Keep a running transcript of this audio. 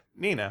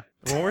Nina,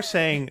 when we're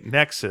saying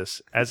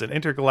Nexus as an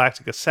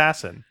intergalactic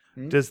assassin,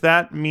 does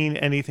that mean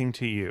anything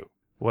to you?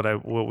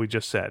 What we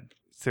just said?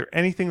 Is there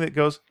anything that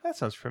goes, that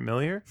sounds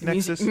familiar?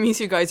 Nexus? It means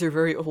you guys are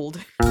very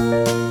old.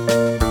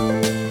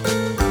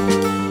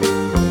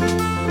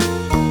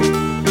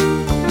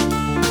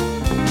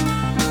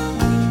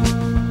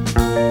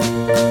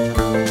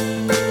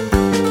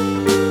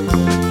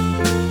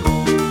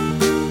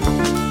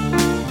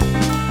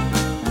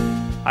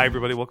 Hi,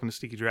 everybody. Welcome to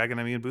Sneaky Dragon.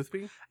 I'm Ian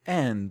Boothby.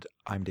 And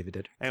I'm David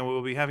Didd. And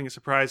we'll be having a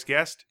surprise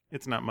guest.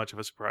 It's not much of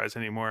a surprise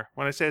anymore.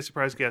 When I say a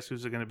surprise guest,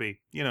 who's it going to be?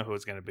 You know who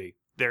it's going to be.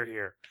 They're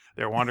here.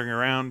 They're wandering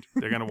around.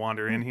 They're going to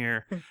wander in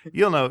here.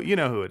 You know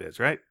who it is,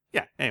 right?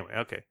 Yeah. Anyway,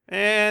 okay.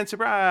 And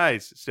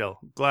surprise. Still,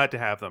 glad to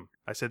have them.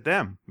 I said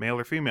them, male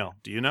or female.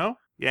 Do you know?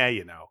 Yeah,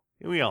 you know.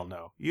 We all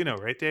know. You know,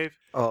 right, Dave?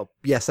 Oh,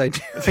 yes, I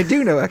do. I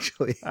do know,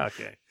 actually.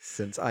 Okay.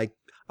 Since I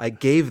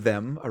gave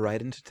them a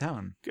ride into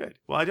town. Good.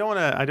 Well, I don't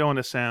want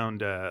to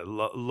sound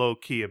low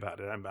key about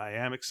it. I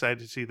am excited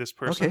to see this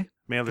person, Okay.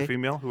 male or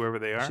female, whoever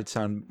they are. Should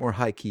sound more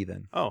high key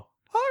then. Oh,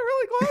 I'm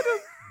really glad to.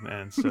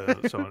 And so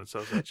on and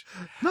so such.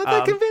 Not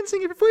that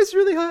convincing if your voice is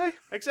really high.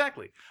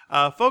 Exactly.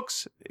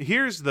 Folks,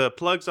 here's the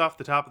plugs off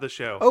the top of the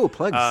show. Oh,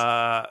 plugs.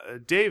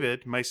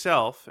 David,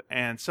 myself,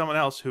 and someone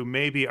else who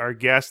may be our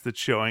guest that's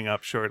showing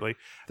up shortly.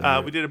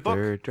 We did a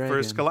book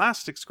for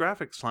Scholastic's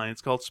graphics line.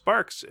 It's called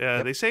Sparks.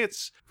 They say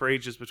it's for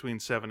ages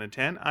between 7 and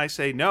 10. I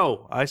say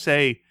no. I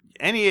say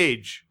any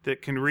age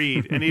that can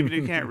read, and even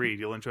if you can't read,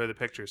 you'll enjoy the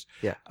pictures.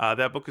 Yeah.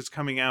 That book is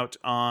coming out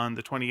on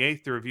the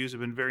 28th. The reviews have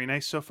been very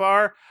nice so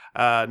far.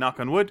 Knock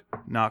on wood.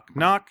 Knock,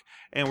 knock.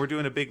 And we're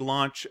doing a big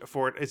launch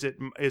for it. Is it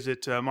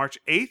March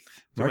 8th?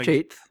 March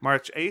 8th.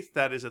 March 8th.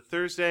 That is a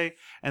Thursday.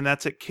 And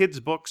that's at Kids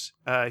Books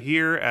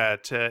here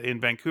in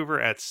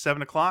Vancouver at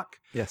 7 o'clock.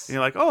 Yes. And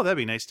you're like, oh, that'd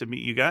be nice to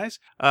meet you guys.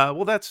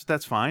 Well, that's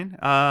fine.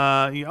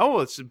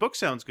 The book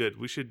sounds good.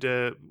 We should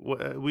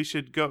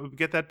go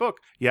get that book.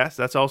 Yes,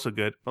 that's also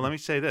good. But let me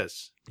say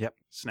this. Yep.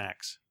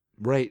 Snacks.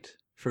 Right.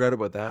 Forgot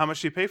about that. How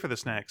much do you pay for the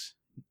snacks?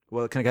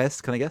 Well, can I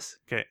guess?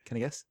 Okay. Can I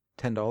guess?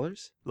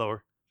 $10?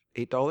 Lower.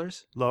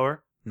 $8?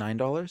 Lower.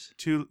 $9?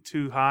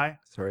 Too high.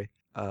 Sorry.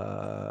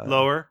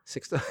 Lower.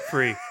 $6.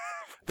 Free.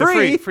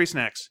 Free? Free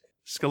snacks.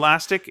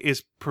 Scholastic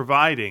is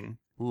providing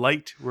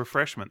light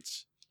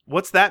refreshments.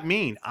 What's that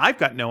mean? I've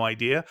got no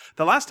idea.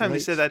 The last time they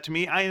said that to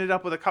me, I ended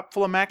up with a cup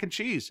full of mac and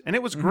cheese, and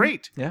it was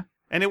great. Yeah.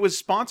 And it was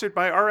sponsored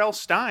by R.L.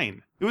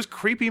 Stein. It was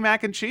creepy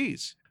mac and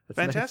cheese. That's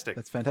Fantastic.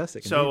 Nice. That's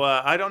fantastic. So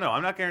I don't know.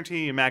 I'm not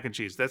guaranteeing you mac and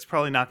cheese. That's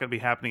probably not going to be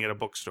happening at a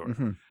bookstore.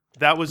 Mm-hmm.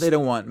 They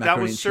don't want macaroni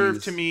that was served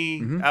and to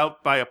cheese. me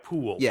out by a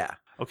pool. Yeah.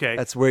 Okay.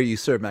 That's where you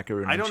serve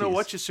macaroni and I don't cheese. know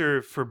what you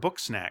serve for book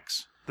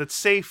snacks. That's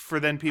safe for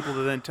then people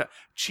to then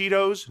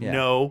Cheetos? Yeah.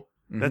 No.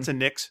 Mm-hmm. That's a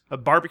nix.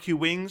 Barbecue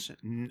wings?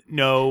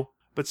 No.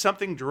 But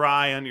something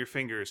dry on your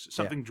fingers.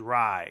 Something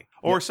dry.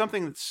 Or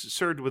something that's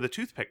served with a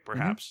toothpick,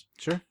 perhaps.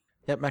 Mm-hmm. Sure.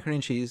 Yep, macaroni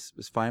and cheese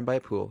was fine by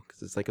a pool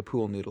because it's like a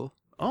pool noodle.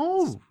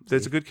 Oh,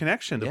 there's a good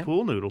connection. The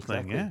pool noodle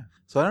thing, exactly. yeah.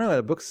 So I don't know, at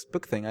a book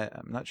thing,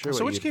 I'm not sure.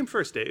 So which came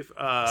first, Dave?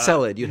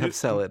 Salad. You'd have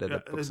salad at a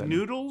book signing.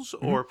 Noodles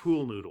or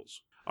pool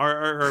noodles?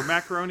 Are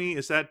macaroni,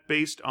 is that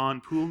based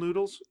on pool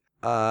noodles?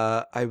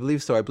 I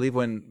believe so. I believe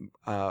when,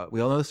 we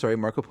all know the story,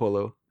 Marco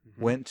Polo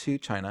went to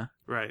China.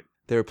 Right.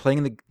 They were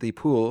playing the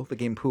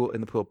game pool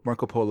in the pool,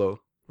 Marco Polo,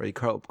 where you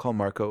call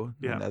Marco,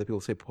 and other people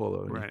say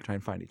Polo, and you try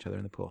and find each other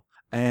in the pool.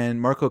 And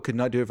Marco could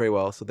not do it very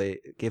well, so they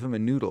gave him a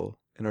noodle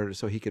in order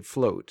so he could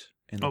float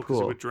in the pool. Because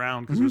he would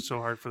drown because it was so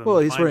hard for them Well,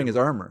 to he's find wearing him. his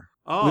armor.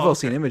 Oh, We've all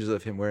seen images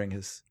of him wearing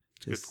his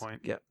good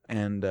point. Yeah,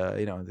 and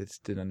they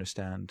just didn't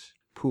understand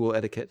pool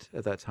etiquette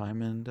at that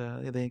time, and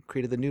they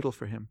created the noodle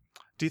for him.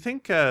 Do you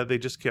think they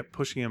just kept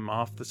pushing him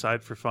off the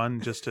side for fun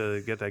just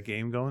to get that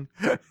game going?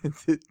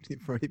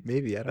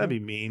 Maybe, I don't know. That'd be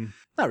mean.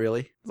 Not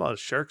really. A lot of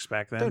sharks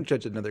back then. Don't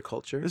judge another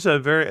culture.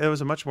 It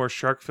was a much more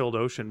shark-filled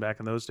ocean back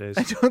in those days.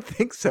 I don't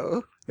think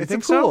so. You It's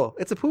think a so? pool.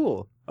 It's a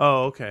pool.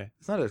 Oh, okay.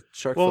 It's not a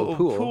shark-filled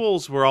pool.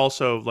 Pools were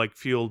also like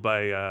filled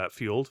by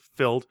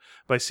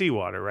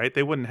seawater, right?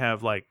 They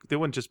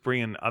wouldn't just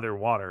bring in other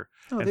water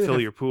and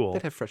fill your pool.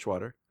 They'd have fresh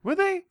water. Would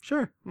they?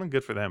 Sure. Well,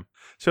 good for them.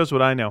 Shows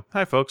what I know.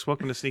 Hi, folks.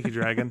 Welcome to Sneaky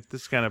Dragon.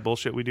 This is kind of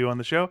bullshit we do on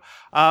the show.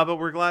 But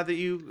we're glad that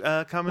you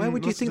come and Why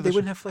would you listen think to they the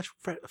wouldn't have fresh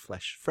water?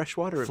 Fresh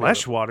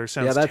available? water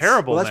sounds that's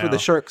terrible. Well, that's now. when the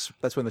sharks.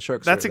 That's when the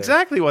sharks. That's are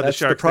exactly why That's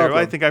the the sharks. There. I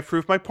problem. think I've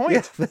proved my point.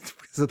 Yeah, that's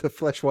because of the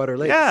fresh water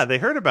lakes. Yeah, they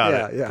heard about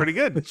it. Yeah. Pretty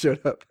good. They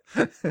showed up.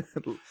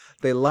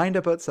 They lined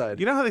up outside.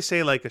 You know how they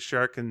say like a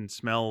shark can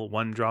smell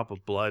one drop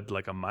of blood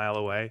like a mile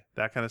away?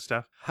 That kind of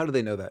stuff. How do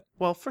they know that?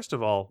 Well, first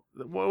of all,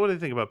 what do you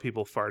think about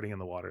people farting in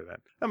the water then?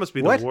 That must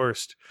be What? the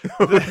worst.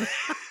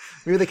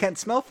 Maybe they can't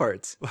smell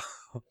farts.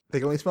 They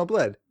can only smell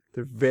blood.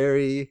 They're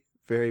very,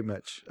 very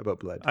much about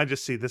blood. I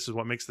just see this is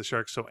what makes the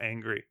sharks so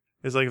angry.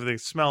 It's like if they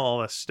smell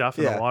all this stuff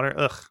in Yeah. the water,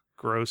 ugh,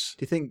 gross.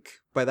 Do you think,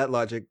 by that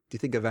logic, do you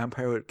think a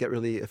vampire would get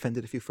really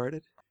offended if you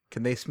farted?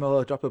 Can they smell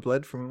a drop of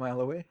blood from a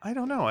mile away? I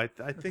don't know. I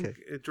think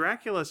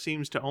Dracula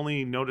seems to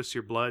only notice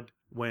your blood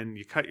when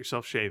you cut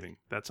yourself shaving.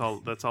 That's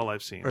all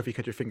I've seen. Or if you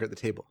cut your finger at the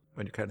table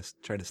when you're kind of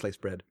trying to slice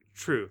bread.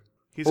 True.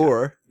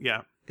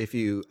 yeah. if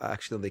you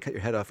accidentally cut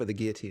your head off with a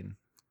guillotine.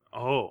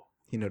 Oh.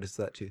 He noticed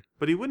that too.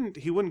 But he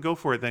wouldn't go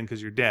for it then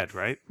because you're dead,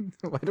 right?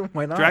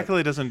 Why not?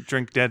 Dracula doesn't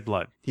drink dead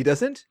blood. He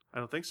doesn't? I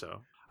don't think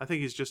so. I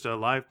think he's just a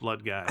live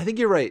blood guy. I think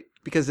you're right.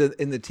 Because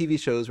in the TV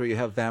shows where you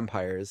have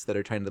vampires that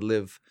are trying to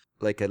live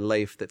like a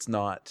life that's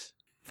not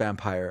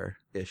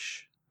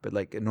vampire-ish, but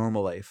like a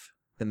normal life,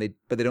 but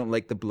they don't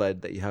like the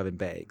blood that you have in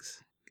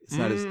bags.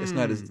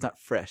 It's not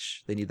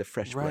fresh. They need the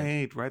fresh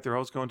blood. Right. They're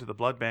always going to the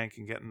blood bank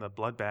and getting the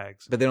blood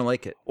bags. But they don't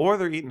like it. Or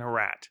they're eating a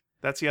rat.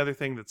 That's the other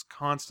thing that's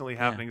constantly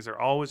happening is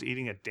they're always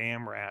eating a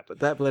damn rat. But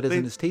that blood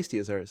isn't as tasty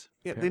as ours.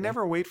 Yeah, apparently. They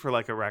never wait for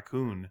like a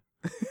raccoon.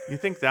 You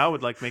think that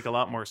would like make a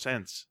lot more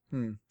sense.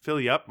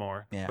 Fill you up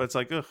more. Yeah. But it's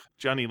like,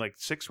 Johnny, like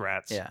 6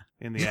 rats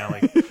in the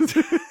alley.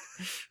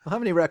 Well, how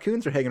many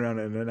raccoons are hanging around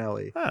in an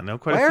alley? I don't know,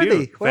 quite a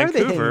few. Why are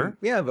they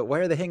yeah, but why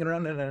are they hanging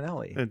around in an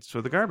alley? It's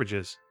where the garbage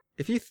is.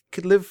 If you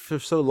could live for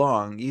so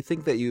long, you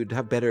think that you'd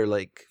have better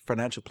like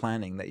financial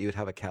planning, that you would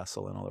have a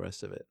castle and all the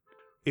rest of it.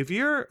 If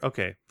you're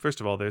okay, first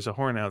of all, there's a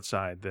horn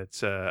outside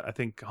that's I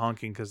think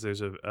honking because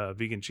there's a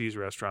vegan cheese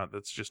restaurant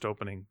that's just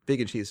opening.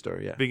 Vegan cheese store,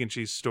 yeah. Vegan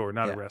cheese store,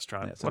 not a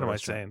restaurant. Yeah, what am I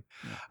saying?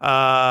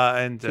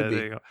 Yeah. There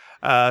you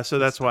go. So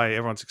that's why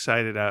everyone's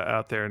excited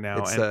out there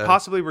now, and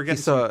possibly we're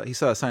getting. He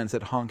saw a sign that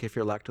said "honk if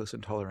you're lactose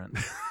intolerant."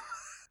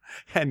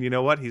 And you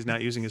know what? He's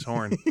not using his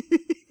horn.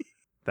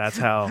 That's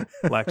how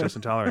lactose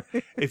intolerant.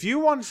 If you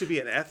wanted to be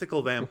an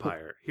ethical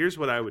vampire, here's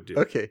what I would do.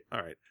 Okay.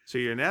 All right. So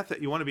you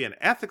want to be an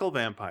ethical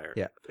vampire.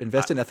 Yeah.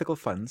 Invest in ethical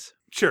funds.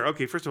 Sure.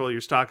 Okay. First of all,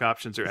 your stock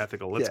options are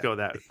ethical. Let's go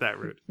that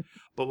route.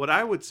 But what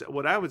I would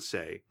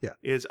say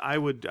is I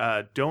would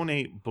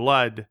donate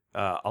blood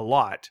a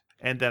lot,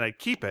 and then I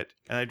keep it,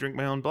 and I drink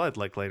my own blood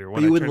like later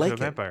when I turn into a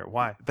vampire.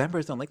 Why?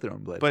 Vampires don't like their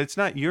own blood. But it's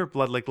not your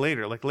blood like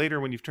later. Like later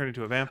when you've turned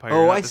into a vampire,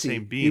 you're not I the see.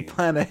 same being. You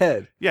plan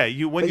ahead. Yeah,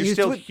 when you're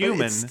still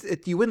human.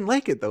 You wouldn't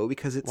like it, though,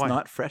 because it's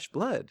not fresh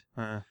blood.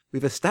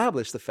 We've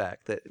established the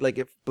fact that, like,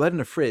 if blood in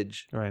a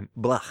fridge,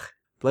 blech.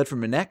 Blood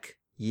from a neck,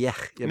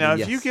 yuck. Now,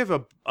 if you give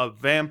a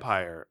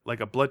vampire, like,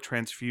 a blood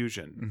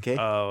transfusion,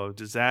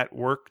 does that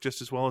work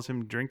just as well as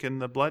him drinking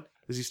the blood?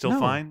 Is he still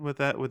fine with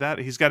that?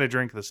 He's got to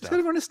drink the stuff. He's got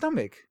to go in his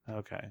stomach.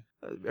 Okay.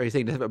 Are you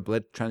saying to have a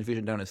blood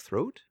transfusion down his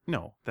throat?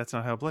 No, that's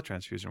not how a blood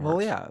transfusion works.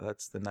 Well, yeah,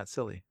 that's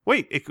silly.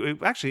 Wait,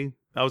 actually,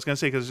 I was going to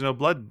say because there's no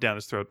blood down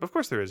his throat. But of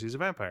course there is. He's a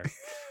vampire.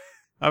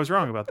 I was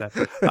wrong about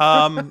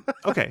that.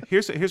 Okay,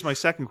 here's my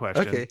second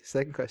question. Okay,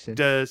 second question.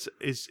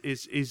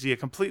 Is he a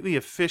completely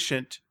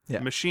efficient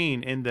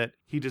machine in that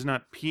he does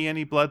not pee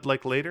any blood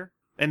like later?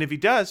 And if he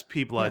does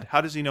pee blood,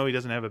 how does he know he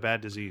doesn't have a bad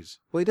disease?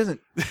 Well, he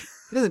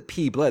doesn't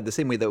pee blood the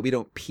same way that we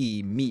don't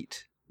pee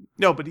meat.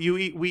 No, but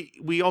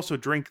we also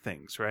drink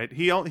things, right?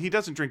 He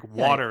doesn't drink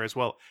water as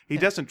well. He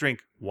doesn't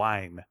drink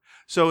wine.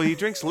 So he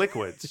drinks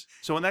liquids.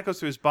 So when that goes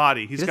through his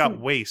body, he's got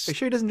waste. Are you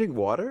sure he doesn't drink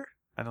water?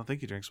 I don't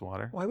think he drinks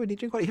water. Why would he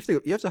drink water?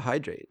 You have to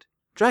hydrate.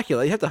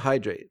 Dracula, you have to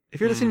hydrate. If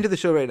you're listening to the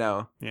show right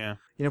now,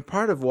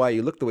 part of why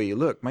you look the way you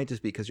look might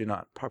just be because you're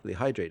not properly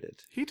hydrated.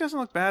 He doesn't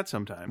look bad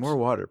sometimes. More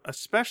water.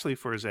 Especially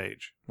for his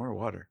age. More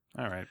water.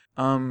 All right.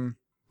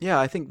 Yeah,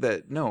 I think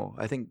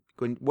I think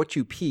what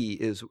you pee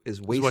is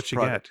waste what you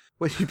product. get.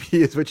 What you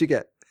pee is what you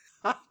get.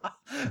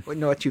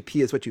 What you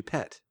pee is what you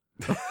pet.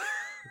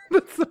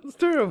 That sounds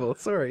terrible.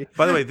 Sorry.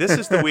 By the way, this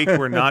is the week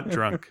we're not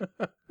drunk.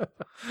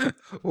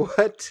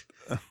 What?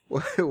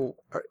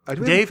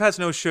 Dave has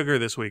no sugar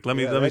this week. Let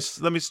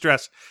me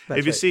stress.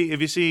 If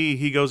you see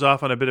he goes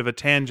off on a bit of a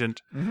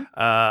tangent,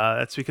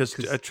 that's because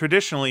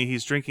traditionally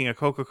he's drinking a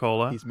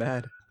Coca-Cola. He's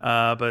mad.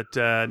 But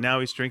now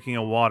he's drinking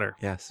a water.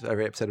 Yes,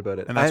 very upset about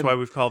it. And that's why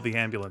we've called the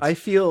ambulance. I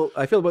feel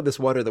about this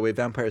water the way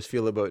vampires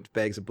feel about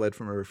bags of blood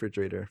from a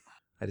refrigerator.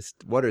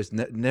 Water is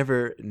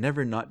never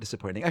not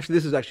disappointing. Actually,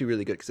 this is actually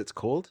really good because it's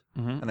cold,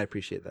 and I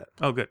appreciate that.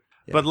 Oh, good.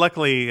 Yeah. But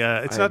luckily,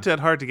 it's not that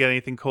hard to get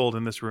anything cold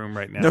in this room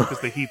right now because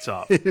the heat's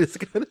off. It's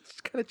kind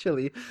of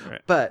chilly,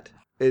 but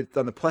it's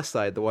on the plus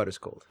side. The water's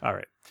cold. All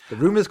right. The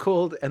room is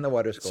cold and the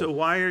water's cold. So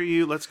why are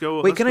you? Let's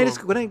go. Wait, can I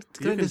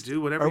just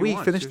do whatever? Are we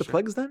finished the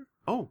plugs then?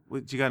 Oh,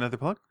 do you got another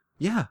plug?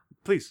 Yeah,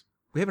 please.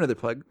 We have another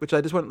plug, which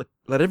I just want to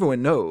let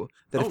everyone know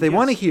that if they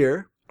want to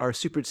hear our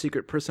super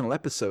secret personal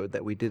episode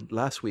that we did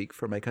last week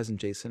for my cousin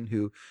Jason,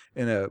 who,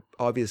 in a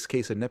obvious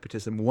case of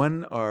nepotism,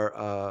 won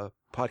our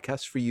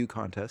Podcast for You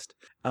contest.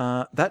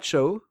 That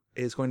show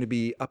is going to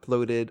be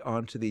uploaded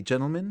onto the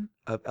Gentlemen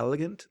of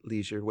Elegant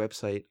Leisure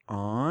website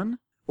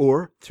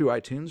or through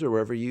iTunes or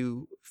wherever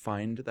you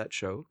find that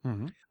show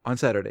on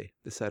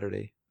this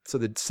Saturday. So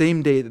the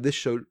same day that this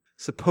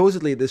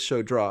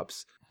show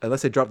drops,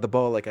 unless I dropped the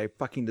ball like I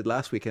fucking did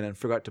last weekend and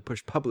forgot to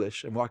push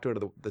publish and walked out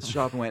of the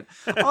shop and went,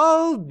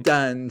 all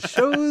done,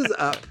 show's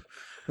up.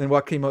 And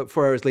then came out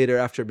 4 hours later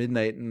after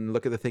midnight and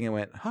looked at the thing and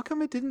went, how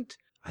come I didn't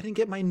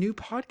get my new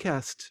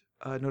podcast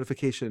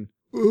notification?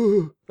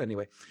 Ooh.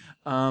 Anyway,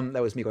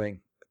 that was me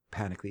going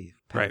panicky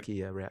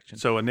reaction.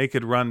 So a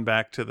naked run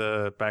back to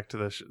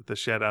the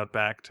shed out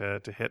back to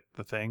hit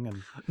the thing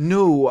and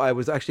no, I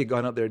was actually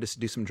gone out there just to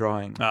do some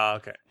drawing. Oh,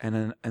 okay.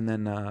 And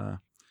then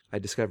I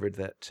discovered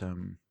that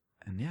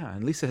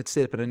and Lisa had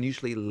stayed up an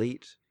unusually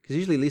late Because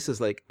usually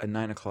Lisa's like a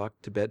 9 o'clock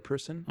to bed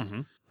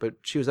person, but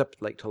she was up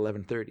like till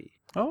 11:30.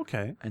 Oh,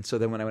 okay. And so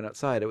then when I went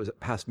outside, it was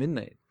past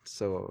midnight.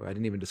 So I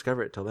didn't even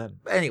discover it till then.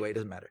 But anyway, it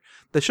doesn't matter.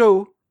 The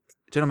show,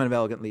 Gentlemen of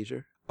Elegant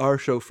Leisure, our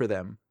show for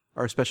them,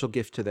 our special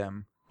gift to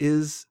them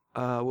is,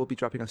 we'll be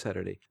dropping on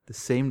Saturday, the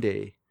same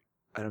day,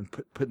 and I'm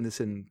putting this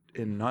in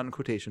not in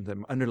quotations,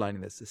 I'm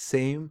underlining this, the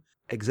same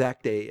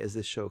exact day as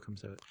this show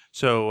comes out.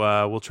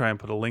 So we'll try and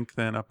put a link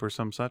then up or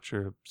some such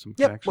or some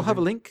Yep, connection. we'll have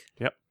a link.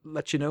 Yep.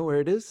 Let you know where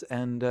it is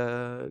and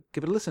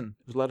give it a listen.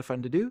 It was a lot of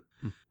fun to do.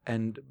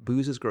 And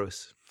booze is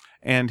gross.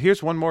 And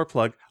here's one more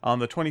plug. On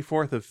the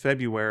 24th of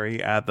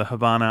February at the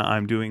Havana,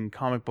 I'm doing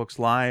Comic Books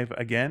Live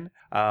again,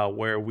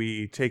 where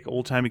we take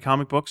old-timey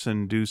comic books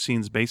and do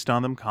scenes based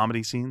on them,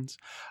 comedy scenes.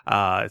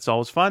 It's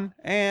always fun,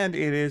 and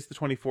it is the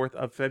 24th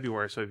of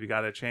February, so if you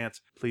got a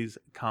chance, please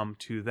come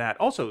to that.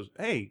 Also,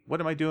 hey,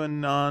 what am I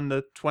doing on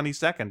the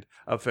 22nd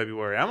of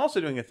February? I'm also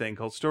doing a thing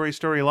called Story,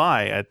 Story,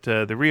 Lie at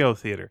the Rio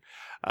Theater.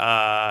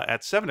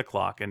 At 7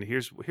 o'clock, and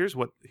here's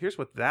what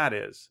that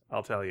is.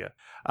 I'll tell you.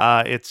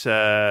 It's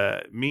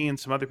me and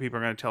some other people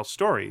are going to tell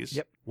stories.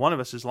 Yep. One of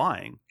us is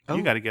lying. Oh.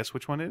 You got to guess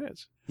which one it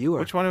is. You are.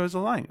 Which one of us is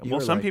lying? You Well,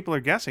 are some lying. people are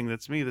guessing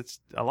that's me. That's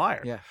a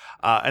liar. Yeah.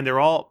 And they're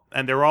all.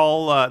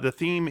 The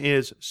theme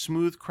is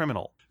smooth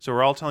criminal. So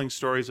we're all telling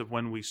stories of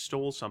when we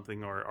stole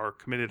something or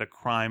committed a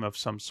crime of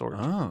some sort.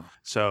 Oh.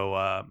 So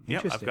yeah, I've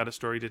Interesting. got a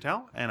story to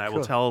tell, and I will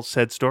Cool. tell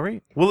said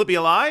story. Will it be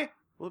a lie?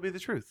 Will it be the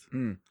truth?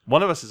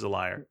 One of us is a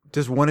liar.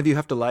 Does one of you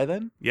have to lie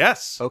then?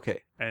 Yes.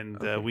 Okay. And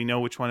Okay. we know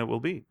which one it will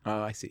be.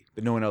 I see.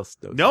 But no one else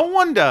knows. No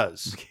one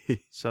does.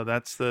 Okay. So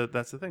that's the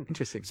thing.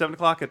 Interesting. 7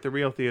 o'clock at the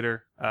Rio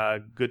Theater.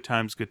 Good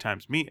times, good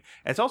times.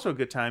 It's also a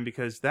good time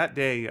because that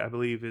day, I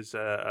believe, is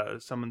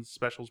someone's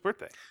special's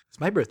birthday. It's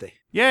my birthday.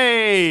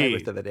 Yay! It's my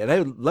birthday that day, and I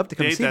would love to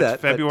come Date, see that's that.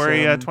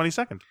 February but,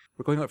 22nd.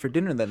 We're going out for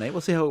dinner that night.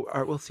 We'll see how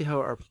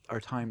our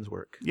times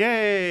work. I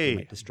Yay!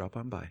 might just drop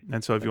on by.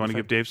 And so if That'd you want be to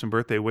give fun. Dave some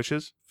birthday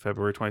wishes,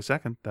 February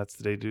 22nd, that's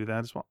the day to do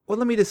that as well. Well,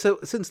 let me just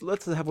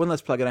let's have one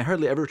last plug, and I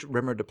hardly ever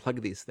remember to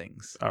plug these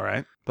things. All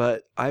right.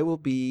 But I will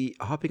be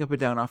hopping up and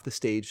down off the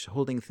stage,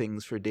 holding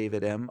things for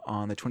David M.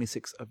 on the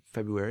 26th of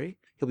February.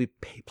 He'll be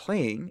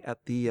playing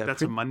at the.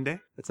 That's a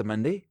Monday? That's a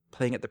Monday.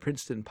 Playing at the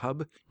Princeton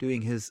Pub,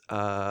 doing his.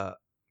 I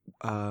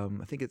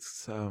think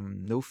it's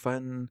No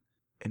Fun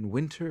in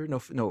Winter.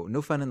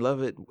 No Fun in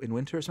Love in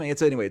Winter or something.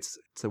 It's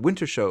a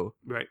winter show.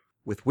 Right.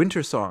 With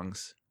winter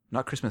songs,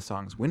 not Christmas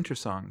songs, winter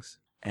songs.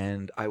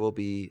 And I will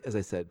be, as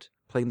I said,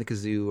 playing the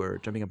kazoo or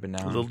jumping up and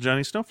down, Little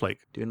Johnny Snowflake.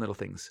 doing little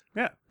things.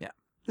 Yeah.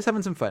 Just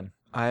having some fun.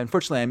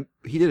 Unfortunately,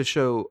 he did a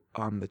show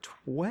on the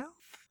 12th.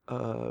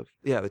 The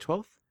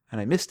 12th, and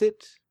I missed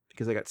it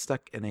because I got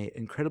stuck in an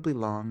incredibly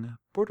long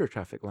border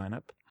traffic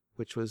lineup,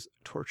 which was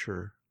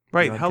torture.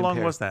 Right. beyond How long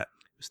compare. was that?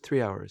 It was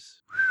 3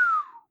 hours.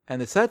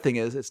 And the sad thing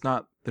is, it's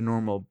not the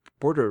normal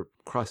border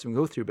crossing we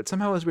go through, but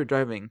somehow as we were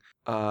driving,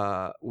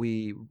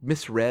 we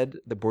misread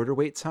the border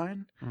wait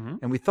sign,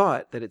 and we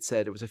thought that it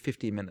said it was a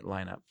 15-minute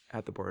lineup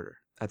at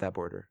that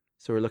border.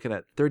 So we're looking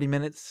at 30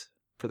 minutes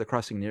for the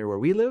crossing near where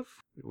we live,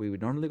 we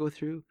would normally go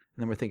through, and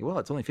then we're thinking, well,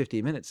 it's only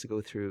 15 minutes to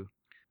go through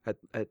at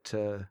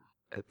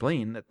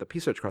Blaine at the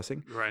Peace Arch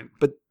crossing. Right.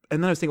 And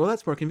then I was thinking, well,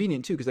 that's more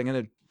convenient too, because I'm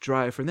going to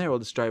drive from there. We'll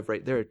just drive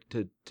right there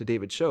to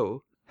David's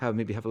show,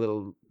 maybe have a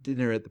little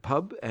dinner at the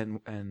pub, and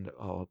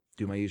I'll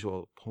do my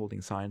usual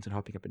holding signs and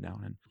hopping up and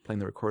down and playing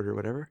the recorder or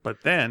whatever.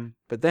 But then,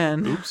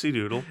 oopsie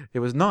doodle. It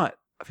was not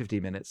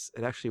 15 minutes.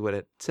 It actually, what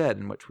it said,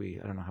 and I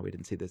don't know how we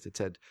didn't see this, it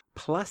said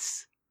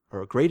plus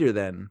or greater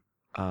than,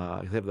 they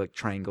have the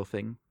triangle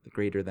thing, the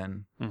greater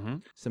than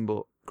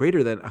symbol,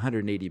 greater than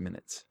 180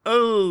 minutes.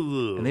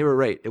 Oh. And they were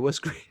right. It was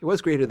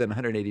greater than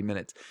 180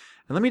 minutes.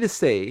 And let me just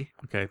say,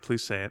 Okay,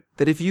 please say it.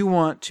 that if you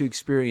want to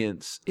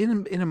experience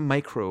in a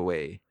micro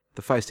way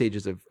the 5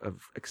 stages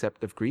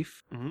of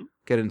grief,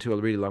 get into a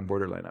really long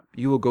border lineup,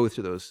 you will go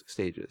through those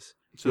stages.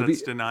 So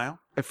that's denial,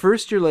 At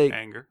first, you're like,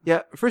 anger. yeah.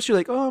 At first, you're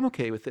like, oh, I'm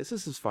okay with this.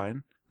 This is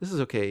fine. This is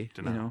okay.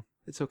 Denial.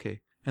 It's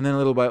okay. And then a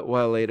little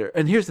while later,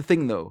 and here's the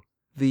thing though,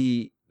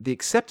 the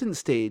acceptance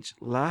stage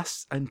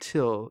lasts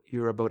until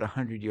you're about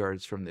 100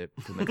 yards from the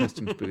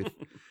customs booth.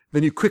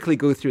 Then you quickly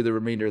go through the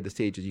remainder of the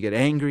stages. You get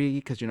angry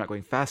because you're not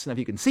going fast enough.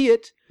 You can see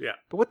it. Yeah.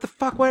 But what the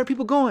fuck? Why are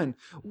people going?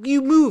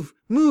 You move.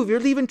 You're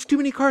leaving too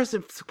many cars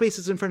and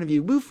spaces in front of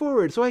you. Move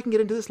forward so I can get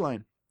into this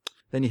line.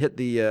 Then you hit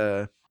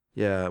the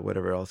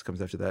whatever else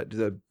comes after that.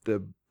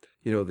 The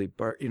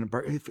bar.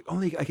 If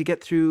only I could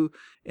get through.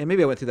 And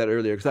maybe I went through that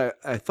earlier because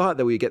I thought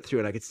that we'd get through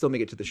and I could still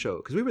make it to the show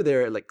because we were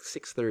there at like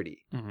 6:30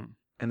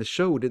 and the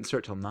show didn't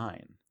start till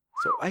 9.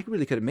 So I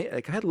really could have made.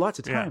 Like I had lots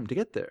of time to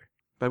get there.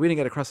 But we didn't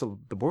get across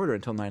the border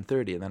until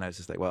 9:30, and then I was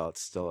just like, well,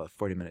 it's still a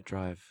 40-minute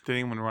drive. Did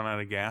anyone run out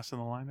of gas in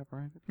the lineup or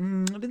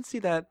anything? I didn't see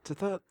that. I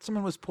thought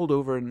someone was pulled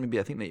over, and maybe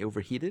I think they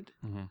overheated.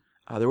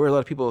 There were a lot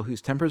of people whose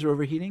tempers were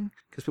overheating,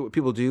 because what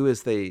people do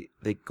is they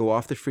go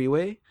off the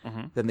freeway,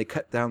 then they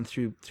cut down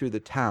through the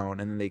town,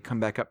 and then they come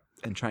back up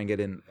and try and get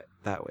in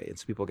that way. And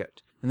so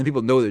then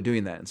people know they're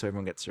doing that, and so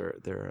everyone gets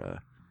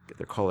their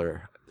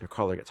collar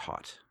gets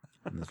hot.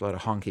 And there's a lot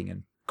of honking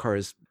and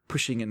cars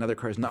pushing and other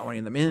cars not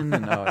wanting them in.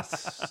 And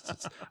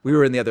we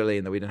were in the other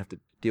lane, though. We didn't have to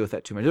deal with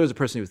that too much. There was a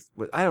person who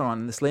was, I don't know,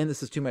 in this lane,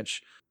 this is too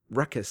much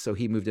ruckus. So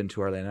he moved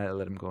into our lane. I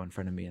let him go in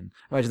front of me. And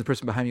imagine the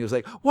person behind me was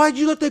like, why'd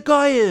you let that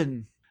guy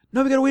in?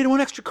 No, we got to wait in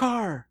one extra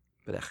car.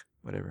 But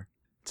whatever.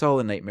 It's all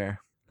a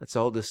nightmare. Let's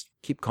all just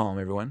keep calm,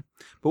 everyone.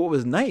 But what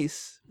was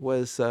nice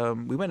was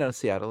we went down to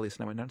Seattle. Lisa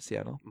and I went down to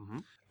Seattle.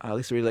 Mm-hmm.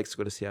 Lisa really likes to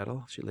go to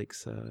Seattle. She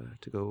likes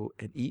to go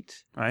and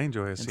eat. I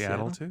enjoy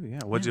Seattle too. Yeah.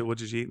 What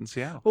did you eat in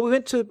Seattle? Well, we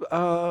went to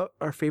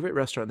our favorite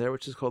restaurant there,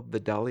 which is called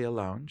the Dahlia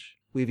Lounge.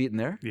 We've eaten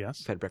there.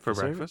 Yes. We've had breakfast.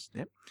 For breakfast.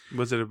 Yep.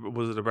 Was it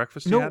a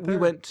breakfast? No, we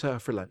went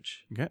for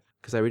lunch. Okay.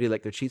 Because I really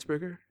like their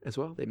cheeseburger as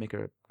well. They make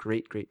a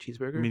great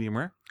cheeseburger. Medium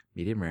rare.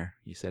 Medium rare.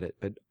 You said it,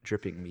 but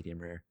dripping medium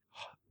rare.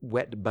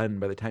 Wet bun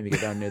by the time you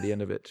get down near the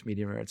end of it.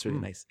 Medium rare. It's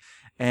really nice.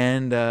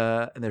 And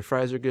their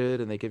fries are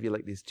good, and they give you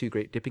like these 2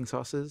 great dipping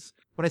sauces.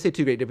 When I say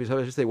 2 great dipping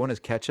sauces, I should say one is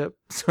ketchup.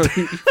 So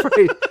you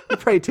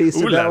probably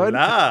tasted that one.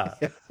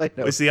 Yeah, I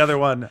know. Was the other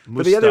one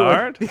mustard?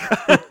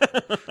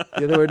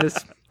 The other one is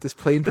this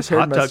plain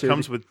prepared mustard. Hot dog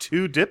comes with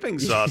 2 dipping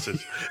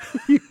sauces.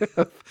 you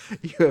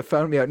have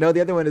found me out. No, the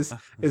other one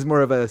is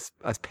more of a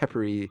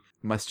peppery,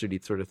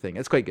 mustardy sort of thing.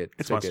 It's quite good.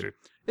 It's mustard. Good.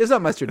 It's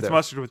not mustard, though. It's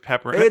mustard with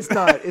pepper. It's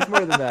not. It's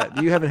more than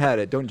that. You haven't had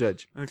it. Don't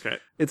judge. Okay.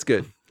 It's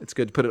good. It's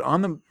good to put it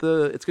on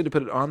It's good to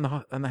put it on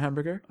the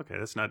hamburger. Okay,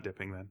 that's not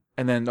dipping then.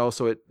 And then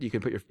also you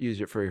can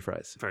use it for your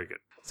fries. Very good.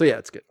 So yeah,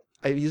 it's good.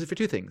 I use it for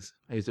 2 things.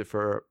 I use it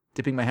for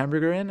dipping my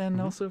hamburger in, and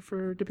also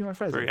for dipping my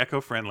fries. Very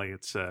eco-friendly.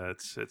 It's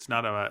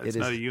not a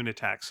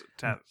unitasker.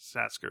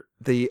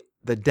 The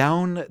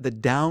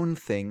down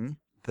thing,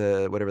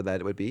 the whatever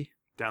that would be.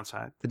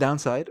 Downside. The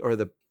downside, or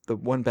the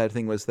one bad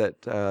thing was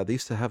that they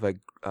used to have a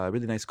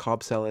really nice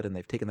Cobb salad, and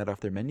they've taken that off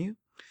their menu.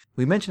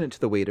 We mentioned it to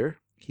the waiter.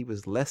 He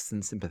was less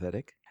than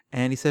sympathetic,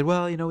 and he said,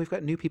 "Well, we've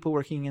got new people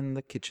working in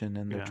the kitchen,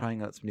 and they're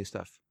trying out some new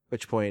stuff."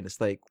 Which point it's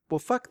like, well,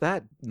 fuck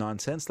that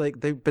nonsense.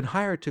 Like, they've been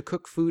hired to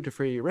cook food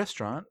for your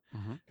restaurant.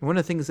 Mm-hmm. And one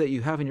of the things that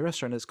you have in your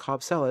restaurant is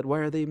Cobb salad. Why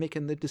are they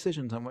making the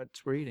decisions on what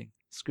we're eating?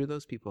 Screw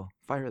those people.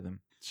 Fire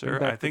them.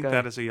 Sir, I think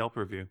that is a Yelp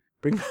review.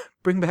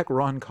 Bring back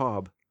Ron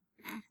Cobb,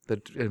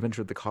 the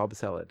inventor of the Cobb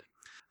salad.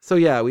 So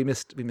yeah, we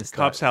missed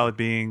Cobb salad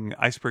being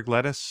iceberg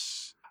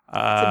lettuce. It's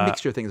a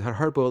mixture of things.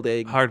 Hard-boiled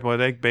egg,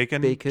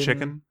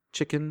 bacon,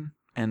 chicken,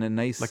 and a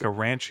nice like a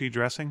ranchy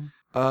dressing.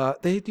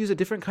 They use a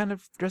different kind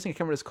of dressing. I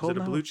can't remember what it's called. Is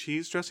it a blue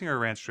cheese dressing or a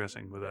ranch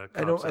dressing with a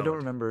Cobb salad? I don't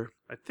remember.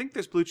 I think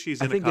there's blue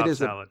cheese in a Cobb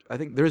salad. I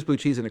think there is blue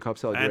cheese in a Cobb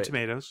salad. And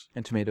tomatoes.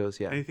 And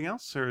tomatoes, yeah. Anything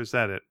else, or is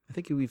that it? I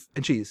think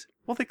and cheese.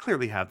 Well, they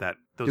clearly have that.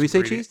 Did we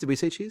say cheese? Did we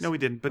say cheese? No, we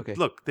didn't. But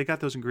look, they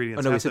got those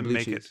ingredients. Oh, no, we said blue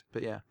cheese. It.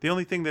 But yeah. The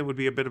only thing that would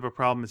be a bit of a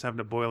problem is having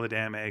to boil a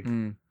damn egg.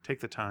 Take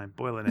the time.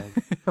 Boil an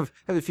egg. have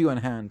a few on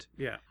hand.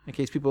 Yeah. In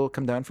case people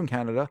come down from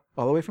Canada,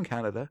 all the way from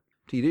Canada,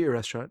 to eat at your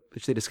restaurant,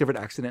 which they discovered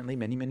accidentally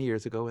many, many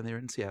years ago when they were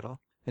in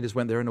Seattle. And just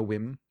went there on a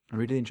whim and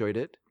really enjoyed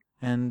it,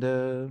 and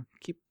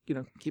keep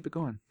it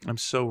going. I'm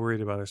so worried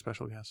about our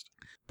special guest,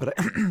 but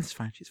it's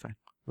fine. She's fine.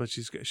 But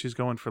she's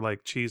going for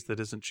like cheese that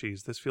isn't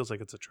cheese. This feels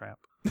like it's a trap.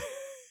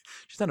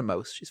 She's not a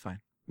mouse. She's fine.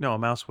 No, a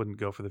mouse wouldn't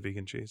go for the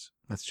vegan cheese.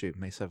 That's true.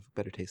 Mice have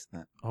better taste than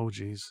that. Oh,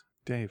 geez,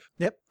 Dave.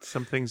 Yep.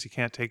 Some things you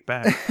can't take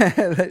back.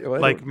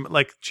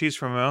 like cheese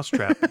from a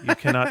mousetrap. You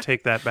cannot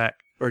take that back.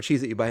 Or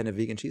cheese that you buy in a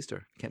vegan cheese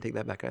store. You can't take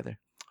that back either.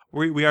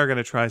 We are going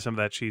to try some of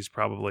that cheese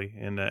probably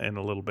in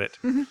a little bit,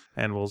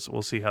 and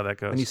we'll see how that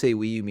goes. When you say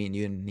we, you mean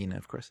you and Nina,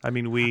 of course. I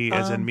mean we,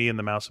 as in me and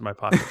the mouse in my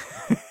pocket.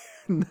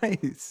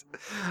 Nice.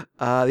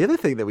 The other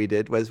thing that we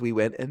did was we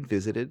went and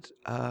visited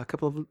a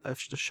couple of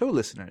show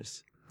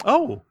listeners.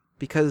 Oh,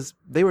 because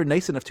they were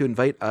nice enough to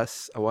invite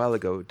us a while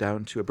ago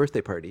down to a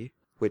birthday party,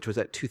 which was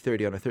at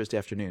 2:30 on a Thursday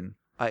afternoon.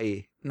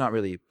 I.e., not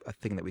really a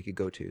thing that we could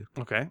go to.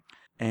 Okay.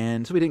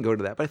 And so we didn't go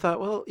to that. But I thought,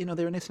 well,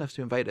 they were nice enough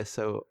to invite us,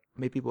 so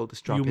maybe we'll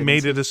just drop in. You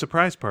made it a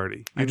surprise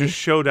party. You just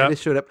showed up. I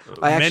just showed up.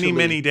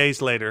 Many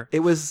days later. I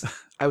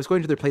was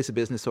going to their place of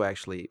business, so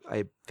actually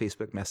I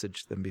Facebook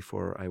messaged them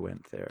before I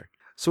went there.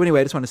 So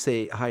anyway, I just want to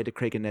say hi to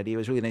Craig and Nettie. It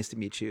was really nice to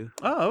meet you.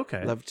 Oh,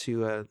 okay. Love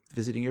to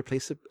visiting your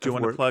place of work. Do you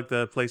want to plug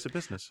the place of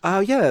business?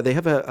 Yeah, they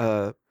have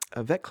a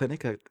vet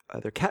clinic.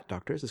 They're cat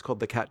doctors. It's called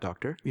the Cat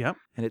Doctor. Yeah.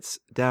 And it's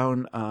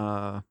down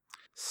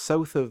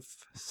south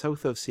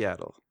of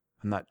Seattle.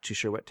 I'm not too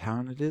sure what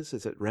town it is.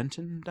 Is it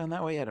Renton down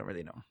that way? I don't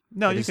really know.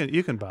 No, you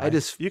can buy.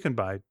 You can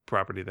buy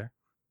property there.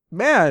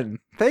 Man,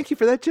 thank you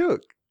for that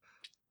joke.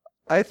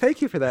 I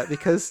thank you for that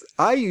because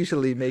I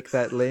usually make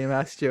that lame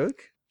ass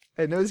joke,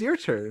 and it was your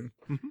turn,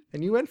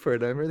 and you went for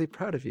it. I'm really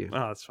proud of you.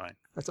 Oh, that's fine.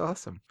 That's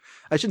awesome.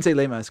 I shouldn't say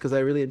lame ass because I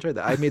really enjoyed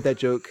that. I made that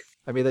joke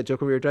when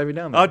we were driving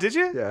down there. Oh, did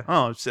you? Yeah.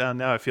 Oh, so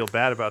now I feel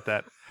bad about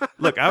that.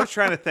 Look, I was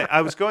trying to think.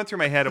 I was going through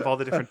my head of all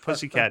the different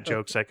pussycat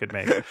jokes I could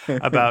make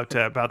about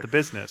the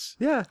business.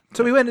 Yeah.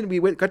 So we went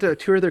and got to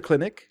tour their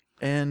clinic,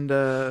 and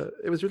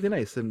it was really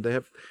nice. And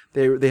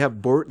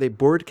they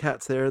board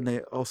cats there, and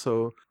they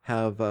also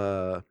have.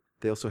 Oh,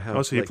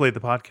 so you played the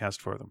podcast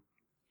for them.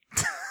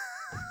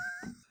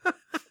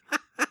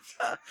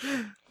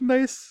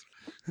 Nice.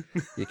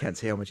 You can't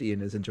see how much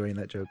Ian is enjoying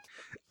that joke.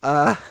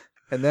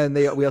 And then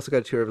we also got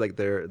a tour of like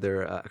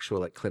their actual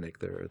like clinic,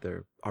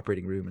 their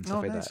operating room and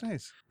stuff like that.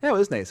 Nice. Yeah, it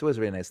was nice. It was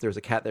really nice. There was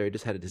a cat there. He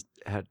just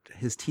had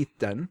his teeth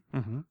done.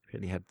 Mm-hmm.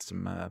 And he had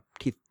some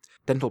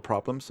dental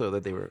problems, so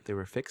that they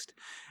were fixed.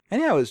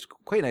 And yeah, it was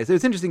quite nice. It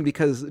was interesting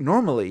because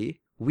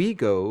normally we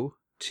go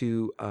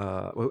to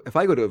if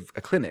I go to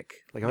a clinic,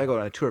 like if I go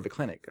on a tour of a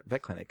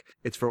vet clinic,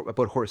 it's for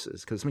about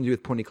horses because it's something to do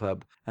with Pony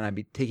Club, and I'd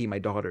be taking my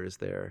daughters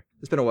there.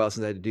 It's been a while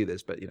since I had to do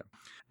this, but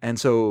and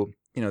so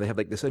they have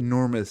like this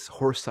enormous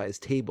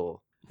horse-sized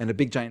table and a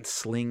big giant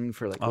sling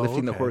for like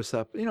lifting the horse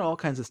up, all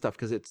kinds of stuff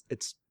because it's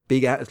it's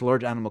a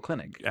large animal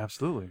clinic.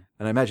 Absolutely.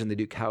 And I imagine they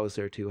do cows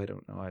there too. I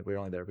don't know. We're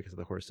only there because of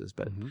the horses,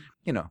 but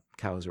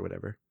cows or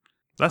whatever.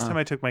 Last time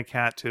I took my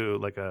cat to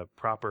like a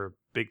proper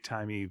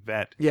big-timey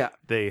vet,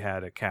 they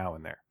had a cow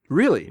in there.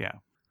 Really? Yeah.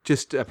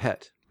 Just a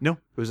pet? No. It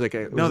was like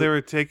they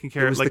were taking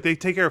care of, they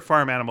take care of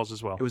farm animals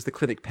as well. It was the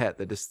clinic pet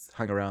that just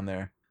hung around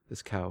there,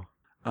 this cow.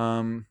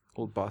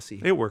 Old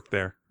Bossy. It worked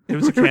there. It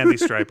was a candy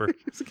striper. It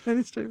was a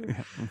candy striper.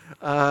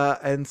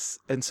 And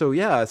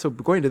so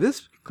going to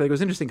this clinic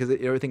was interesting because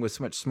everything was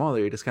so much smaller.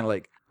 You're just kind of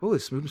like, oh,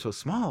 this room's so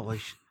small.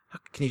 Like,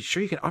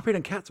 you can operate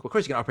on cats? Well, of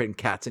course you can operate on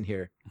cats in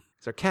here.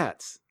 Because they're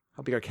cats.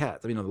 How big are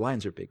cats? I mean, the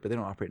lions are big, but they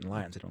don't operate in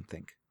lions, I don't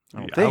think.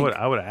 I would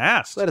have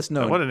asked. Let us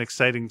know. What an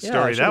exciting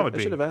story that would be.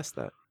 I should have asked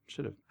that.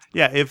 Should have.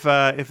 Yeah, if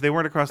they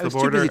weren't across the border.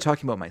 I was too busy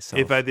talking about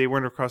myself. If they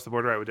weren't across the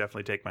border, I would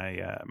definitely take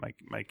my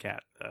my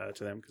cat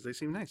to them because they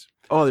seem nice.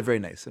 Oh, they're very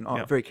nice and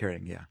very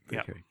caring. Yeah,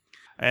 very caring.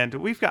 And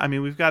we've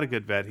got a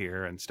good vet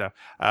here and stuff.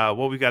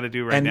 What we've got to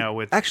do now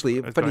with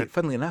actually,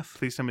 funnily enough,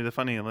 please tell me the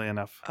funnily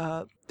enough.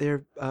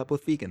 They're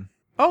both vegan.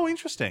 Oh,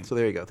 interesting. So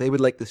there you go. They would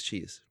like this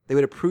cheese. They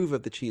would approve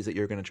of the cheese that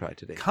you're going to try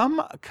today. Come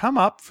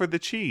up for the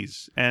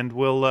cheese, and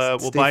we'll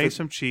buy you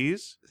some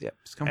cheese. Yeah,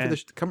 just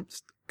come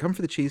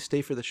for the cheese.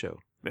 Stay for the show.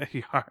 There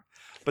you are.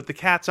 But the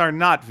cats are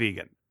not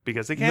vegan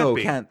because they can't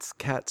be. No,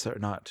 cats are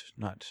not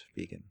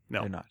vegan.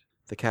 No, they're not.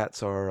 The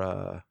cats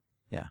are.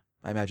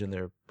 I imagine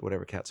they're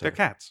whatever cats are. They're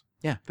cats.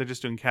 Yeah. They're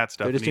just doing cat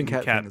stuff. They're just doing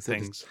cat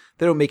things.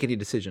 They don't make any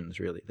decisions,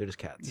 really. They're just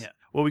cats. Yeah.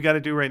 What we got to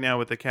do right now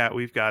with the cat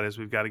we've got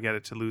to get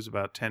it to lose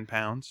about 10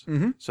 pounds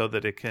so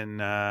that it can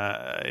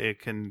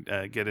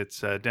get get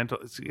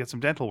some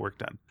dental work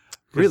done.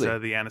 Really?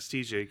 The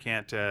anesthesia, you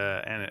can't do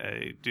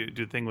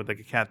a thing with like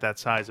a cat that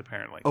size,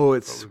 apparently. Oh,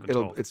 it's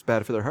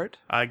bad for their heart?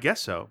 I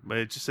guess so, but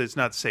it's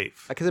not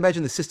safe. I can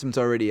imagine the system's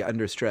already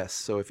under stress,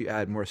 so if you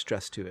add more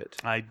stress to it.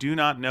 I do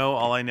not know.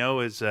 All I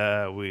know is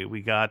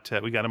we got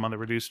him on the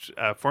reduced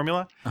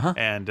formula,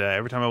 and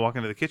every time I walk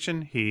into the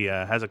kitchen, he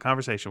has a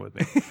conversation with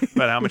me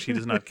about how much he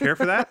does not care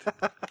for that,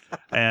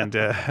 and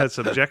has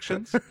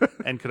objections,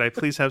 and could I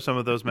please have some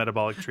of those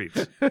metabolic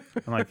treats? I'm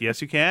like, yes,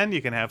 you can.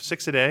 You can have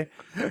 6 a day.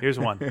 Here's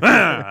one.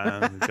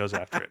 And goes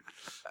after it.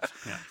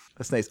 Yeah.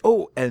 That's nice.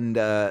 Oh, and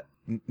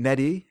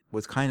Nettie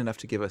was kind enough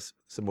to give us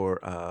some more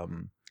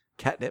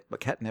catnip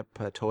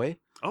toy.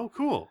 Oh,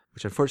 cool.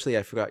 Which unfortunately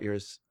I forgot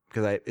yours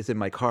because it's in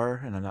my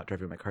car and I'm not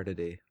driving my car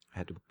today. I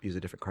had to use a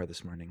different car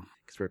this morning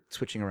because we're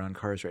switching around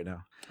cars right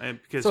now. And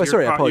because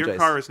your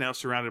car is now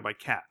surrounded by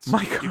cats.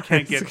 My car you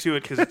can't get to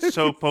it because it's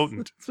so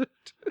potent.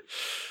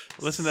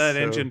 Listen to that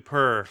engine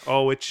purr.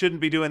 Oh, it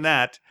shouldn't be doing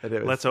that.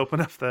 Let's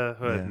open up the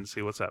hood and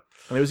see what's up.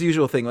 And it was the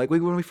usual thing. Like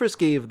when we first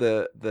gave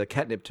the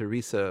catnip to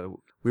Risa,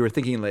 we were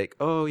thinking like,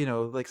 oh,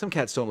 like some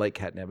cats don't like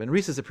catnip,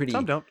 and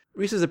some don't.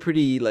 Risa's a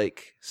pretty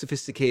like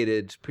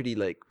sophisticated, pretty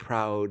like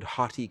proud,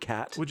 haughty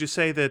cat. Would you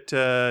say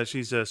that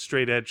she's a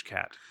straight edge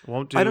cat?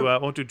 Won't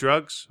do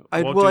drugs.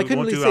 I couldn't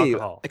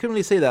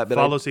really say that, but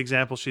follows the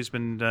example she's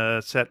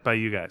been set by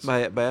you guys.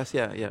 By us,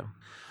 yeah.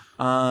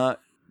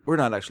 We're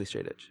not actually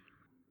straight edge,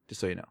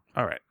 just so you know.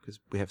 All right, because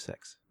we have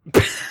sex.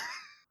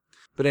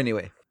 But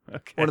anyway,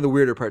 okay. One of the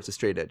weirder parts of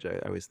straight edge, I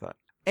always thought.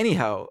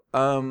 Anyhow,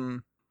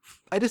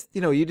 I just,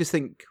 you just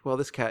think, well,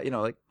 this cat,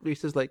 like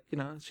Risa's like,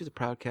 she's a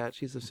proud cat.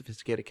 She's a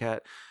sophisticated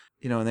cat,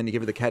 and then you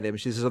give her the catnip and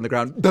she's just on the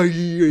ground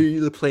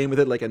playing with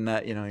it like a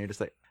nut, you're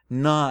just like,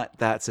 not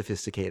that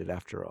sophisticated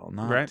after all.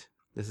 Not right.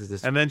 This is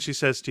this. And then she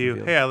says to you,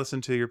 hey, I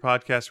listened to your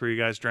podcast where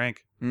you guys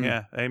drank.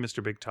 Yeah. Hey,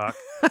 Mr. Big Talk.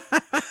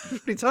 What are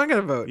you talking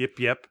about?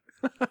 Yep.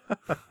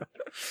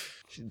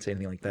 She didn't say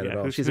anything like that at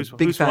all. She's a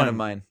big fan of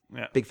mine.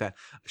 Yeah. Big fan.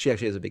 She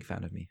actually is a big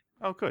fan of me.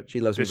 Oh, good. She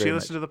loves me very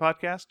much. Does she listen to the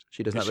podcast?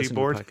 She does not listen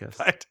to the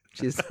podcast.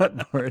 She's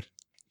not bored.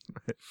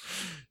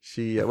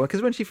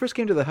 Because when she first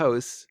came to the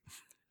house,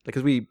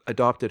 because we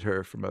adopted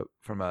her from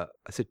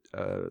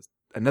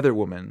another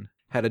woman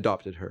had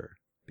adopted her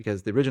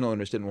because the original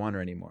owners didn't want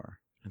her anymore,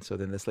 and so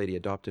then this lady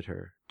adopted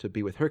her to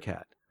be with her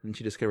cat. And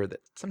she discovered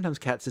that sometimes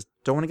cats just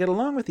don't want to get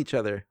along with each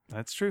other.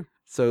 That's true.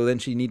 So then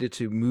she needed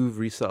to move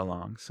Risa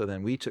along. So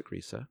then we took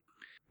Risa.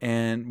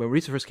 And when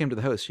Risa first came to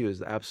the house, she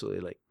was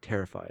absolutely like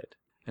terrified.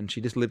 And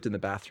she just lived in the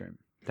bathroom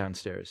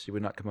downstairs. She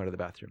would not come out of the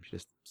bathroom. She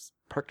just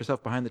parked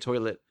herself behind the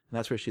toilet, and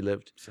that's where she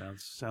lived.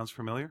 Sounds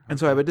familiar. And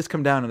so I would just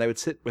come down and I would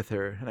sit with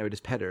her and I would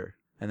just pet her.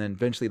 And then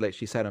eventually, like,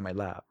 she sat on my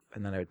lap,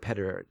 and then I would pet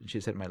her and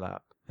she'd sit on my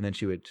lap. And then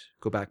she would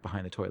go back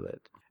behind the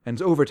toilet. And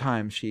so over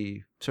time,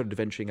 she started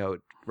venturing out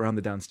around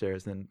the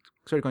downstairs, and then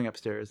started going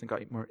upstairs, and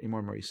got more and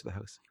more used to the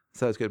house.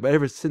 So that was good. But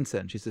ever since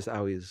then, she's just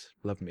always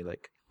loved me.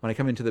 Like when I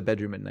come into the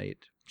bedroom at night,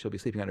 she'll be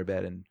sleeping on her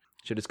bed, and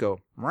she'll just go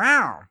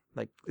meow.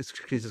 Like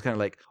she's just kind of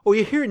like, "Oh,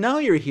 you're here now.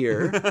 You're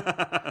here."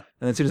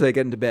 And as soon as I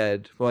get into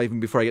bed, well,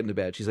 even before I get into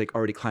bed, she's like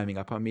already climbing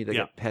up on me to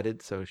get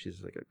petted. So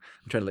she's like, I'm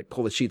trying to like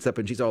pull the sheets up,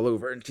 and she's all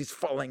over, and she's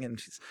falling, and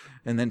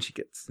then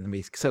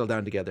we settle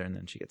down together, and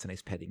then she gets a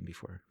nice petting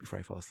before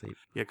I fall asleep.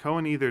 Yeah,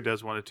 Cohen either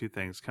does one of two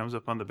things: comes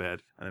up on the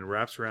bed and then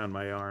wraps around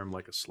my arm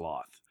like a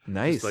sloth.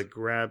 Nice. Just like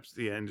grabs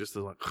the end, just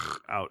like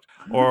out,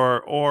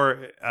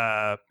 or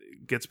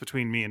gets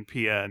between me and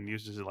Pia and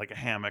uses it like a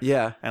hammock.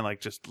 Yeah. And like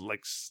just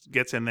like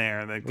gets in there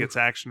and then gets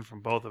action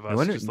from both of us. No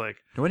wonder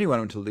you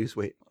want him to lose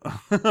weight.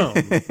 Oh,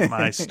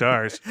 my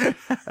stars.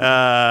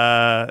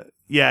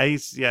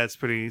 It's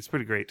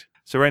pretty great.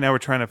 So right now we're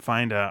trying to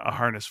find a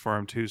harness for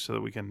him too, so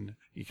that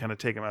you kind of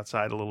take him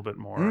outside a little bit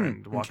more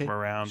and walk him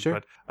around.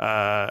 Sure.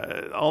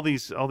 But all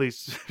these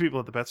people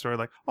at the pet store are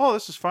like, oh,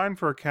 this is fine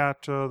for a cat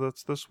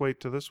that's this weight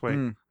to this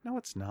weight. No,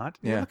 it's not.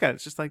 Yeah. Look at it.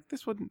 It's just like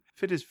this wouldn't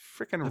fit his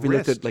freaking wrist. Have you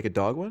looked at like a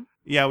dog one?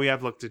 Yeah, we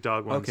have looked at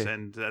dog ones, Okay.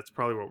 and that's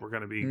probably what we're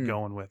going to be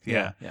going with.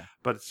 Yeah. Yeah.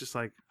 But it's just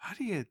like, how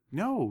do you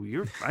know?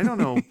 I don't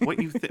know what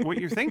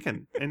you're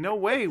thinking. In no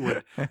way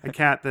would a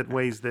cat that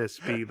weighs this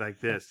be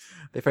like this.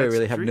 They probably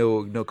really have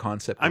no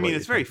concept. I mean,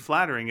 it's very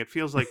flattering. It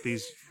feels like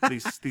these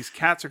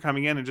cats are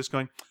coming in and just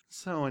going,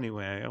 so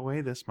anyway, I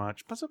weigh this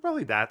much, but it's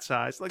probably that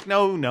size. Like,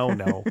 no.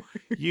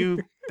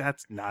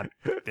 That's not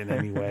in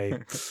any way.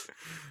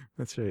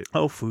 That's right.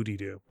 Oh, foodie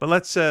do. But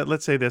let's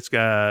say this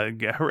guy,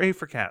 hooray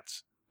for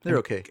cats. They're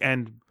okay.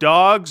 And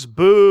dogs,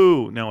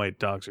 boo. No, wait,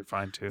 dogs are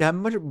fine too. Yeah,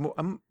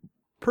 I'm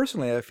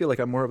personally, I feel like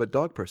I'm more of a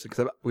dog person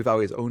because we've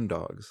always owned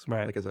dogs,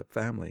 right? Like as a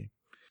family.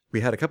 We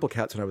had a couple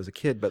cats when I was a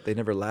kid, but they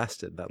never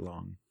lasted that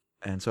long.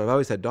 And so I've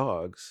always had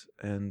dogs.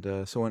 And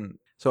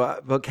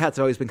but cats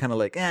have always been kind of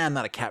like, I'm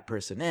not a cat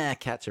person.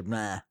 Cats are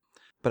blah.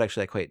 But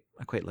actually, I quite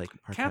like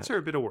our cats. Are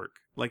a bit of work.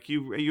 Like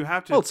you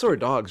have to. Well, so are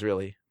dogs,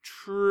 really.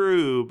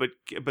 True, but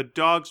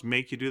dogs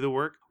make you do the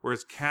work,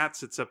 whereas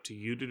cats, it's up to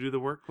you to do the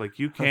work. Like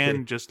you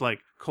can just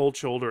like cold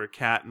shoulder a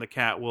cat, and the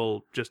cat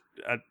will just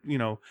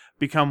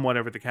become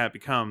whatever the cat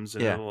becomes,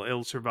 and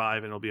it'll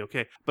survive, and it'll be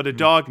okay. But a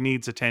dog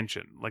needs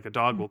attention. Like a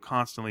dog will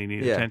constantly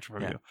need attention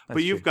from you.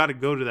 But you've got to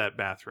go to that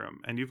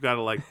bathroom, and you've got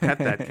to like pet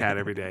that cat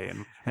every day,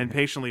 and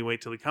patiently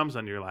wait till he comes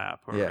on your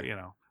lap, or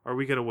Or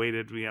we could have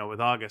waited,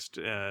 with August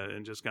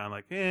and just gone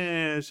like,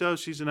 so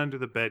she's an under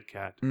the bed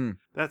cat.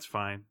 That's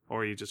fine.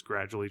 Or you just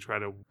gradually try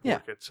to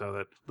work it so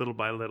that little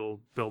by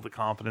little, build the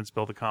confidence.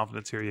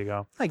 Here you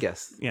go. I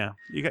guess. Yeah.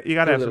 You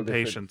got to have some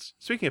patience.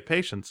 Speaking of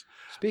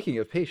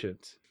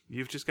patience,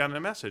 you've just gotten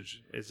a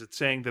message. Is it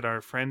saying that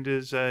our friend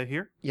is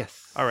here?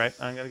 Yes. All right.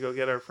 I'm going to go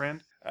get our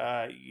friend.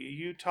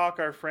 You talk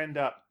our friend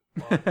up.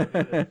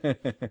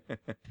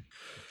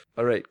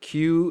 All right.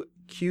 Cue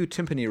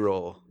timpani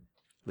roll.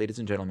 Ladies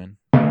and gentlemen,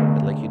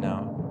 I'd like you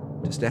now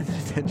to stand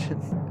at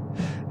attention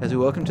as we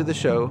welcome to the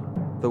show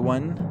the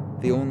one,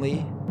 the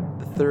only,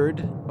 the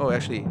third. Oh,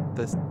 actually,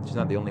 she's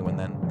not the only one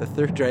then. The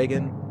third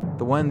dragon,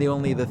 the one, the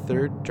only, the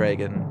third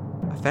dragon,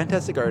 a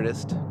fantastic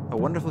artist, a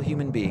wonderful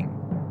human being.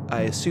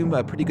 I assume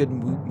a pretty good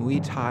Muay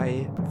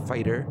Thai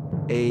fighter.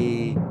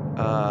 Did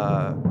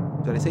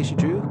I say she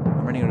drew?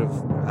 I'm running out of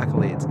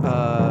accolades.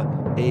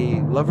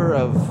 A lover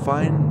of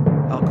fine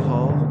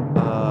alcohol,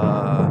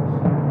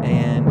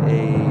 and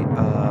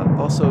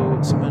also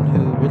someone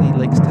who really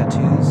likes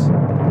tattoos.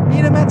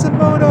 Nina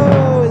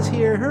Matsumoto is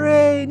here.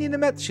 Hooray,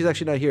 Nina She's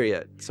actually not here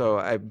yet, so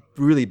I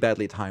really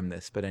badly timed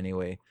this. But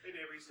anyway. Hey,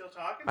 Dave, are you still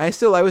talking? I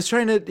was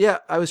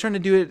trying to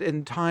do it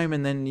in time,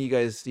 and then you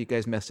guys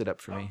messed it up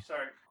for me.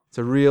 Sorry.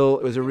 It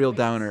was a real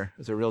downer.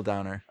 Okay, and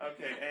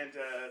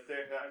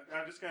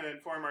I'm just going to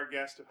inform our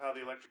guest of how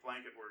the electric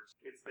blanket works.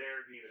 It's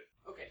there, need it.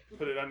 Okay.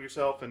 Put it on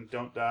yourself and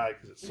don't die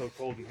because it's so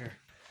cold in here.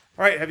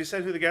 All right, have you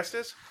said who the guest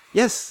is?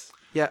 Yes.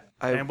 Yeah.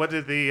 And what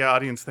did the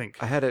audience think?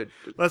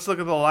 Let's look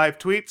at the live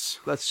tweets.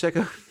 Let's check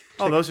out.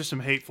 Those are some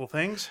hateful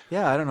things.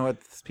 Yeah, I don't know what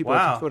people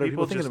are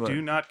people thinking just about.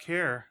 Do not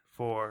care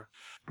for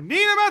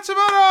Nina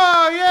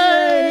Matsumoto!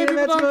 Yay!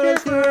 Nina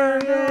Matsumoto's here!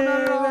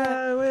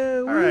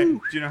 All right. Do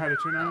you know how to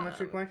turn on an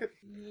electric blanket?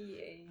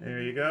 Yay.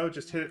 There you go.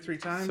 Just hit it 3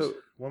 times.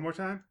 One more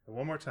time. And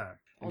one more time.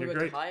 And you're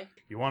great. High?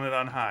 You want it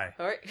on high.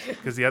 All right.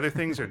 Because the other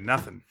things are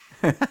nothing.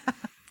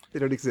 They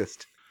don't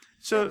exist.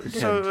 So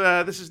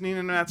this is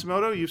Nina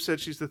Matsumoto. You've said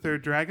she's the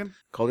third dragon.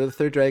 Called her the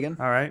third dragon.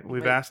 All right.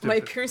 We've asked. My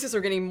appearances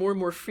are getting more and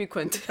more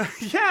frequent.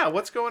 Yeah.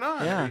 What's going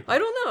on? Yeah. I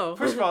don't know.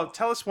 First of all,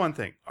 tell us one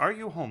thing. Are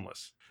you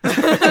homeless?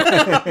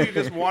 You're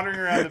just wandering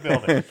around the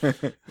building.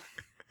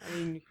 I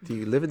mean, do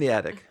you live in the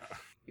attic?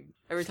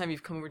 Every time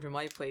you've come over to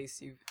my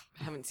place, you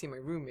haven't seen my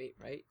roommate,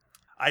 right?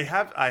 I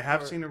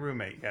have seen a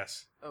roommate.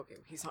 Yes. Okay,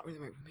 he's not really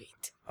my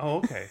roommate. Oh,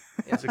 okay.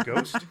 It's a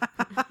ghost?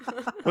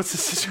 What's the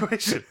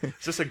situation?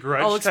 Is this a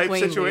grudge type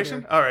situation?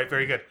 Later. All right,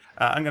 very good.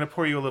 I'm going to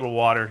pour you a little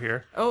water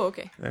here. Oh,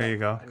 okay. There you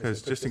go.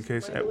 Because just in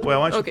case.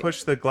 Well, why don't you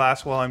push the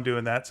glass while I'm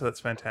doing that? So that's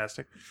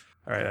fantastic.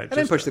 All right. I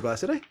didn't push the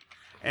glass, did I?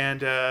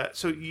 And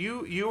so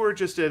you were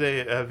just at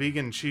a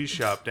vegan cheese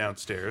shop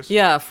downstairs.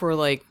 Yeah, for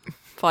like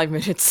 5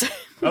 minutes.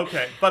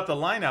 Okay, but the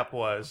lineup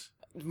was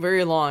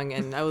very long,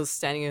 and I was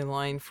standing in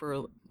line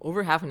for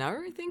over half an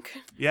hour, I think.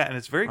 Yeah, and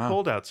it's very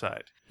cold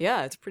outside.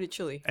 Yeah, it's pretty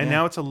chilly. And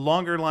now it's a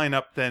longer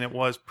lineup than it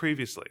was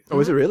previously. Oh,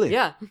 is it really?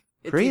 Yeah.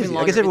 It's Crazy. even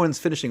I guess longer. everyone's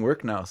finishing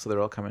work now, so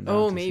they're all coming down.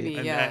 Oh, to maybe, see.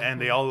 And, yeah. and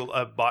they all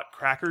bought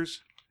crackers,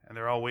 and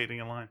they're all waiting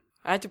in line.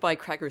 I had to buy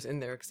crackers in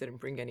there because I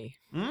didn't bring any.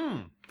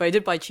 Mm. But I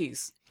did buy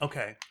cheese.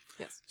 Okay.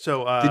 Yes.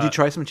 So Did you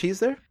try some cheese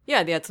there?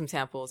 Yeah, they had some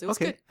samples. It was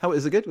good. How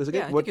is it good? Was it good?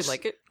 Yeah, I think you'd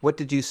like it. What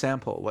did you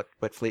sample?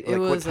 What flavor? It Like,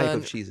 was what type an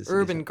of cheeses? did you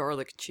urban sample?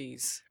 garlic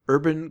cheese.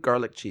 Urban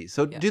garlic cheese.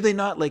 So Yeah. do they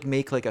not like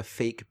make like a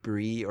fake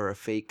brie or a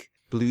fake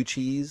blue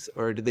cheese,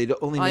 or do they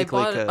only make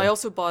I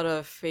also bought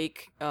a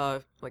fake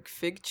like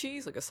fig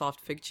cheese, like a soft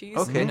fig cheese,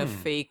 Okay. and a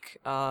fake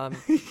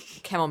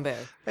camembert.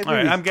 all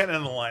right, I'm getting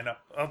in the lineup.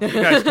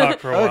 You guys talk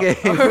for a while.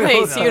 Okay. All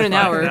right, see you in an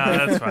Fine. hour.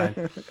 No, that's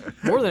fine.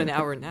 More than an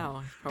hour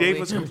now. Probably. Dave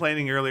was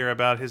complaining earlier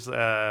about his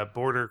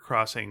border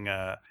crossing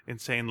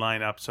insane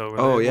lineup.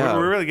 So yeah.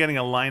 we're really getting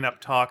a lineup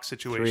talk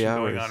situation 3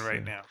 going hours, on right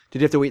yeah. now. Did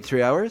you have to wait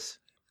 3 hours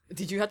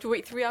Did you have to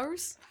wait 3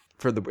 hours?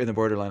 for in the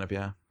border lineup?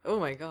 Yeah, Oh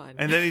my god.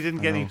 And then he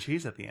didn't get any know.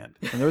 cheese at the end.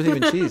 and there wasn't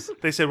even cheese.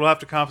 They said, we'll have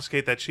to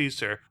confiscate that cheese,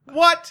 sir.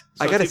 What?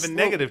 So I gotta it's even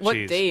s- negative what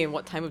cheese. day and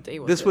what time of day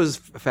was This it? was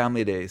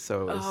family day,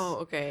 so it was. Oh,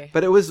 okay.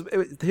 But it was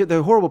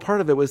the horrible part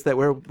of it was that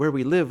where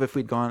we live, if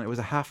we'd gone, it was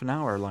a half an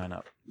hour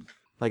lineup.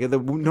 Like the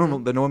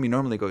one we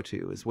normally go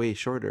to is way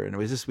shorter, and it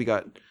was just we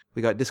got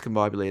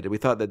discombobulated. We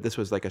thought that this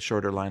was like a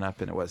shorter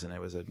lineup, and it wasn't.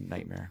 It was a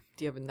nightmare.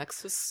 Do you have a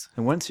Nexus?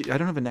 And I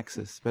don't have a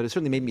Nexus, but it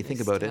certainly made me think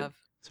Nice about to it. have.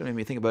 Certainly made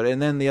me think about it.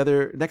 And then the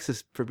other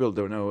Nexus, for people who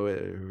don't know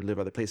who live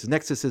other places,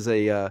 Nexus is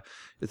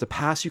it's a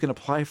pass you can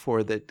apply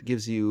for that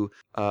gives you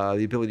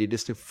the ability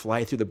just to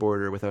fly through the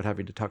border without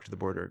having to talk to the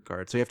border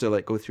guard. So you have to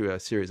like go through a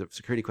series of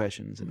security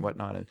questions and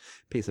whatnot, and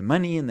pay some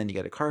money, and then you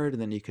get a card,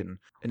 and then you can.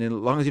 And then as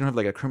long as you don't have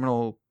like a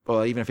criminal,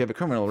 well, even if you have a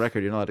criminal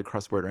record, you're not allowed to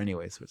cross border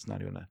anyway. So it's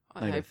not even a.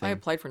 Not even a I thing.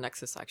 applied for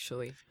Nexus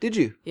actually. Did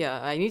you?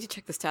 Yeah, I need to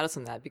check the status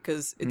on that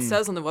because it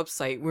says on the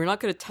website we're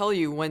not going to tell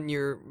you when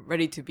you're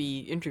ready to be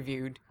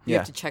interviewed. You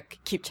have to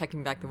keep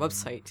checking back the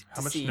website How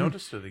to much see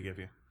notice did they give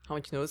you how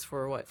much notice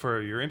for what.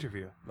 for your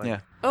interview? Like, Yeah.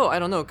 Oh, I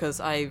don't know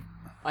because I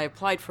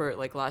applied for it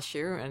like last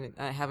year and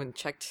I haven't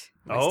checked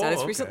my Oh, status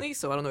okay. recently,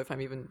 so I don't know if I'm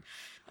even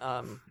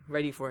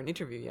ready for an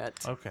interview yet.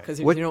 Okay. Because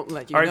if What- they don't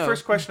let you All right, know.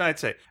 first question I'd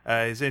say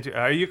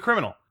are you a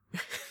criminal?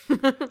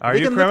 Are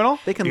you a can criminal? look-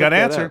 they can you got to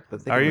look that answer. up,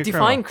 but they Are can you a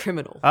Define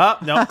criminal? criminal.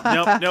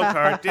 No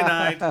card.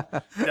 Denied.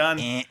 Done.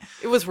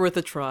 It was worth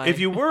a try. If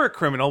you were a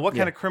criminal, what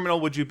kind of criminal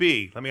would you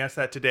be? Let me ask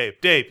that to Dave.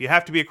 Dave, you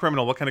have to be a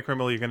criminal. What kind of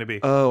criminal are you going to be?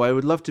 Oh, I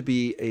would love to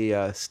be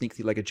a sneak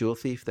thief, like a jewel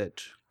thief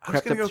that I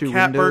was crept going up to through go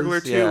cat windows. burglar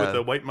too with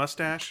the white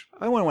mustache.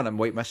 I wouldn't want a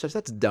white mustache.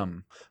 That's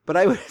dumb. But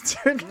I would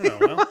certainly. Oh,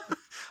 well.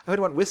 I would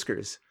want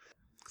whiskers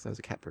because I was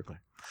a cat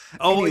burglar.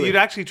 Oh, Anyway. you'd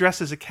actually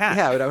dress as a cat.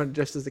 Yeah, I would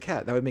dress as a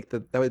cat. That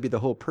would be the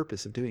whole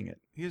purpose of doing it.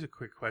 Here's a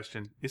quick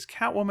question: is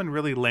Catwoman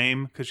really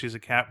lame because she's a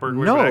cat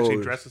burglar, No. but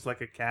actually dresses like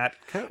a cat?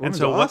 And Catwoman's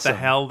so, what the awesome.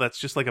 hell? That's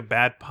just like a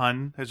bad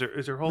pun. Is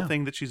her whole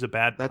thing that she's a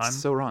bad That's pun?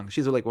 so wrong.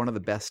 She's like one of the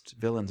best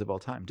villains of all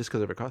time, just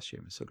because of her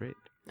costume. It's so great.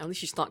 At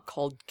least she's not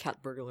called cat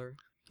burglar,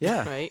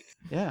 Yeah, right?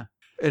 yeah.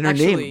 And her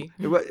Actually- name.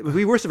 It would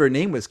be worse if her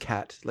name was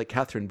Cat, like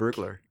Catherine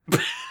Burglar.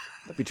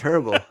 That'd be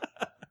terrible.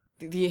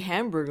 The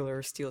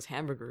hamburglar steals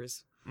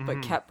hamburgers,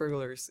 but cat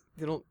burglars,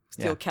 they don't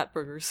steal Yeah. cat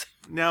burgers.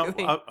 Now,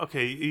 Really?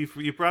 okay,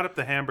 you brought up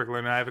the Hamburglar,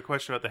 and I have a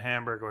question about the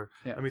Hamburglar.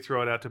 Yeah. Let me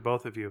throw it out to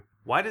both of you.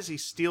 Why does he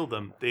steal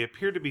them? They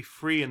appear to be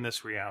free in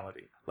this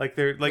reality. Like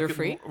they're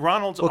free?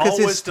 Ronald's Well, 'cause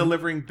always his-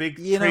 delivering big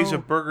you trays know-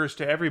 of burgers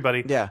to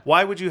everybody. Yeah.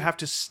 Why would you have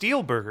to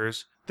steal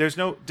burgers?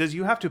 Does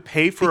you have to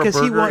pay for Because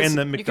a he burger wants- in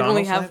the You McDonald's? can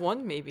only have line?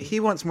 one, maybe. He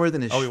wants more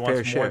than his Oh, he fair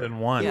wants share. more than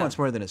one. He Yeah. wants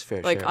more than his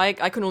fair Like share.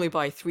 I can only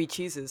buy 3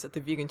 cheeses at the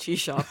vegan cheese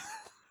shop.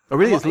 oh,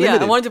 really? It's Yeah,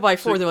 limited. I wanted to buy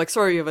 4. They're like,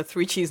 sorry, you have a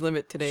 3 cheese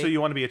limit today. So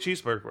you want to be a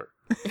cheeseburglar?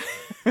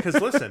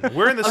 Because listen,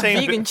 we're in the a same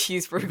vegan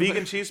cheeseburger.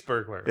 vegan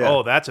cheeseburglar. Yeah.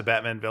 Oh, that's a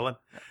Batman villain.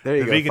 There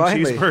you The go. vegan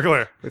Finally,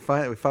 cheeseburglar.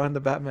 we found the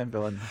Batman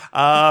villain.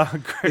 Uh,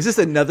 Is this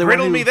another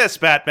Riddle one? me this,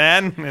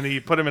 Batman. And he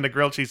put him in a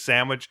grilled cheese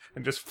sandwich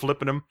and just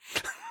flipping him.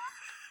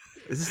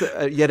 Is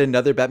this yet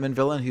another Batman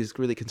villain who's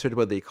really concerned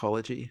about the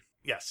ecology?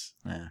 Yes.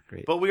 Ah,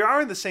 great. But we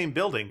are in the same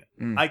building.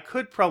 I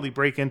could probably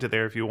break into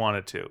there if you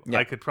wanted to. Yeah.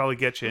 I could probably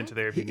get you into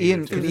there if you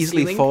Ian needed to. can the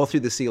easily ceiling? fall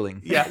through the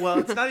ceiling. Yeah, well,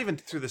 it's not even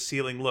through the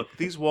ceiling. Look,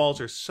 these walls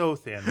are so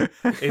thin.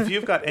 If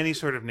you've got any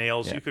sort of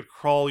nails, Yeah. you could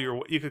claw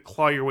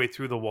your way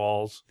through the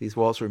walls. These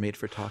walls were made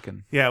for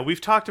talking. Yeah,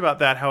 we've talked about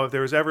that. How if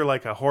there was ever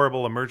like a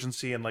horrible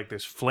emergency and like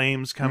there's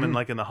flames coming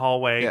like in the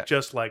hallway, Yeah.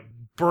 just like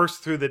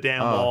burst through the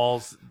damn Oh.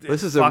 walls.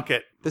 This is Fuck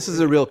it. This is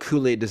a real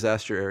Kool-Aid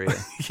disaster area.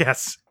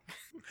 Yes.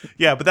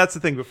 Yeah, but that's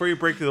the thing. Before you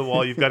break through the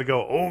wall, you've got to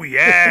go, oh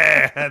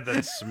yeah, and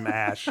then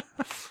smash.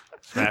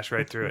 Smash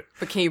right through it.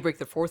 But can you break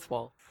the 4th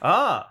wall?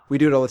 Ah, We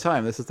do it all the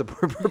time. This is the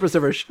purpose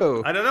of our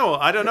show. I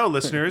don't know,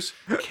 listeners.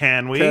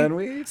 Can we? Can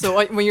we? So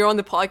when you're on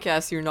the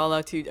podcast, you're not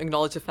allowed to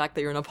acknowledge the fact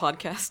that you're on a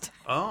podcast.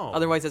 Oh.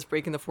 Otherwise, that's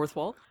breaking the 4th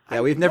wall.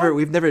 Yeah, we've never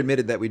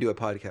admitted that we do a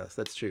podcast.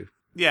 That's true.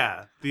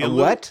 Yeah.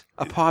 What?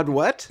 A pod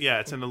what? Yeah,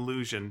 it's an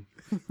illusion.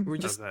 We're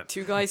just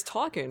two guys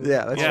talking.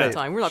 Yeah, that's all right. the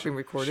time. We're not being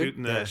recorded.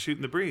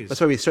 Shooting the breeze.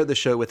 That's why we start the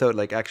show without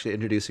like actually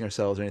introducing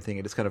ourselves or anything.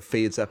 It just kind of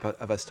fades up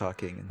of us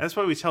talking. That's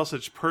why we tell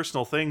such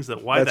personal things.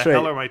 That why the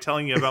hell am I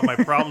telling you about my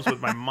problems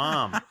with my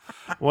mom?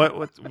 Why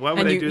would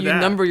I do that? You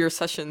number your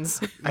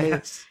sessions.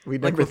 We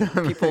number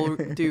them. People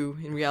do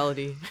in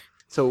reality.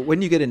 So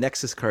when you get a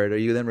Nexus card, are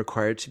you then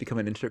required to become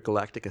an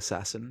intergalactic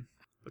assassin?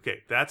 Okay,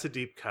 that's a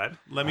deep cut.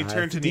 Let me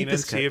turn to Nina and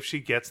see if she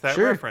gets that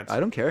sure, reference. I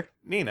don't care.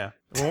 Nina,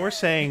 when we're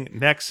saying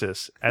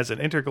Nexus as an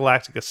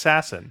intergalactic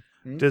assassin,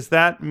 does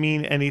that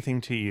mean anything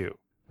to you?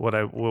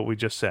 What we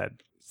just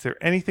said? Is there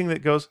anything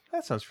that goes,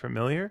 that sounds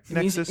familiar?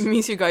 Nexus? It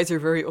means you guys are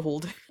very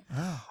old.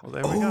 Oh, well,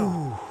 there we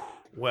go.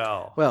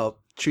 Well,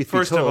 truth be told.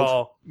 First of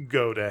all,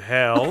 go to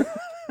hell.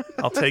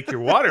 I'll take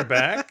your water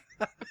back.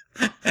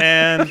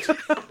 And...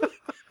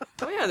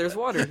 Oh yeah, there's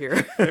water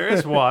here. There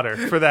is water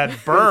for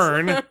that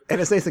burn.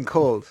 And it's nice and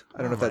cold. I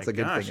don't know if that's a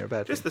good thing or a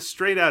bad thing. Just the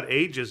straight out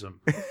ageism.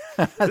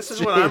 This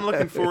is what I'm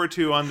looking forward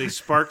to on the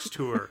Sparks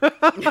tour.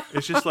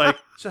 It's just like,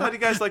 so how do you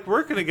guys like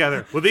working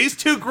together? Well, these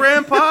two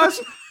grandpas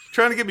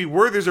trying to get me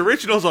Werther's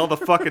Originals all the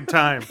fucking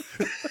time.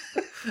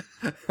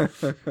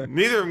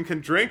 Neither of them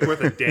can drink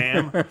worth a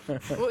damn.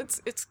 Well,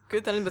 it's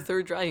good that I'm the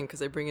third dragon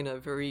because I bring in a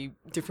very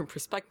different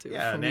perspective.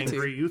 Yeah, an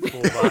angry,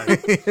 youthful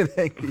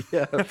vibe.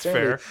 Yeah, that's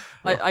fair.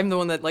 I'm the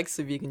one that likes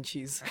the vegan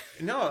cheese.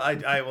 No,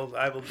 I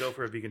will go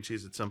for a vegan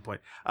cheese at some point.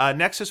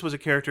 Nexus was a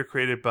character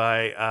created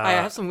by. I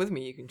have some with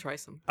me. You can try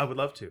some. I would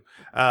love to.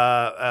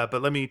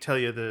 But let me tell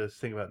you the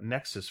thing about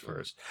Nexus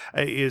first.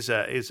 Is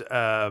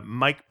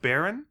Mike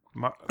Barron.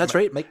 That's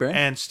right, Mike Barron.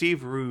 And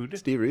Steve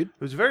Rude.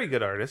 Who's a very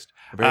good artist.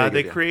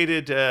 They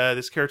created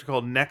this character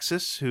called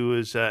Nexus, who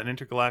is an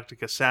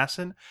intergalactic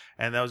assassin,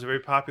 and that was a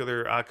very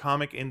popular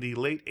comic in the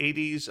late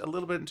 80s, a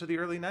little bit into the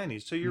early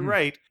 90s. So you're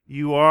right,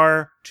 you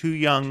are too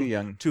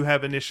young to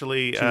have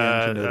initially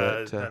done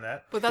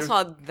that. But that's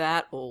not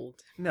that old.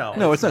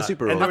 No, it's not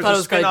super old. I thought it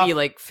was going to be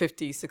like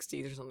 50s,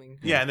 60s or something.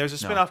 Yeah, and there's a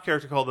spin-off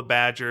character called the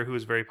Badger, who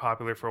was very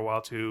popular for a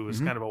while, too. It was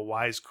kind of a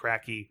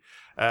wisecracky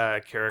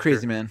character.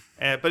 Crazy man.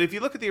 But if you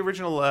look at the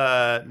original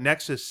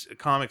Nexus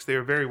comics, they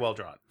were very well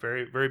drawn.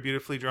 Very, very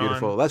beautifully drawn.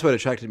 Beautiful. That's what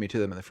attracted me to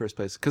them in the first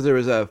place. Because there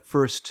was it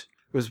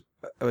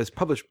was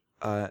published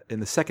in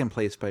the second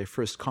place by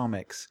First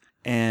Comics.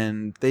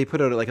 And they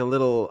put out like a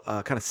little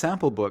kind of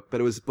sample book, but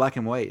it was black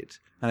and white.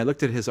 And I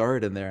looked at his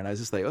art in there, and I was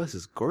just like, oh, this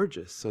is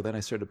gorgeous. So then I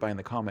started buying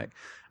the comic. And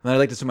then I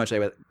liked it so much,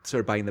 I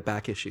started buying the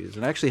back issues.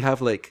 And I actually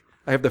have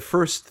I have the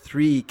first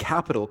 3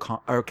 Capital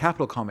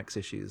Comics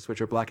issues,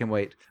 which are black and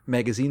white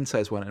magazine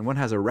size one, and one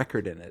has a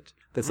record in it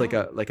that's like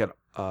an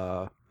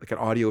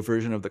audio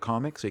version of the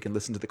comic, so you can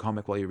listen to the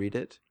comic while you read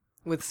it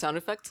with sound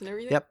effects and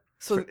everything. Yep.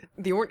 So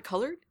they weren't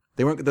colored.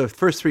 They weren't. The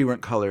first 3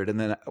 weren't colored, and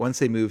then once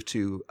they moved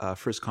to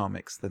First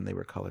Comics, then they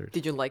were colored.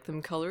 Did you like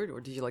them colored,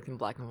 or did you like them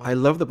black and white? I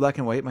love the black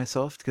and white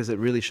myself because it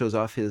really shows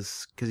off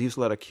because he used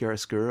a lot of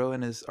chiaroscuro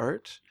in his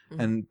art,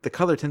 and the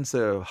color tends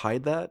to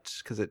hide that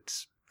because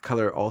it's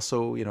color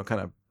also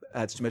kind of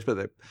adds too much.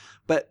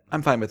 But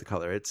I'm fine with the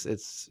color. It's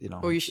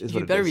Well,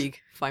 you better be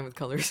fine with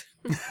colors.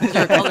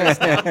 You're a colorist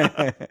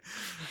now.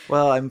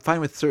 Well, I'm fine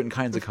with certain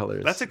kinds of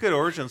colors. That's a good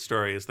origin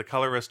story. Is the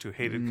colorist who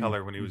hated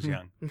color when he was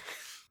young.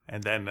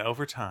 And then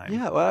over time.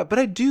 Yeah, well, but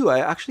I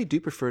actually do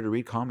prefer to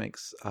read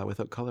comics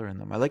without color in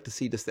them. I like to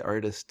see just the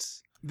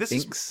artist's This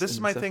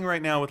is my thing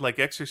right now with like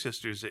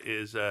Exorcisters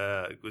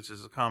which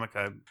is a comic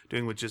I'm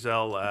doing with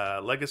Giselle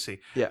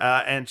Legacy.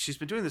 Yeah. And she's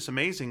been doing this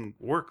amazing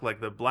work,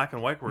 like the black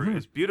and white work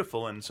is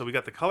beautiful, and so we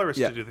got the colorist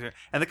to do the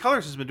and the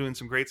colorist has been doing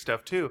some great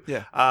stuff too.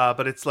 Yeah.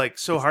 But it's like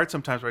so hard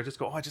sometimes where I just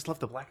go, I just love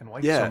the black and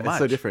white so much. It's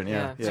so different.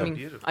 Yeah. I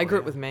mean, I grew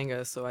up with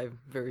manga, so I'm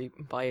very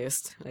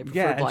biased. I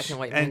prefer black and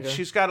white manga. And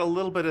she's got a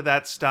little bit of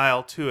that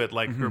style to it,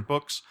 like her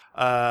books,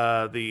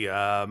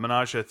 the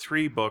Menage a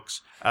 3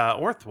 books,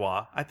 or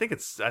Trois. I think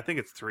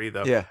it's 3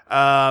 though. Yeah.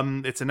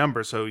 It's a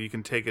number, so you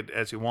can take it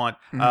as you want,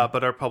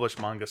 but are published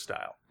manga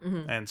style.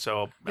 And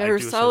so her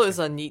style is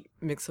a neat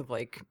mix of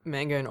like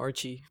manga and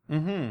Archie.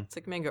 It's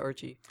like manga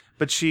Archie.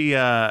 But she's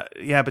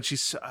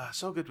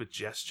so good with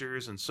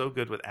gestures and so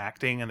good with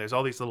acting. And there's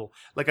all these little,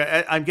 like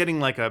I'm getting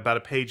like about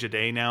a page a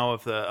day now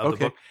of the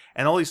book,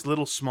 and all these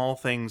little small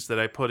things that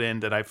I put in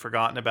that I've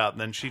forgotten about.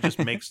 And then she just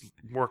makes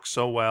work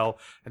so well,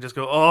 and just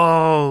go,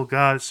 oh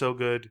God, it's so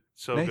good.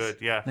 So nice. Good,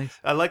 yeah. Nice.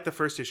 I like the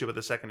first issue, but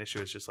the second issue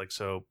is just like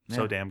so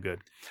damn good.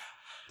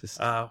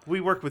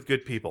 We work with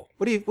good people.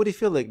 What do you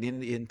feel like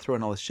Ian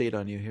throwing all this shade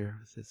on you here?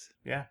 With this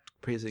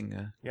praising.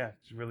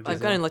 It's really good.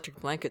 I've got an electric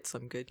blanket, so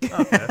I'm good.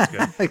 Okay,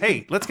 that's good.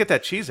 Hey, let's get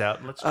that cheese out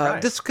and let's try. I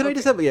just do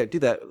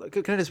that?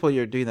 Can I just while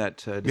you're doing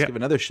that, give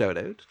another shout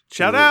out?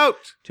 Shout out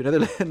to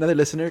another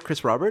listener,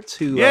 Chris Roberts,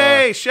 who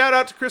shout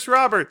out to Chris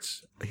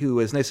Roberts, who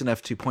was nice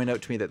enough to point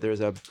out to me that there's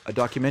a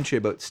documentary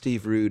about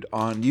Steve Rude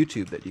on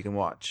YouTube that you can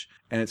watch,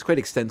 and it's quite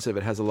extensive.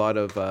 It has a lot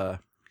of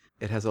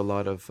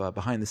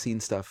behind the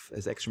scenes stuff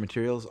as extra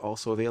materials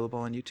also available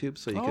on YouTube.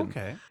 So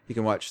you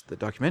can watch the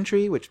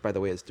documentary, which by the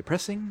way is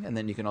depressing, and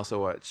then you can also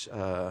watch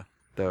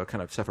the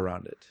kind of stuff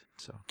around it.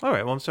 So. All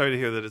right. Well, I'm sorry to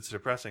hear that it's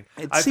depressing.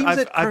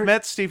 I've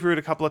met Steve Root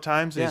a couple of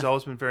times, and he's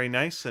always been very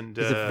nice. And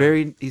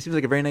he seems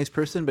like a very nice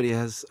person, but he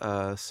has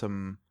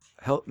some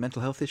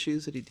mental health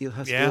issues that he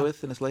has to deal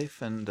with in his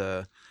life,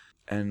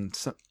 and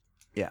some,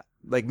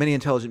 like many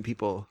intelligent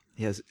people,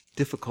 he has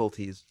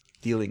difficulties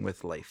dealing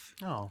with life.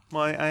 Oh,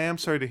 well, I am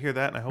sorry to hear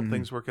that, and I hope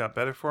things work out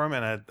better for him,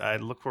 and I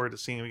look forward to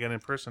seeing him again in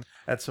person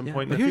at some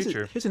point in the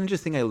future. Here's an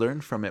interesting thing I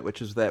learned from it,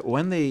 which is that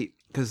when they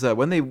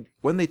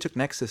took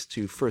Nexus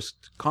to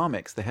First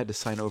Comics, they had to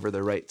sign over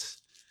their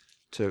rights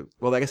to,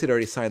 well, I guess they'd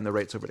already signed the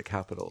rights over to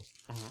Capital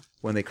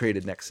when they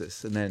created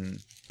Nexus, and then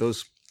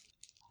those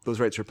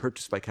rights were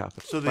purchased by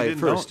Capital. So they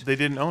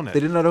didn't own it. They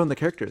did not own the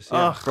characters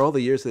for all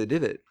the years they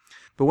did it.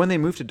 But when they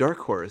moved to Dark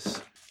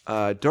Horse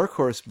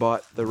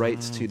bought the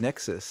rights to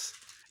Nexus,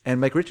 and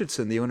Mike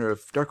Richardson, the owner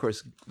of Dark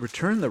Horse,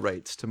 returned the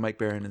rights to Mike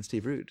Baron and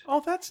Steve Rude.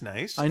 Oh, that's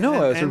nice. I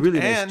know, it was a really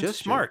nice gesture. And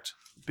smart,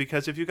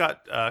 because if you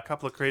got a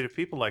couple of creative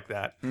people like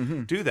that,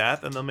 do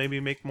that, then they'll maybe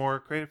make more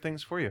creative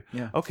things for you.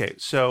 Yeah. Okay,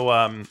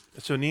 so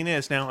Nina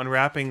is now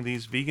unwrapping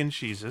these vegan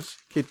cheeses.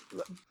 Okay,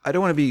 I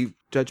don't want to be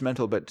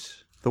judgmental, but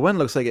the one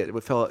looks like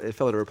it fell out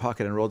of her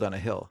pocket and rolled down a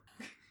hill.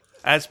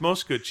 As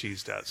most good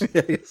cheese does.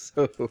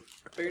 So.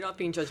 But you're not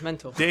being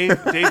judgmental.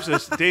 Dave's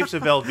a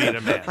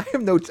Velveeta man.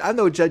 I'm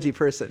no judgy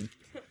person.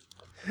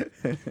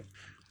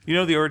 You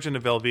know the origin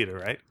of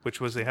Velveeta, right? Which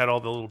was they had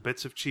all the little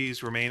bits of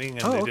cheese remaining,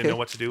 and they didn't know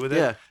what to do with it.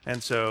 Yeah.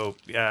 And so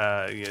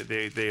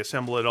they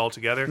assembled it all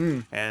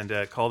together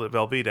and called it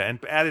Velveeta, and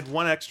added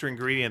one extra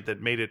ingredient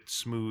that made it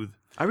smooth.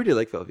 I really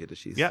like Velveeta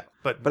cheese. Yeah,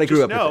 but I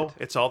grew up with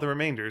it. It's all the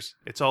remainders.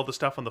 It's all the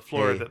stuff on the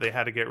floor that they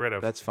had to get rid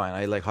of. That's fine.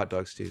 I like hot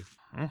dogs too.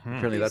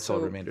 Apparently, that's all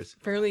remainders.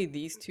 Apparently,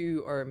 these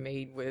two are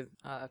made with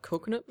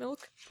coconut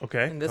milk.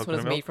 Okay. And this one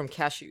is made from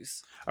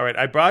cashews. All right.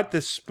 I brought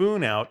this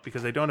spoon out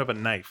because I don't have a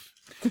knife.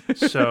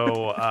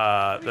 So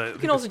you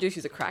can also just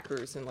use the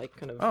crackers and like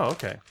kind of. Oh,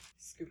 okay.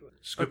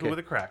 Scoop it with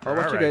a cracker. All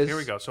right. Here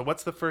we go. So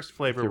what's the first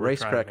flavor? We're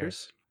rice trying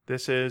crackers. Here?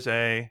 This is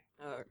a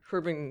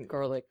herb and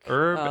garlic.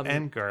 Herb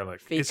and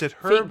garlic. Is it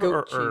herb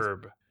or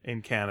herb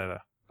in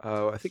Canada?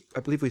 I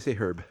believe we say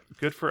herb.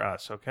 Good for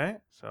us. Okay,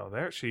 so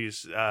there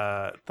she's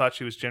thought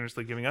she was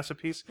generously giving us a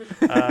piece.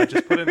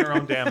 Just put it in her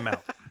own damn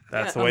mouth.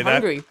 That's the way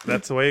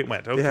that's the way it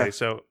went. Okay,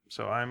 so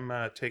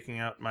I'm taking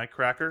out my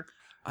cracker.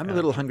 I'm a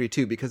little hungry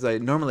too because I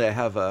normally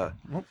have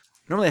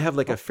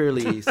like a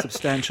fairly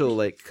substantial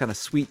like kind of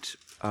sweet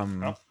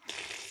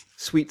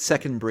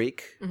second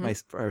break,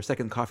 our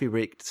second coffee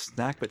break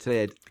snack. But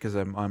today because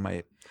I'm on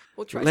my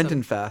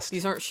Lenten fast,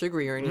 these aren't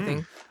sugary or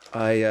anything.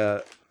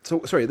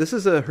 Sorry, this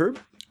is a herb.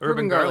 Herb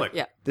and garlic.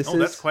 Yeah.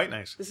 That's quite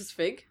nice. This is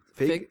fig.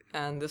 Fig.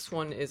 And this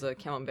one is a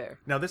camembert.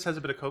 Now this has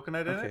a bit of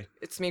coconut in it.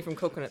 It's made from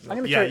coconut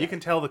milk. You can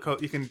tell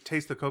you can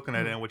taste the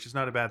coconut in it, which is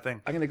not a bad thing.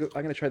 I'm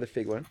gonna try the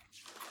fig one.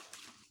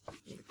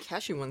 The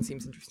cashew one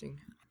seems interesting.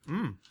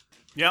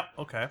 Yeah.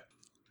 Okay.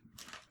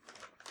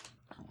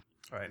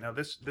 All right. Now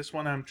this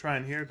one I'm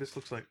trying here. This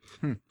looks like.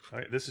 All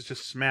right. This is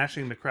just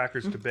smashing the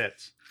crackers to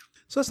bits.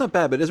 So that's not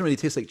bad, but it doesn't really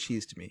taste like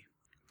cheese to me.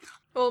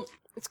 Well,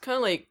 it's kind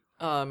of like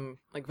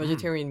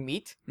vegetarian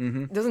meat.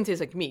 It doesn't taste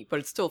like meat, but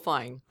it's still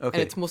fine. Okay.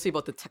 And it's mostly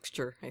about the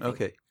texture, I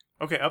think.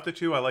 Okay, up to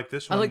two, I like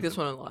this one. I like this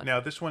one a lot. Now,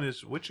 this one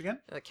is which again?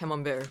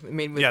 Camembert,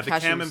 made with cashews. The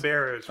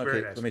camembert is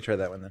very nice. Let me try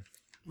that one then.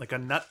 Like a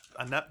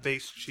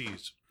nut-based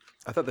cheese.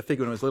 I thought the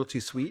fig one was a little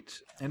too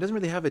sweet, and it doesn't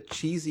really have a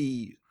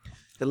cheesy...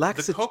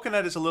 The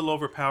coconut is a little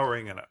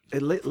overpowering in it.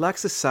 It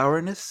lacks the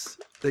sourness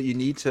that you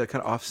need to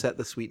kind of offset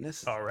the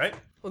sweetness. All right.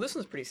 Well, this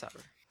one's pretty sour.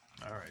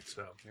 All right,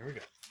 so here we go.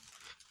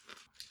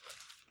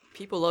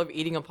 People love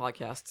eating on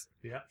podcasts.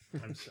 Yeah.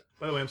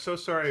 By the way, I'm so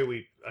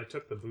sorry I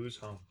took the booze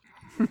home.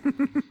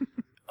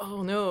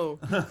 Oh, no.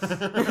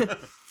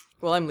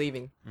 Well, I'm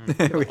leaving.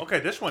 Okay,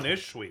 this one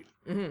is sweet.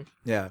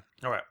 Yeah.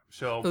 All right,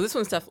 so this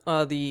one's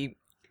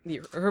the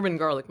herb and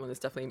garlic one is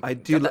definitely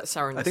that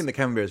sourness. I think the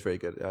camembert is very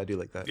good. I do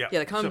like that. Yeah,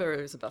 the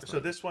camembert is the best one. So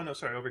this one,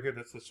 over here,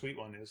 that's the sweet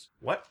one is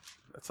what?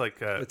 That's like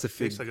it's a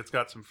fig. Tastes like it's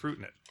got some fruit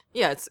in it.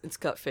 Yeah, it's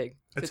got fig.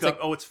 It's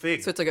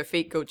fig. So it's like a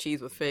fake goat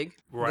cheese with fig.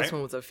 Right. This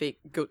one was a fake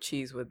goat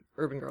cheese with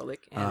herb and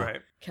garlic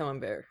and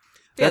camembert.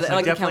 Yeah, I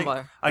like the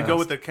camembert. I go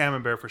with the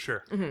camembert for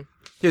sure.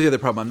 Here's the other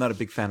problem. I'm not a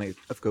big fan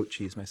of goat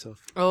cheese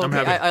myself. Oh, okay.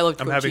 I love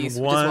goat cheese.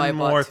 I'm having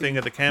one more thing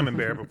of the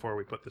camembert before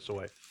we put this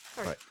away.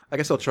 All right. I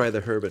guess I'll try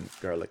the herb and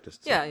garlic.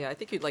 Yeah. I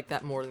think you'd like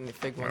that more than the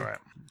fig one.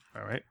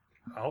 All right.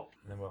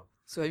 Then we'll.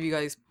 So have you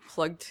guys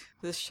plugged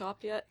this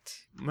shop yet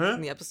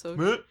in the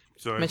episode?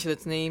 Sorry. Mentioned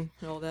its name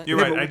and all that. You're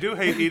right. I do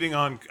hate eating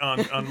on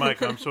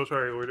mic. I'm so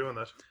sorry we're doing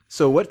this.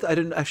 So I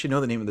didn't actually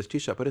know the name of this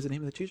cheese shop. What is the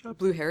name of the cheese shop?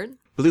 Blue Heron.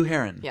 Blue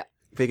Heron. Yeah.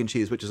 Vegan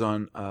cheese, which is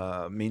on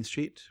Main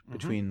Street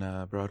between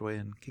Broadway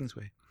and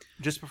Kingsway.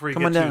 Just before you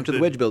come on down to the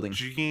Wedge Building.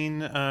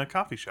 Gene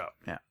Coffee Shop.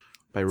 Yeah.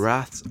 By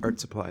Rath's Art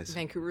Supplies.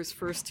 Vancouver's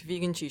first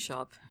vegan cheese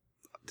shop.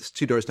 Just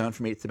 2 doors down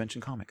from 8th Dimension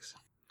Comics.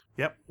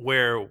 Yep.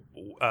 Where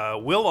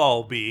we'll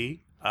all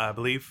be, I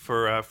believe,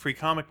 for Free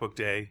Comic Book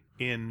Day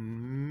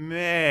in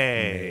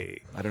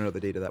May. I don't know the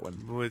date of that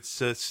one. It's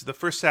the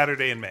first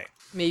Saturday in May.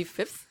 May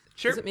 5th?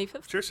 Sure. Is it May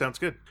 5th? Sure, sounds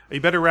good.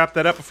 You better wrap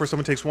that up before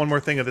someone takes one more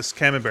thing of this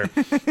camembert.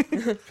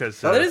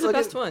 Because that is the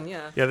best one,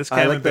 yeah. Yeah, this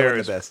I like that camembert one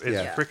is the best,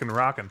 yeah. freaking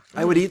rocking.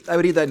 I would eat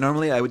that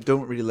normally. I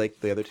don't really like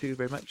the other two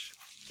very much.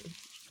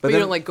 But you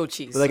then- don't like goat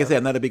cheese. But like I so- say,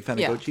 I'm not a big fan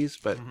Yeah. of goat cheese,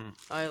 but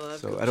I love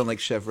so goat I don't like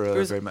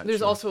chèvre very much. There's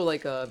so. also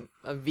like a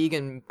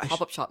vegan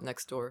pop-up shop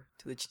next door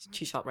to the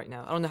cheese shop right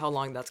now. I don't know how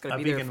long that's going A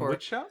to be there vegan for.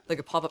 which shop? Like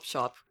a pop-up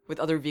shop with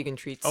other vegan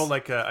treats. Oh,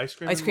 like ice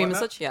cream. ice cream and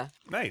whatnot? such. Yeah,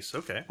 Nice.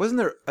 Okay. Wasn't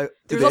there? Did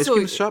There's the ice also-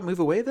 cream shop move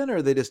away then,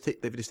 or they've just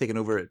taken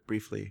over it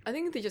briefly? I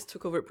think they just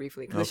took over it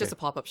briefly because it's Okay. just a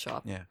pop-up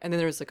shop. Yeah. And then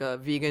there's like a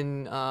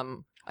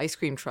vegan ice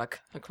cream truck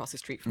across the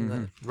street from the,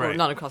 Right. well,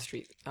 not across the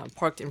street,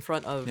 parked in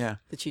front of Yeah.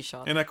 the cheese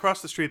shop. And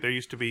across the street, there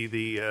used to be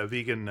the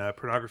vegan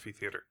pornography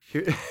theater,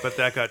 but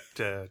that got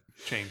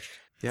changed.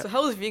 Yeah. So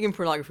how is vegan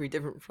pornography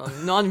different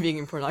from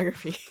non-vegan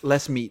pornography?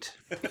 Less meat.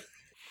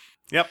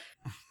 Yep.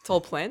 It's all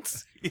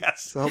plants.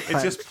 Yes. all It's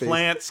just plant-based.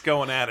 plants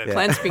going at it. Yeah.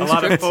 Plants being A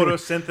lot of stripped.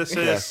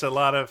 photosynthesis. A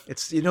lot of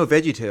It's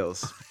Veggie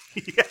Tales.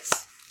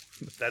 yes.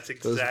 That's Those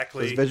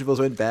exactly. vegetables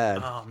went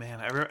bad. Oh man,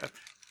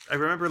 I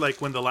remember like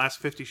when the last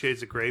 50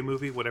 Shades of Grey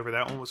movie, whatever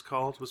that one was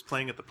called, was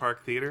playing at the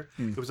Park Theater.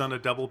 It was on a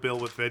double bill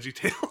with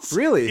VeggieTales.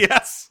 Really?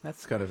 Yes.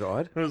 That's kind of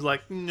odd. I was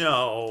like,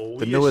 no.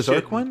 The you Noah's Ark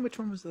shouldn't. one. Which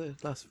one was the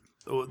last?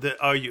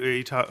 Are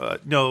you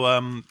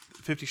no,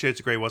 50 Shades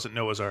of Grey wasn't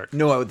Noah's Ark.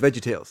 No, with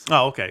Veggie Tales.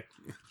 Oh, okay.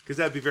 Because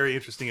that'd be very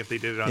interesting if they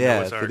did it on Yeah,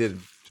 Noah's Ark. they did.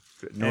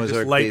 And Noah's just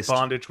Ark light based.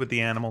 bondage with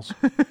the animals.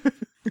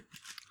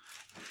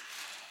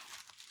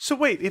 So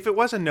wait, if it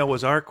was a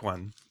Noah's Ark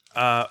one,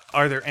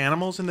 are there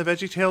animals in the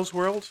VeggieTales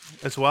world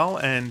as well?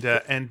 And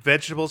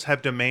vegetables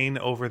have domain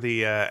over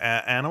the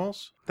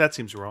animals? That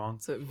seems wrong.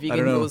 So I vegan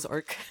don't know. Noah's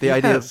Ark. The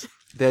idea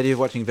of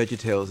watching Veggie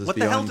Tales is What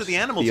the beyond hell do the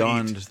animals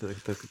beyond eat?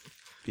 the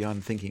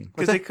beyond thinking.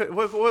 Because they could,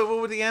 what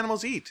would the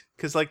animals eat?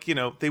 Because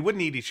they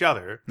wouldn't eat each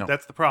other. No.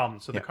 That's the problem.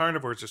 So Yeah. the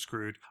carnivores are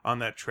screwed on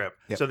that trip.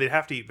 Yep. So they'd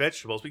have to eat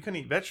vegetables. We couldn't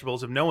eat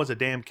vegetables if Noah's a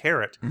damn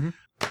carrot.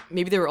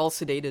 Maybe they were all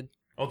sedated.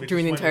 Oh, they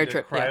During just the went entire into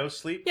trip, yeah. cryo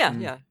sleep. Yeah,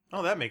 yeah,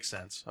 Oh, that makes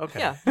sense. Okay.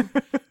 yeah.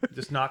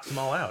 Just knocks them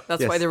all out.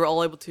 That's Yes. why they were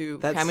all able to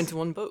That's- cram into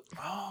one boat.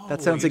 Oh,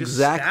 That sounds you just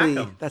stack exactly.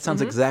 'em. That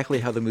sounds exactly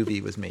how the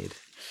movie was made.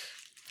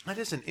 That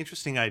is an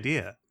interesting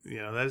idea.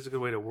 That is a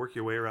good way to work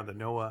your way around the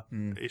Noah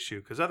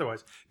issue. Because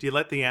otherwise, do you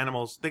let the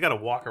animals? They got to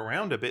walk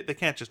around a bit. They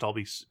can't just all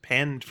be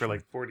penned for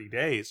like 40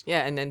 days.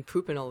 Yeah, and then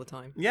pooping all the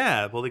time.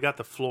 Yeah. Well, they got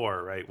the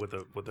floor right with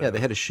the. Yeah, they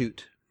had a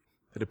shoot.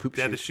 They had a poop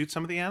They had to shoot. shoot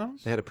some of the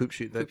animals. They had a poop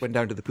shoot that went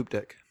down to the poop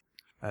deck.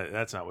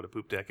 That's not what a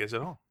poop deck is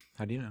at all.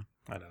 How do you know?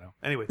 I don't know.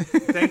 Anyway,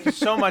 thank you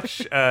so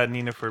much,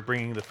 Nina, for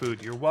bringing the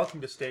food. You're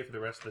welcome to stay for the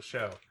rest of the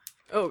show.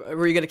 Oh,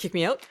 were you gonna kick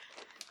me out?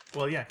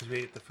 Well, yeah, because we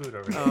ate the food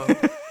already.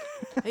 Oh.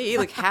 I ate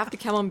like half the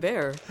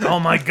camembert. Oh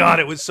my god,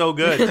 it was so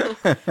good.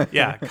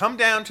 Yeah, come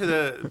down to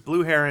the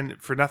Blue Heron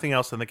for nothing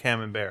else than the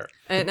camembert.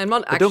 And I'm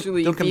not But don't-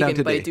 actually don't come down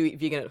vegan, but I today. do eat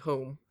vegan at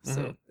home.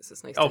 So this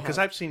is nice. Oh, to because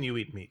have. I've seen you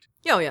eat meat.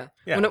 Yeah, oh, yeah.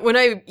 Yeah. When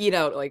I eat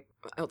out, like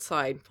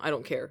outside, I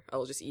don't care.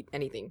 I'll just eat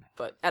anything.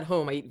 But at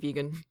home, I eat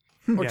vegan,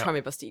 or Yeah. try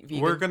my best to eat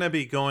vegan. We're going to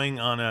be going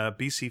on a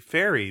BC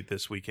ferry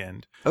this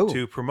weekend Oh.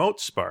 to promote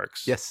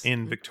Sparks Yes.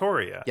 in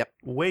Victoria. Yep.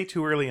 Way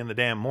too early in the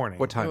damn morning.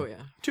 What time? Oh yeah.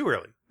 Too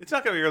early. It's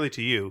not going to be early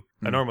to you,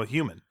 a normal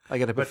human. I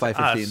get up But at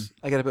to 5:15. us-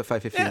 I get up at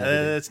 5:15.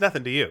 Yeah, it's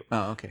nothing to you.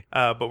 Oh, okay.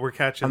 But we're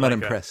catching. I'm not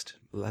like impressed.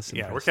 Less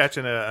Yeah, impressed. we're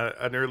catching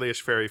an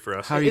earlyish ferry for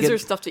us. How are Is you there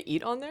get? stuff to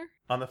eat on there?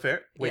 On the ferry?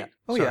 Wait. Yeah.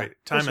 Oh, sorry. yeah.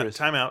 Of course there is.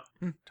 Time out.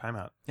 Time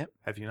out. Yep.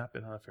 Have you not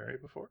been on a ferry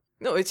before?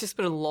 No, it's just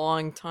been a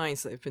long time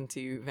since I've been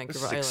to This Vancouver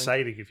is Island.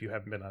 exciting if you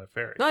haven't been on a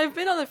ferry. No, I've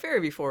been on a ferry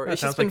before. Yeah, it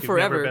It's sounds just been like you've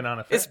never forever. been on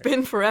a It's ferry.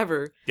 been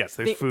forever. Yes,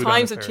 there's The food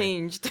times on the have ferry.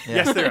 changed.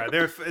 Yes, there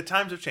are.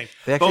 Times have changed.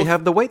 They actually Both-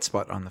 have the white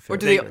spot on the ferry.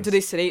 Or do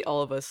they sedate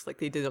all of us like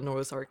they did on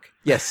Noah's Ark?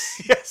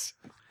 Yes. Yes.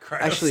 Cryo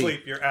Actually,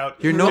 sleep, you're out.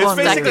 you're no it's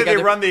longer- basically Back they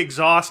together. run the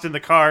exhaust in the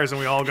cars and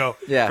we all go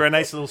Yeah. for a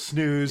nice little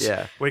snooze.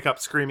 Yeah. Wake up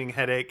screaming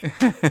headache,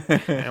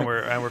 and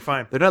we're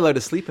fine. They're not allowed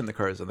to sleep in the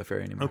cars on the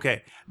ferry anymore.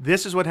 Okay,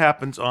 this is what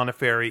happens on a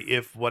ferry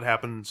if what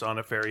happens on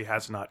a ferry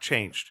has not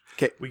changed.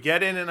 Okay. We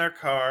get in our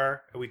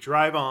car, we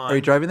drive on. Are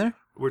you driving there?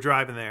 We're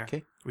driving there.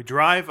 Okay. We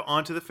drive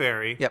onto the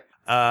ferry. Yep.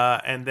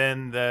 And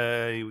then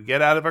we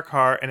get out of our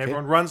car, and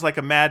everyone runs like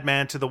a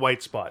madman to the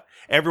white spot.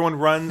 Everyone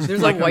runs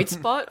There's like a white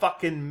spot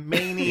fucking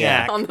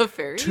maniac on the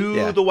ferry. to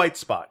Yeah. the white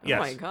spot. Yes.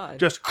 my God.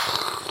 Just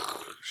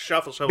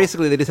shuffle.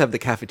 Basically, they just have the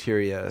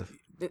cafeteria.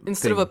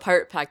 Instead of thing. a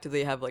pirate pack, do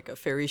they have like a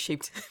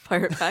ferry-shaped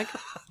pirate pack?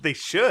 They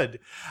should.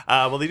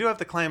 Well, they do have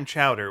the clam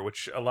chowder,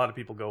 which a lot of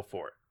people go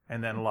for,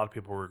 and then a lot of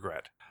people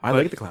regret. I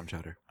like the clam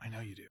chowder. I know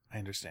you do. I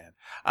understand.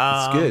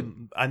 It's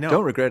good. I know.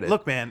 Don't regret it.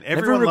 Look, man, Never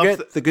everyone regret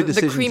loves the good The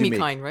decisions creamy you make.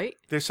 kind, right?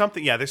 There's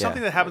something. Yeah, there's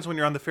something that happens when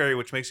you're on the ferry,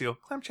 which makes you go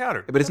clam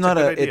chowder. But it's That's not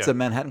good it's idea. a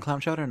Manhattan clam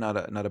chowder, not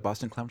a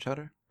Boston clam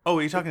chowder. Oh,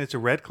 are you talking? It's a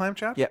red clam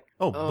chowder. Yep.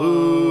 Oh, Oh,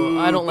 boo!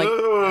 I don't like-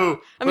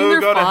 Boo, I mean, boo,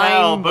 they're go to fine,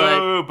 hell, but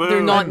boo, boo.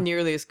 they're not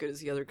nearly as good as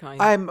the other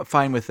kind. I'm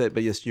fine with it,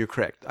 but yes, you're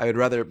correct. I would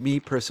rather, me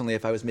personally,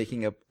 if I was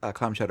making a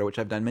clam chowder, which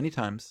I've done many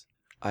times,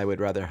 I would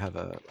rather have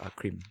a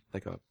cream,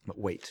 like a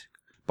white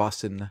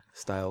Boston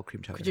style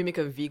cream chowder. Could you make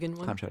a vegan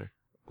one? Clam chowder.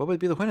 What would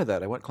be the point of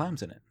that? I want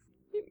clams in it.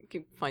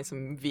 could find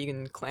some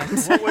vegan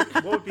clams.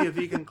 What would be a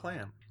vegan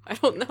clam? I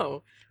don't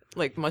know.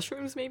 Like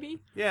mushrooms, maybe?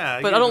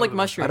 Yeah. But I don't like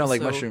mushrooms. I don't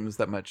like mushrooms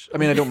that much. I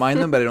mean, I don't mind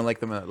them, but I don't like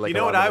them. You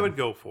know what I would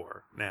go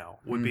for now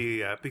would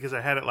be, because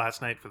I had it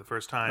last night for the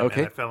first time and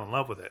I fell in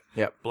love with it.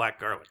 Yep. Black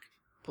garlic.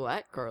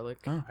 Black garlic?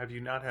 Oh. Have you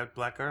not had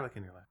black garlic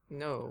in your life?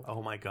 No.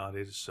 Oh my God,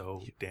 it is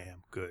so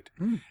damn good.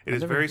 It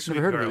is very sweet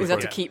heard of it garlic. Is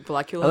that to keep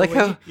Blackula I like away?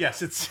 how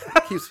Yes, it's...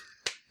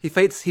 he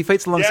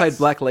fights alongside Yes.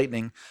 Black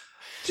Lightning.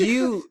 Do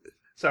you...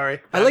 Sorry.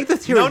 I like the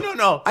theory.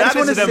 No. I just That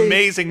is wanna an say-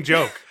 amazing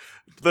joke.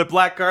 The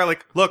black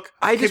garlic. Look,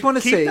 I just want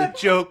to keep say that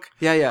joke.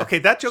 Yeah. Okay,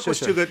 that joke Sure, was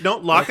sure. too good. No,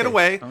 lock it Okay,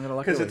 away. I'm gonna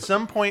lock it Because away. at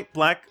some point,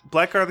 black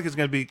garlic is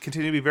going to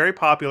continue to be very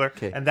popular,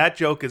 Okay. and that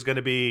joke is going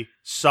to be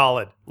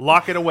solid.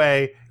 Lock it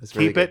away. That's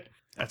very Keep good. it.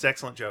 That's an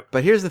excellent joke.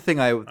 But here's the thing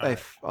I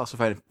also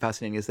find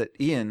fascinating is that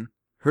Ian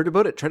heard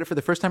about it, tried it for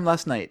the first time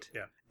last night,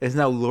 Yeah. is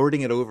now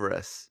lording it over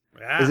us.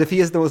 Yeah. As if he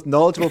is the most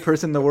knowledgeable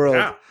person in the world.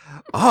 Yeah.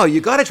 Oh,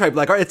 you got to try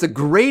Black Garlic. It's the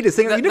greatest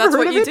thing. You never That's heard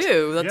what of you it?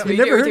 do. That's Yeah. what You you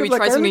never do. heard Every of time you black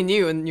try something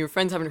garlic? new and your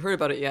friends haven't heard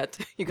about it yet,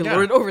 you can Yeah.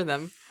 lord it over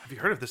them. Have you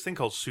heard of this thing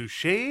called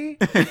sushi?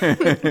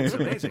 It's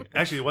amazing.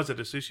 Actually, it wasn't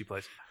a sushi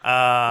place.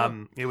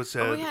 It was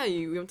Oh yeah,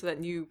 you went to that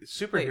new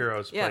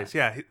superheroes place. place.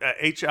 Yeah,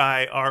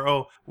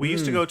 HIRO. We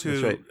used to go that's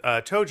to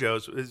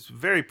Tojo's. It's a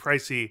very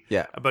pricey,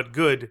 Yeah. but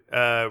good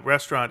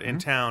restaurant in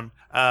town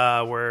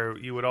where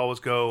you would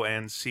always go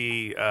and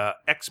see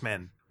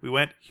X-Men. We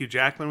went. Hugh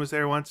Jackman was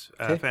there once.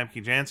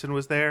 Famke Janssen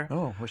was there.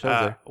 Oh, wish I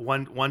was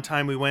there. One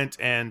time we went,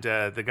 and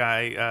the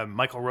guy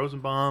Michael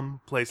Rosenbaum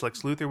plays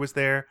Lex Luthor was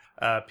there.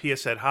 Pia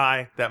said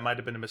hi. That might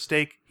have been a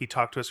mistake. He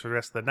talked to us for the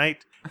rest of the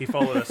night. He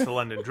followed us to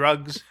London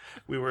Drugs.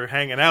 We were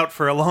hanging out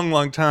for a long,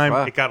 long time.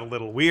 Wow. It got a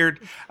little weird,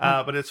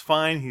 but it's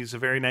fine. He's a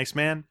very nice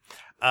man.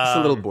 Just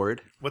a little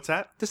bored. What's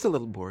that? Just a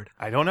little bored.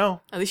 I don't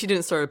know. At least you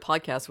didn't start a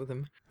podcast with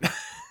him.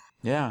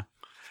 Yeah.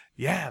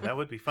 Yeah, that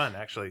would be fun.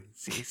 Actually,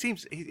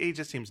 he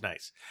just seems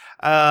nice.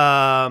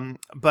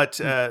 But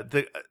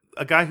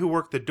a guy who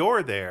worked the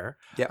door there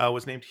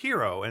was named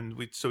Hero, and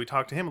we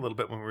talked to him a little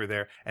bit when we were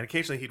there. And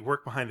occasionally he'd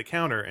work behind the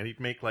counter and he'd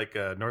make like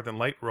a Northern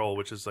Light roll,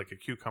 which is like a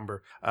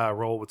cucumber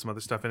roll with some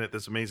other stuff in it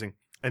that's amazing.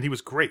 And he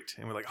was great.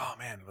 And we're like, oh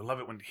man, I love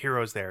it when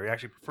Hero's there. We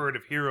actually preferred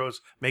if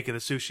Hero's making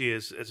the sushi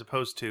as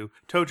opposed to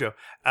Tojo.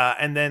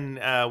 And then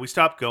we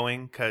stopped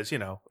going because,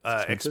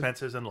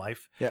 expenses and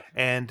life. Yeah.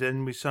 And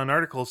then we saw an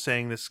article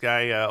saying this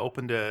guy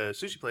opened a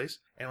sushi place.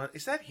 And I went,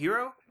 is that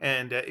Hero?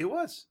 And it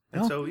was.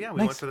 And Oh, so, we nice.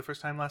 went for the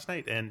first time last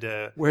night. And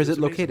Where is was it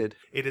amazing. located?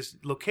 It is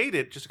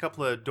located just a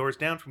couple of doors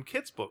down from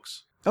Kids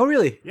Books. Oh,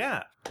 really?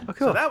 Yeah. Oh,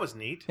 cool. So that was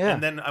neat. Yeah.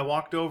 And then I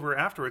walked over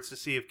afterwards to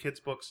see if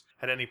Kids Books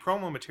had any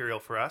promo material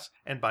for us.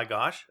 And by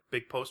gosh,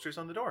 big posters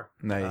on the door.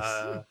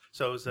 Nice.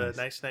 So it was a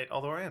nice night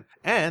all the way in.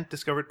 And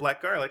discovered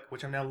black garlic,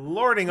 which I'm now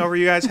lording over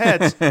you guys'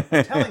 heads.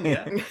 I'm telling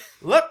you,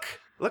 look,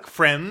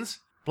 friends,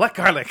 black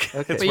garlic.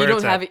 Okay. But you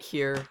don't have it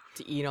here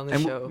to eat on the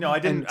show. No, I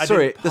didn't. And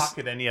sorry, I didn't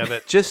pocket any of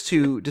it. Just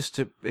to,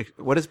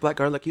 what is Black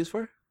Garlic used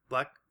for?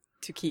 Black.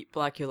 To keep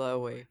Blackula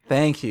away.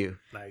 Thank you.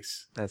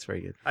 Nice. That's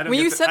very good. I don't When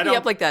get you the- set I me don't-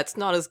 up like that, it's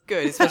not as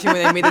good, especially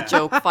when they made the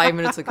joke 5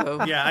 minutes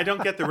ago. Yeah, I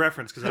don't get the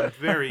reference because I'm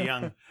very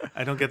young.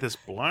 I don't get this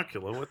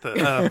Blackula. What the?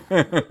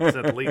 Is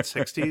that the late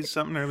 '60s,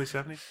 something, early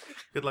 '70s?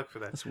 Good luck for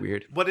that. That's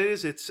weird. What it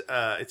is, it's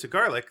a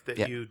garlic that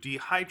Yeah. you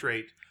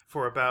dehydrate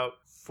for about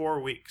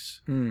 4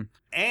 weeks, Mm.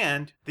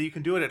 and that you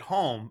can do it at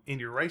home in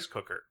your rice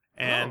cooker.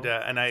 And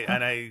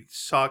I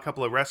saw a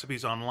couple of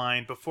recipes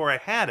online before I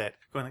had it,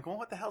 going like, well,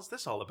 what the hell's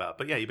this all about?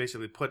 But yeah, you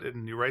basically put it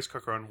in your rice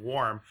cooker on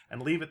warm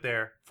and leave it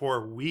there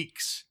for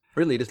weeks.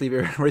 Really? Just leave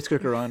your rice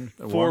cooker on?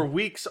 4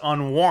 weeks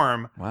on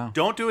warm. Wow.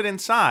 Don't do it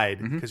inside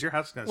because your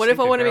house is going to. What if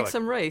I want to make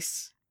some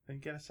rice? Then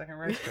get a second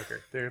rice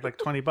cooker. They're like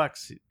 $20,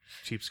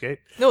 cheapskate.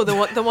 No,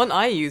 the one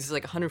I use is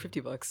like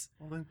 $150.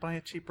 Well, then buy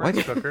a cheap Why-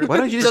 rice cooker. why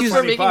don't you just Just use-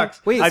 for $20?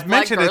 making Wait, I've black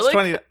mentioned it's garlic?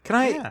 20. Can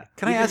I Yeah.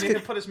 can I You ask You it-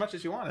 can put as much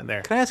as you want in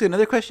there. Can I ask you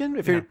another question?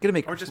 If you're Yeah. gonna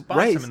make Or just buy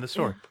rice, some in the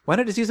store. why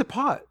not just use a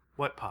pot?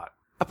 What pot?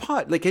 A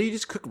pot. Like, can you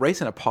just cook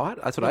rice in a pot?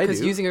 That's what I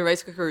Because do. using a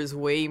rice cooker is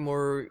way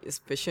more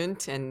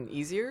efficient and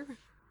easier.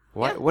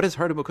 Why, yeah. What is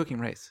hard about cooking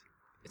rice?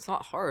 It's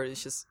not hard.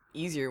 It's just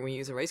easier when you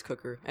use a rice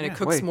cooker, and Yeah. it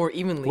cooks Wait, more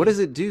evenly. What does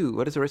it do?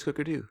 What does a rice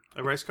cooker do?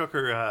 A rice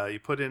cooker, you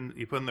put in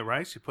the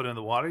rice, you put in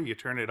the water, you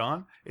turn it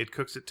on, it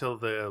cooks it till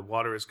the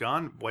water is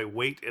gone.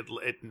 Wait,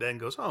 it then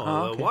goes, Oh, the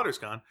okay. water's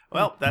gone.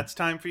 Well, that's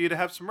time for you to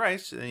have some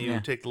rice. And you Yeah.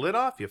 take the lid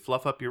off, you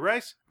fluff up your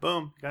rice,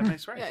 boom, got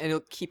nice rice. Yeah, and it'll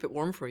keep it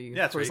warm for you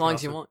Yeah, that's for right, as you long can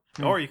as you also-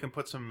 want. Or you can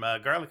put some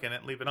garlic in it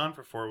and leave it on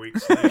for 4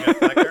 weeks. And then you got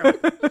black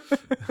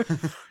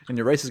garlic. And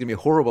your rice is gonna be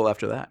horrible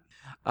after that.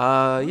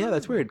 Yeah,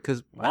 that's weird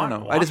because I don't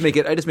know. I just make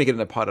it in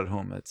a pot at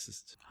home. That's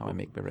just how I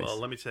make my rice. Well,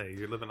 let me tell you,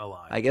 you're living a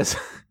lie. I guess.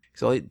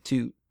 So all you,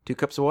 two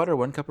cups of water,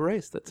 1 cup of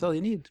rice. That's all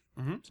you need.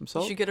 Mm-hmm. Some You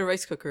salt. should get a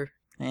rice cooker.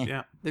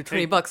 Yeah. They're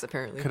 $20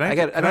 apparently. Could I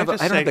don't have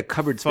just the say,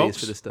 cupboard space folks,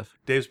 for this stuff.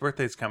 Dave's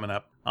birthday's coming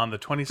up on the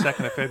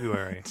 22nd of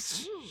February.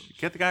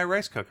 Get the guy a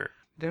rice cooker.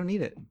 don't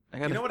need it.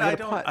 You know what?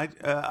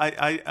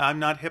 I'm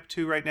not hip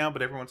to right now,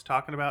 but everyone's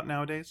talking about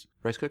nowadays.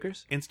 Rice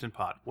cookers? Instant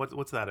Pot.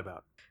 What's that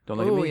about? Don't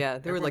look at me. Oh yeah,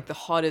 they were like the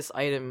hottest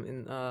item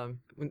in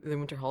the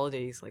winter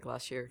holidays like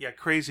last year. Yeah,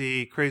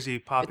 crazy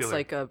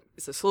popular.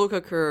 It's a slow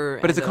cooker,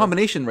 but it's a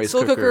combination rice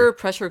slow cooker,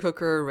 pressure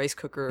cooker, rice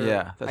cooker,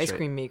 yeah, that's ice right.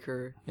 cream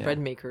maker, bread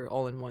maker,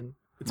 all in one.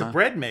 It's a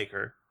bread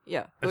maker.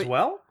 Yeah, as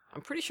well.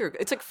 I'm pretty sure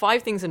it's like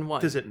 5 things in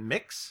one. Does it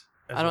mix?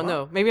 I don't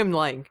know. Maybe I'm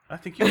lying. I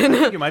think you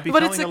might be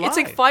but telling a lie. It's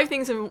like 5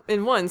 things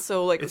in one.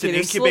 So like it's an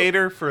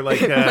incubator for like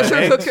pressure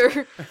eggs.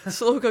 cooker,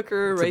 slow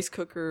cooker, rice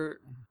cooker,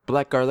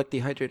 black garlic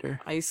dehydrator,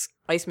 ice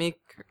cream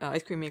maker,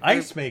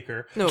 ice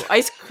maker. No,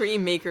 ice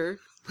cream maker,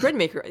 bread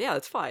maker. Yeah,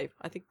 that's 5.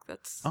 I think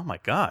that's. Oh my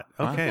god.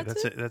 Okay,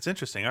 That's that's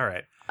interesting. All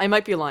right. I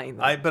might be lying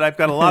though. But I've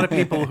got a lot of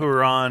people who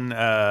are on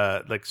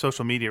like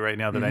social media right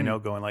now that I know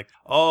going like,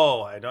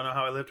 oh, I don't know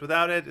how I lived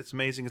without it. It's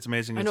amazing. It's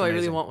amazing. I know. I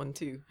really want one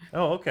too.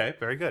 Oh, okay.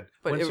 Very good.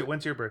 But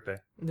when's your birthday?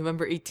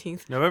 November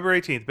 18th. November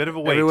 18th. Bit of a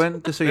wait.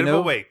 Everyone, just so you Bit of know.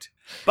 a wait.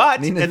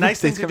 But Nina's a nice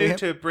thing to birthday's do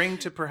coming to bring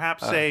to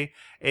perhaps a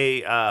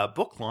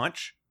book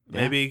launch.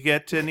 Yeah. Maybe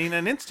get Nina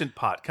an Instant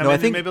Pot. Come No, in I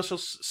think- and maybe she'll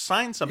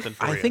sign something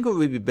for you. I think what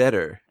would be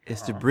better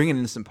is to bring an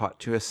Instant Pot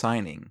to a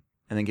signing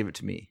and then give it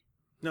to me.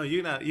 No,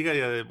 you got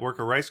to work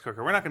a rice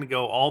cooker. We're not going to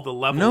go all the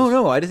levels.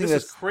 No, I just think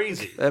this that's is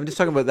crazy. I'm just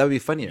talking about that would be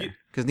funnier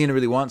because Nina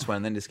really wants one,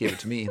 and then just gave it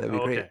to me. That'd be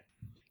great. Okay.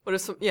 What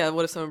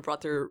if someone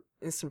brought their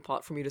Instant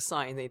Pot for me to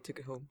sign? They took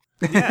it home.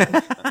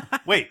 Yeah.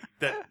 Wait,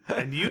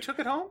 and you took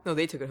it home? No,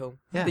 they took it home.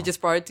 Yeah. They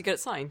just brought it to get it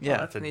signed. Yeah.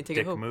 That's a and they take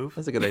dick it home. move.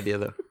 That's a good idea,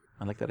 though.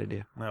 I like that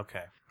idea.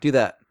 Okay. Do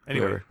that.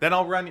 Anyway, whoever. then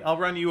I'll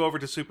run you over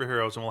to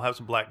Superheroes and we'll have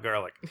some black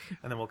garlic,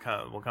 and then we'll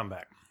come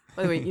back.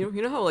 By the way, you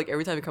know how like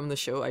every time I come on the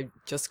show, I've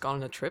just gone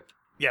on a trip.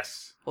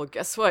 Yes. Well,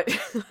 guess what?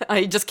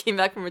 I just came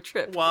back from a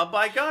trip. Well,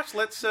 by gosh,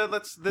 let's.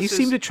 You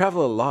seem to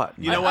travel a lot.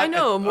 You know I what?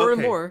 know, more and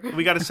Okay. more.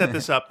 We got to set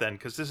this up then,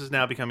 because this is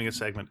now becoming a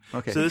segment.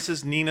 Okay. So this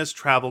is Nina's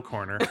Travel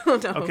Corner. Oh,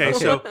 no. Okay,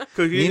 so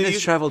could you-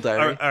 Nina's Travel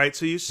Diary. All right,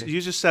 so you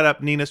just set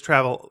up Nina's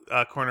Travel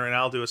Corner, and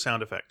I'll do a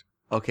sound effect.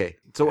 Okay.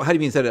 So how do you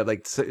mean set it up?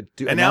 Like,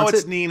 And now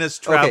it's it? Nina's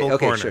Travel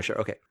okay, Corner. Sure.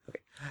 Okay.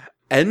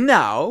 And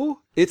now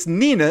it's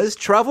Nina's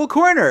Travel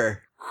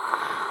Corner.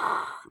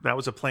 That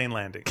was a plane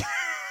landing.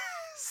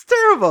 It's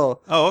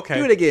terrible. Oh, okay.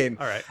 Do it again.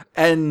 All right.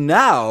 And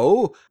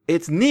now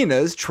it's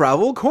Nina's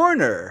Travel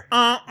Corner.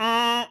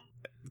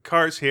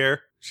 Car's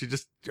here. She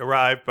just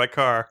arrived by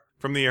car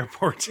from the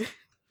airport.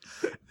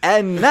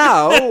 And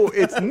now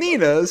it's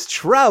Nina's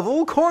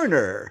Travel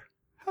Corner.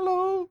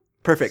 Hello.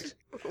 Perfect.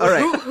 All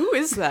right. Who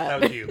is that?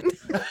 That was you.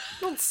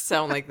 Don't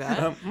sound like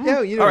that.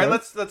 Yeah, you know. All right,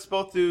 let's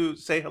both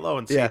say hello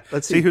and see. Yeah,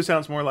 let's see see. who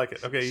sounds more like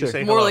it. Okay, Sure. you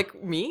say More hello.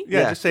 like me?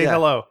 yeah, just say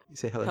hello. You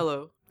say hello.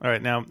 Hello. All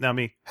right, now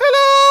me.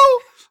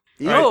 Hello.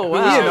 You, All right, Oh, who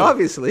wow. was Ian, who?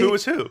 obviously. Who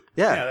was who?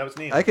 Yeah. That was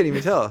Nina. I couldn't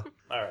even tell.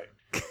 All right.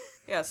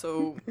 Yeah,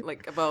 so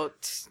like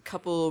about a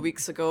couple of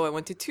weeks ago, I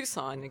went to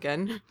Tucson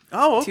again.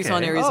 Oh, okay.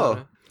 Tucson, Oh,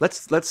 Arizona.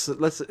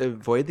 let's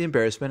avoid the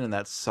embarrassment and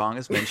that song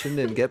is mentioned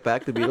and get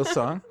back the Beatles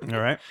song. All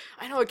right.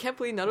 I know, I can't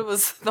believe none of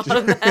us thought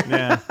of that.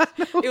 Yeah.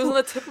 It was on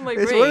the tip of my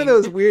brain. It's one of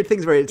those weird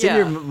things where it's in Yeah.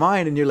 your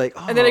mind and you're like,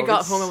 oh. And then I got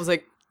this- home, I was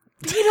like,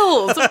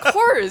 Beatles, of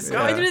course.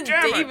 Yeah. Why didn't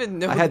Damn it. David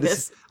know I had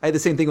this? I had the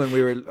same thing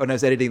when I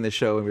was editing the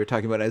show and we were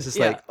talking about it. I was just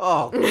Yeah. like,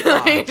 oh,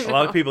 gosh. A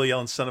lot of people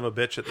yelling "son of a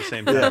bitch" at the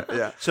same time.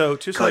 yeah. So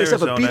Tucson, Call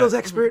yourself Arizona. a Beatles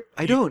expert?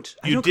 I don't.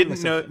 I You don't call didn't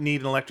myself-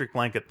 need an electric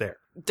blanket there.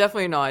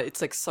 Definitely not.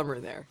 It's like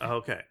summer there.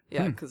 Okay.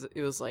 Yeah, because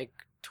it was like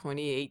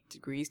 28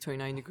 degrees,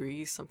 29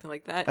 degrees, something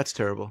like that. That's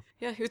terrible.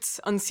 Yeah, it's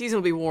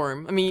unseasonably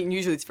warm. I mean,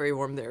 usually it's very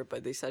warm there,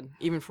 but they said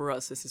even for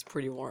us, this is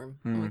pretty warm.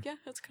 I'm like, yeah,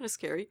 that's kind of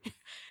scary,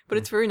 but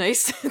it's very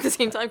nice at the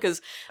same time because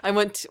I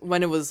went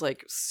when it was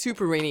like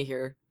super rainy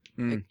here,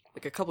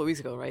 like a couple of weeks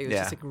ago, right? It was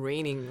Yeah. just like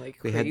raining like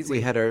We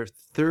crazy. had our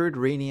third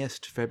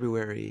rainiest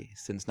February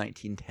since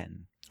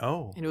 1910.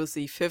 Oh. and it was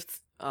the 5th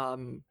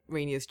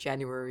rainiest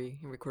January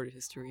in recorded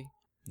history.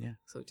 Yeah.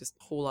 So just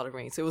a whole lot of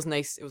rain. So it was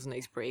nice. It was a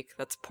nice break.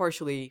 That's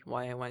partially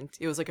why I went.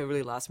 It was like a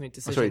really last minute Oh,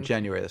 decision. sorry,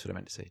 January. That's what I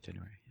meant to say.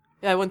 January.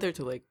 Yeah, I went there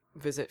to like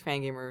visit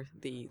Fangamer,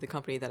 the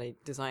company that I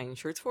design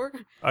shirts for.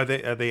 Are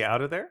they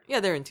out of there? Yeah,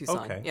 they're in Tucson.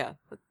 Okay. Yeah,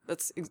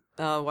 that's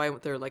why I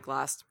went there like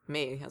last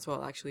May as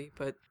well, actually.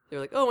 But they're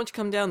like, "Oh, why don't you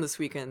come down this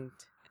weekend?"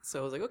 So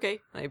I was like, "Okay."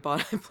 And I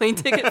bought a plane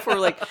ticket for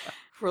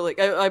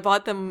I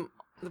bought them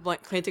the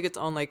plane tickets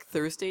on like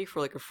Thursday for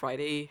like a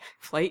Friday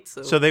flight.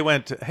 So So they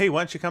went, "Hey,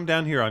 why don't you come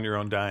down here on your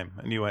own dime?"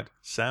 And you went,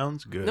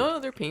 "Sounds good." no,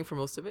 they're paying for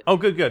most of it. Oh,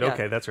 good. Yeah.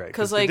 Okay, that's right.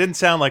 'Cause, it like- didn't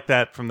sound like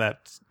that from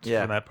that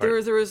Yeah. from that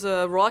part. There was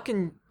a rock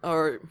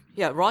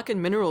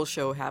and mineral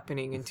show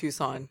happening in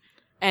Tucson,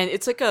 and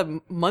it's like a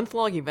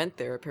month-long event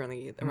there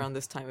apparently around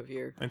this time of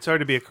year. And sorry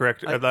to be a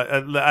correct.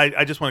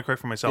 I just want to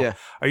correct for myself. Yeah.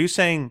 Are you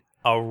saying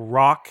a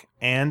rock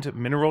and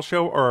mineral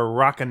show or a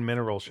rock and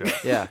mineral show?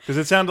 Yeah. Because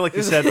it sounded like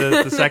you said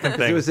the second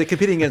thing. It was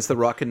competing against the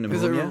Rock and It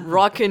was a Pneumonia.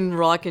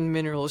 rock and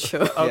mineral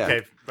show.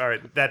 Okay. All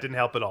right. That didn't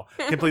help at all.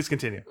 Please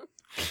continue.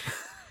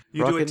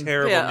 You do a Rockin'-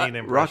 terrible Yeah, Nina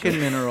impression. Rock and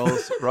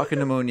Minerals, Rock and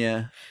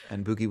Pneumonia,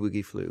 and Boogie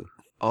Woogie Flu,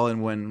 all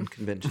in one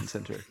convention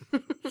center.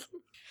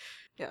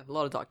 Yeah, a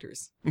lot of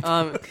doctors.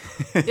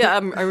 Yeah,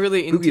 I'm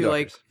really Boogie into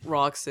like doctors.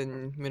 rocks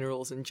and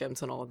minerals and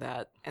gems and all of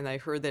that. And I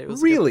heard that it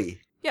was Really?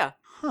 yeah.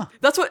 Huh.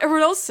 That's what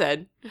everyone else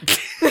said.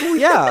 Oh,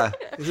 yeah.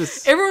 Is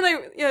this...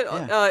 Everyone,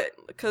 Yeah.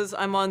 because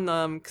I'm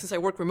on, since I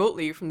work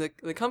remotely from the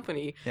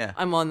company, Yeah.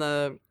 I'm on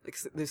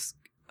this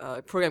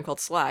program called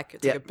Slack.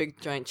 It's Yeah. like a big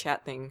giant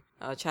chat thing,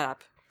 chat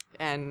app,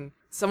 and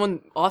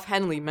someone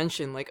offhandedly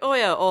mentioned like, oh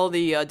yeah, all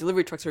the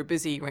delivery trucks are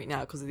busy right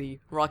now because of the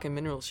rock and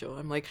mineral show.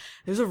 I'm like,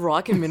 there's a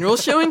rock and mineral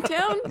show in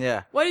town?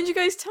 Yeah. Why didn't you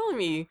guys tell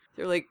me?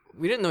 They're like,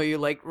 we didn't know you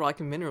like rock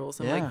and minerals.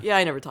 I'm like, yeah,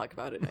 I never talk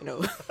about it. I know.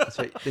 That's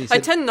right. They I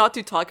said, tend not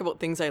to talk about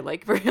things I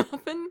like very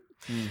often.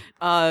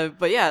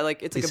 But yeah,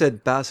 like it's they like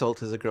said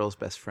basalt is a girl's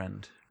best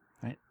friend,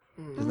 right?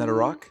 Isn't that a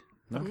rock?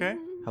 No? Okay.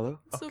 Hello?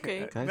 it's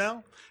okay. Guys?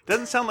 Well, it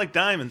doesn't sound like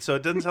diamond, so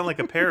it doesn't sound like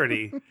a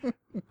parody.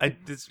 I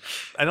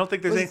don't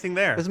think there's anything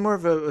there. It was more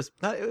of a...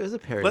 It was a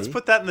parody. Let's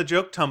put that in the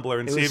joke tumbler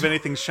and see if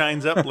anything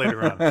shines up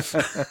later on.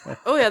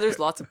 Oh yeah, there's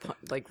lots of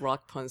like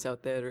rock puns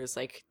out there. There's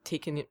like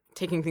taking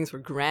things for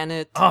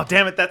granted. Oh,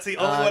 damn it. That's the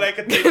only one I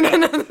could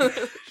think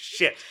of.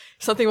 Shit.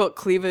 Something about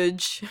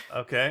cleavage.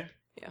 Okay.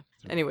 Yeah.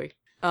 Anyway,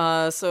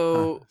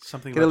 so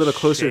Something Get a about little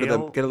closer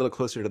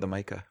shale? to the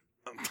mica.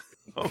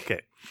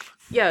 Okay.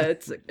 yeah,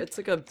 it's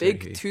like a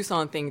big Okay.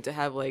 Tucson thing to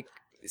have like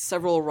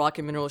several rock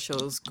and mineral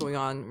shows going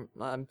on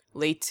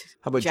late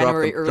How about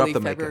January, drop early the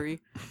mica?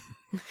 February.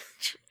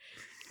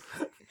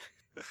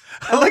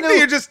 I like that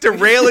you're just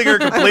derailing her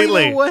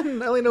completely. I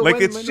only know Like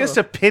one it's mineral. just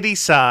a pity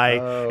sigh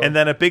and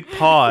then a big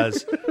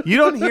pause. You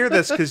don't hear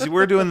this because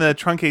we're doing the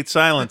truncate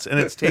silence and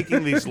it's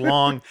taking these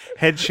long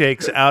head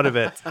shakes out of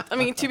it. I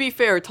mean, to be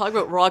fair, talking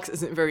about rocks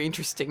isn't very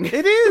interesting.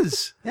 It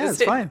is. Yeah,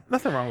 it's it- fine.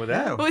 Nothing wrong with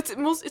that. Yeah. Well,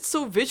 it's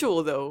so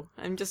visual though.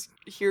 I'm just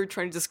here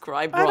trying to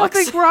describe I don't rocks.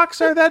 think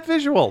rocks are that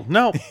visual.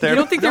 No, You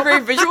don't think they're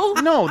very visual?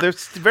 No, they're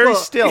very Well,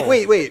 still.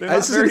 Wait. They're I not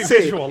was just very gonna say,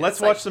 visual. Let's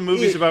watch some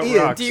movies about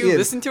Ian, rocks. Do you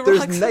listen to there's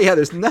rocks?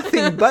 there's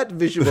nothing but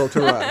visual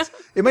to rocks.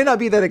 It might not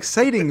be that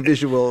exciting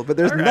visual, but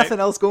there's All right. nothing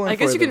else going I for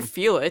guess you them. can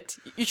feel it.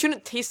 You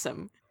shouldn't taste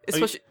them,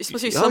 especially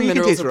Oh, some you can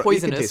minerals taste are ro- you can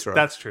poisonous. taste rocks.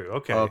 That's true.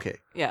 Okay. Oh, okay.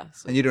 Yeah,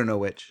 so And you don't know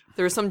which.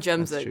 there are some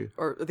gems That's that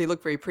true. they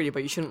look very pretty,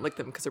 but you shouldn't lick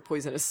them because they're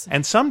poisonous.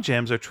 And some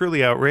gems are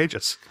truly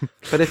outrageous.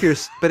 But if you're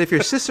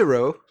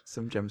Cicero,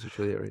 some gems are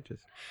truly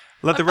outrageous.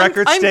 Let the I'm-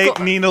 record I'm state.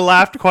 gl- Nina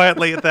laughed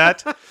quietly at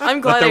that.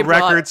 I'm glad the I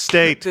brought record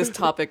state. this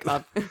topic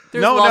up. There's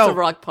No, lots no. of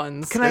rock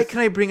puns. Can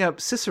I bring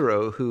up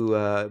Cicero, who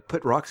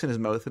put rocks in his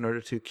mouth in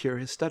order to cure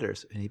his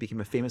stutters, and he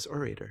became a famous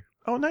orator.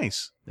 Oh,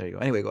 nice. There you go.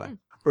 Anyway, go on.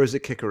 Or is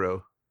it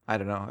Cicero? I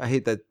don't know. I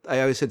hate that. I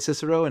always said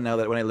Cicero, and now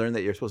that when I learned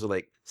that you're supposed to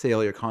like say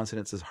all your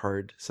consonants as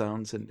hard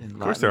sounds in Latin. Of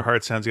course, they're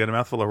hard sounds. You got a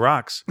mouthful of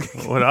rocks.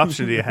 What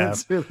option do you have?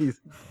 It's really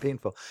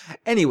painful.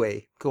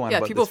 Anyway, go on. Yeah,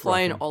 about people this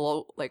flying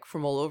rocking.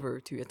 from all over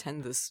to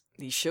attend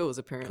these shows.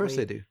 Apparently, Of course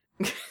they do.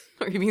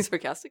 Are you being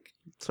sarcastic?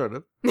 Sort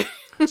of.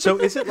 So,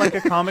 is it like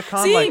a Comic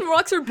Con? Seeing Like,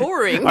 rocks are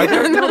boring. are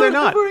there, no, they're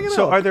not. boring at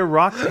So, all. are there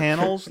rock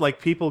panels?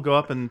 Like people go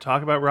up and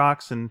talk about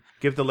rocks and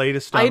give the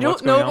latest on I what's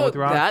don't know going on with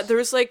about rocks? that.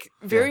 There's like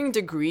varying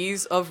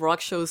degrees of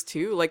rock shows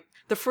too. Like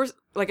the first,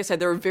 like I said,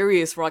 there are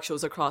various rock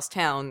shows across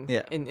town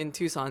Yeah. in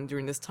Tucson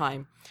during this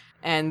time.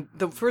 And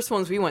the first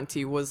ones we went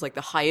to was like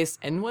the highest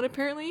end one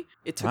apparently.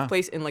 It took Wow.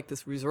 place in like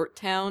this resort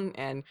town,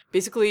 and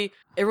basically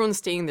everyone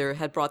staying there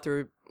had brought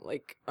their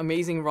like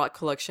amazing rock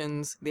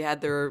collections. They had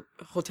their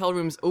hotel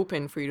rooms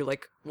open for you to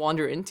like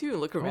wander into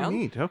and look Oh, around.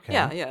 neat. Okay.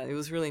 Yeah, it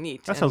was really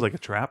neat. That sounds like a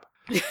trap.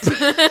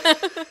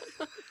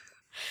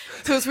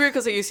 So it's weird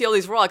because like, you see all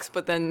these rocks,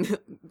 but then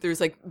there's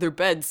like their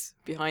beds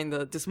behind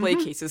the display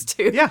cases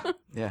too. Yeah.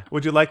 Yeah.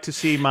 Would you like to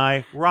see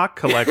my rock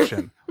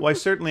collection? Why,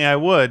 certainly I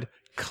would.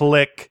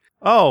 Click.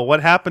 Oh,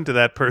 what happened to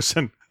that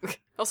person?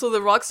 Also,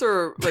 the rocks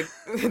are like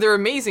they're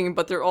amazing,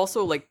 but they're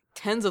also like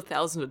tens of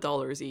thousands of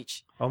dollars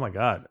each. Oh my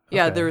God.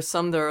 Yeah, Okay. there's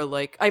some that are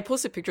like I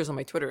posted pictures on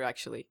my Twitter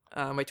actually.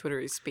 My Twitter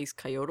is Space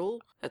Coyote.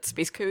 That's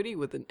Space Coyote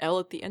with an L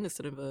at the end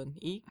instead of an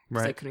E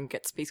because I Right. couldn't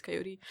get Space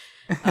Coyote.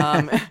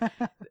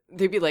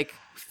 They'd be like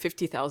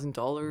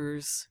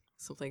 $50,000,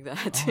 something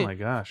like that. Oh my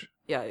gosh.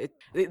 Yeah,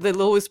 the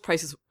lowest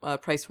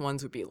priced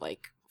ones would be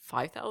like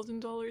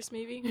 $5,000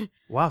 maybe.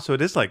 Wow. So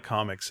it is like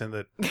comics, and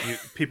that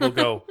people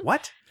go,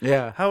 "What?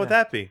 Yeah. How would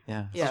that be?"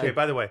 Yeah. Yeah. Okay.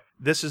 By the way,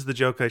 this is the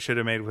joke I should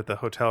have made with the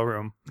hotel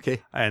room,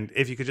 Okay. and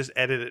if you could just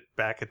edit it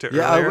back into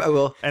Yeah, earlier. I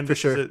will. And for this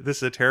sure. this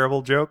is a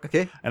terrible joke.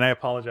 Okay. And I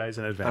apologize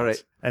in advance. All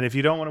right. And if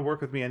you don't want to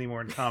work with me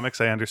anymore in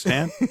comics, I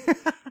understand.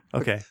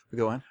 Okay.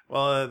 Go on.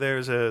 Well,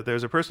 there's a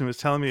person who was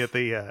telling me at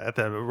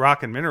the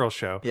Rock and Mineral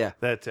show Yeah.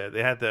 that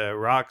they had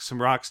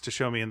some rocks to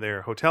show me in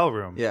their hotel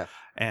room. Yeah.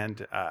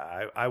 And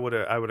I would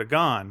have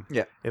gone.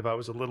 Yeah. If I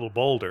was a little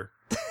bolder.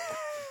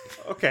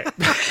 Okay.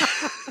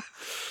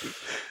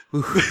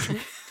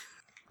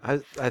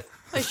 I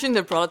I shouldn't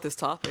have brought up this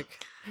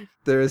topic.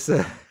 there's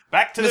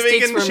Back to the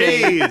Mistakes vegan were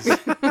made.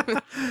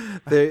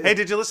 cheese. there. Hey,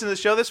 did you listen to the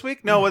show this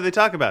week? No, what did they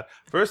talk about?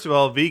 First of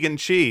all, vegan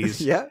cheese.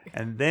 Yeah.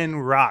 And then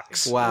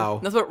rocks. Wow.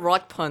 That's what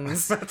rock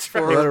puns A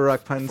lot of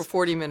rock for puns.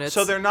 40 minutes.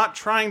 So they're not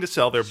trying to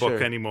sell their book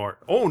Sure. anymore.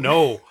 Oh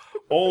no.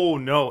 Oh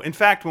no! In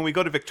fact, when we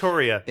go to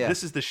Victoria,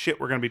 this is the shit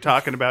we're going to be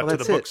talking about to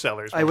the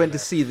booksellers. I went to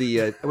see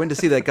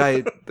that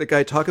guy. The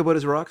guy talk about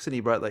his rocks, and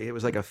he brought it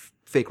was like a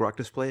fake rock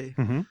display.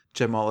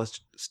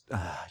 Gemologists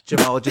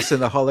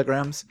and the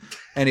holograms.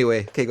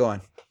 Anyway, okay, go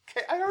on.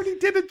 Okay, I already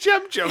did a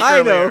gem joke.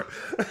 I know.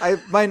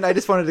 I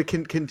just wanted to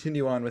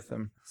continue on with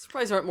them.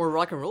 Surprised there aren't more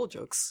rock and roll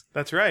jokes.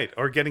 That's right,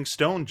 or getting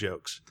stone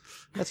jokes.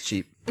 That's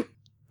cheap.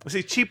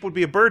 See, cheap would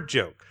be a bird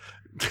joke.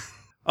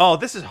 Oh,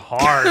 this is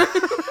hard.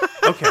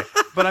 Okay,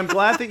 but I'm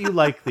glad that you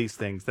like these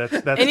things. That's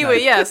anyway.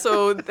 Nice. Yeah,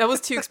 so that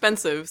was too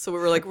expensive. So we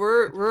were like,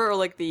 we're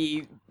like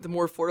the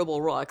more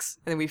affordable rocks,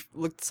 and then we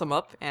looked some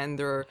up, and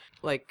there are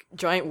like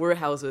giant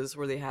warehouses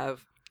where they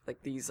have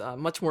like these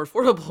much more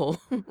affordable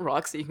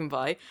rocks that you can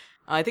buy.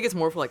 I think it's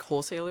more for like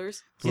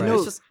wholesalers. You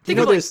know, there's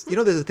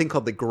a thing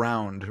called the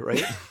ground,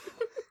 right?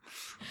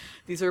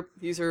 These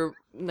are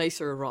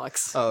nicer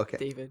rocks. Oh, okay,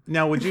 David.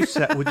 Now, would you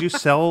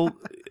sell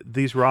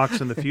these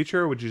rocks in the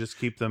future, or would you just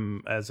keep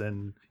them as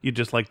in you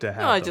just like to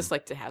have? No, I just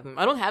like to have them.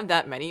 I don't have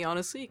that many,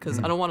 honestly, because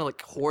I don't want to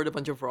like hoard a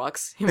bunch of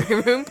rocks in my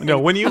room. No,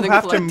 when you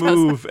have to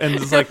move and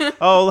it's like, oh,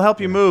 I'll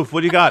help you move.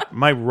 What do you got?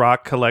 My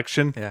rock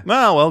collection. Yeah.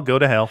 Oh, well, go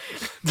to hell.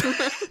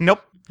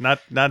 Nope, not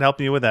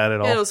helping you with that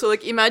at all. Yeah, no, so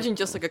like imagine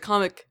just like a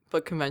comic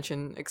book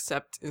convention,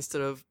 except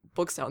instead of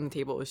books out on the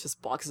table, it's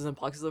just boxes and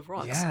boxes of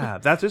rocks. Yeah,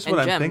 that's just what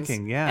I'm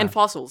thinking. Yeah, and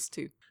fossils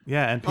too.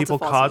 Yeah, and people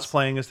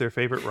cosplaying as their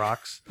favorite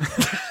rocks.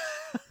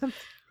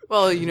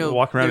 Well,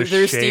 walk around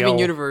there's shale. Steven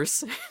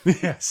Universe.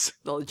 Yes,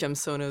 all the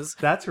gemstones.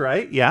 That's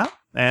right. Yeah,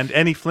 and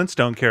any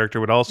Flintstone character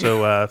would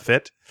also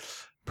fit.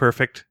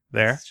 Perfect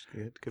there.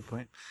 That's good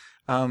point.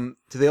 Do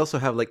they also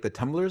have like the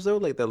tumblers though,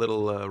 like the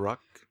little rock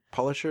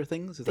polisher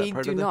things? Is that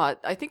part of it? They do not.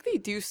 I think they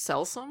do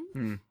sell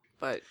some.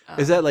 But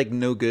is that like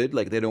no good?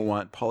 Like they don't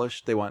want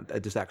polished; they want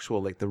just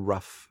actual like the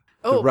rough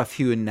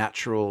hewn,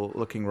 natural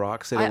looking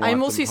rocks. I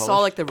mostly saw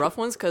like the rough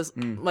ones because,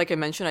 like I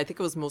mentioned, I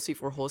think it was mostly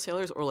for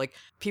wholesalers or like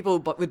people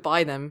would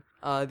buy them.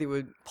 They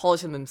would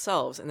polish them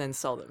themselves and then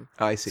sell them.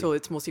 Oh, I see. So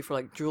it's mostly for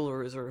like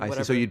jewelers or whatever. I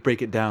see. So you'd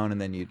break it down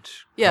and then you'd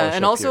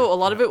and also a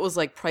lot of it was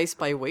like priced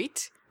by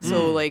weight.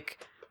 So like.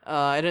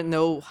 I didn't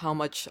know how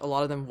much a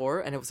lot of them were,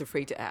 and I was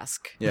afraid to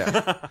ask.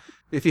 Yeah,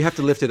 if you have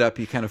to lift it up,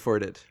 you can't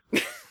afford it.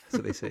 So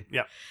they say.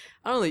 Yeah.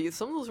 I don't know.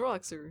 Some of those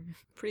rocks are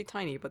pretty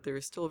tiny, but they're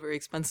still very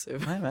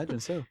expensive. I imagine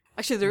so.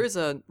 Actually, there is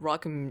a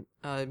rock and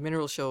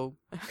mineral show.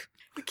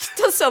 It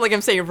does sound like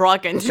I'm saying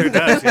rock and. Sure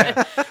does,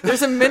 yeah.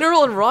 There's a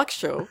mineral and rock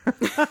show.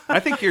 I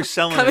think you're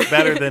selling it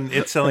better than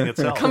it's selling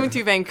itself. Coming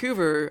to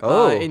Vancouver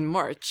in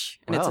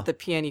March, and it's at the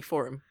PNE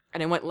Forum.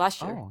 And I went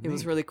last year. It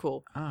was really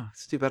cool. Oh,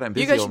 it's too bad I'm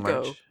busy. You guys all should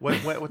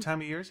March. go. What time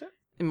of year is it?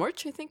 In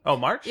March, I think. Oh,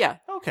 March? Yeah.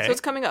 Okay. So it's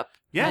coming up.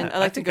 Yeah, and I'd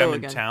like think to go I'm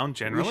again. in town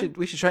generally.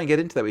 We should try and get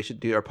into that. We should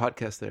do our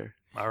podcast there.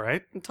 All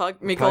right.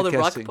 Make all the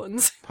rock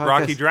puns.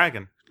 Rocky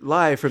Dragon.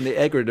 Live from the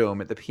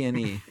Agrodome at the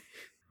PNE.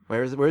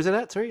 Where is it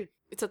at? Sorry?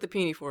 It's at the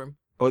PNE Forum.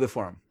 Oh, the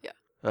Forum. Yeah.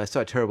 I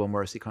saw a terrible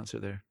Morrissey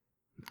concert there.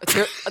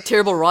 A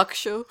terrible rock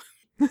show?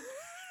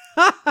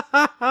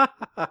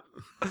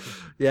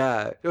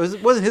 Yeah.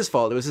 It wasn't his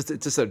fault. It's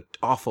just an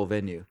awful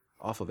venue.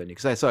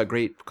 Because I saw a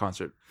great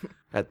concert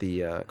at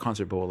the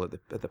concert bowl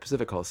at the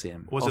Pacific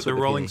Coliseum. Was it the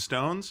Rolling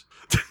Stones?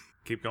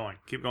 Keep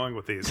going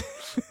with these.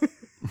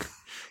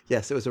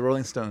 Yes, it was the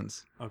Rolling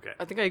Stones. Okay.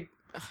 I think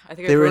I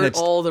heard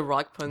all the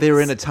rock puns. They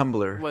were in a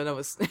tumbler when I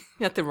was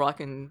at the rock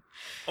and.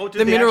 Oh,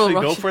 did they actually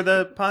go for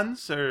the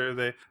puns, or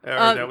that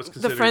was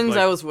considered? The friends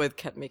I was with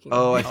kept making.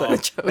 I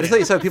just thought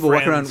you saw people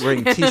walking around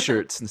wearing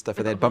T-shirts and stuff,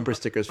 and they had bumper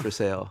stickers for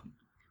sale.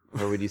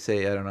 Or would you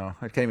say, I don't know.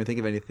 I can't even think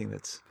of anything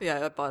that's...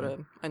 Yeah, I bought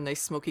a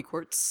nice smoky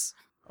quartz.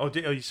 Oh,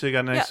 so you got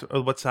a nice... Yeah.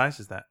 Oh, what size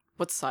is that?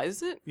 What size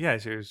is it? Yeah,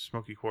 it's your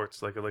smoky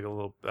quartz, like a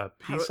little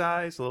pea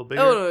size, a little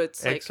bigger. Oh, no,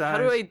 it's egg like, size.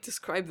 How do I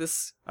describe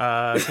this?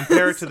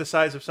 Compare it to the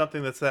size of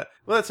something that's that...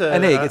 Well, that's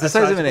an egg. It's the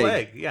size of an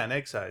egg. Yeah, an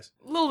egg size.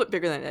 A little bit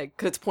bigger than an egg,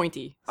 because it's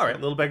pointy. All right, a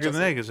little bigger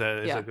than an egg is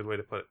a good way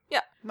to put it. Yeah.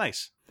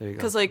 Nice. There you go.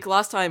 Because like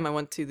last time I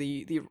went to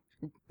the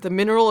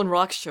Mineral and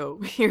Rock show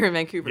here in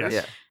Vancouver. Yes.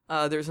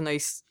 Yeah. There's a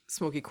nice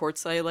smoky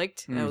quartz that I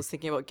liked, and I was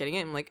thinking about getting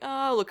it. I'm like,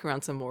 I'll look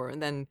around some more.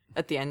 And then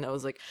at the end, I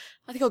was like,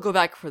 I think I'll go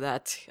back for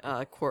that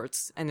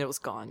quartz, and it was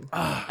gone.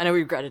 And I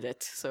regretted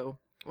it. So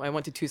I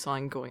went to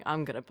Tucson going,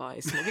 I'm going to buy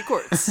smoky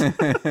quartz. And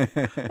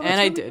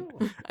I did.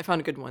 Cool. I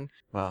found a good one.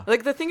 Wow.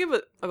 Like the thing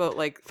about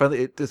like...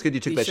 Finally, it's good you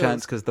took that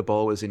chance because the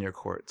ball was in your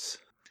quartz.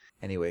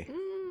 Anyway.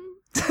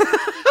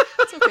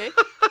 It's okay.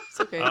 It's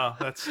okay. Oh,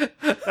 that's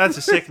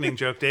a sickening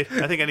joke, Dave.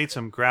 I think I need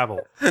some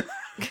gravel.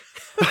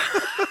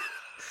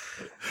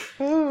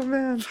 Oh,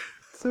 man.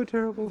 So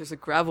terrible. There's a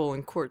gravel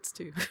and quartz,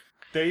 too.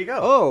 There you go.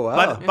 Oh,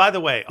 wow. By the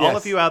way, all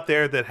of you out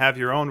there that have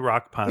your own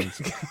rock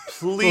puns,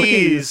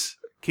 please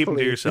keep them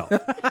to yourself.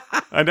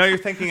 I know you're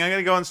thinking, I'm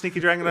going to go on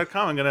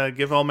sneakydragon.com. I'm going to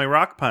give all my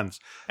rock puns.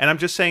 And I'm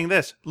just saying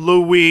this.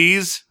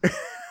 Louise,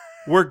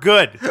 we're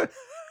good.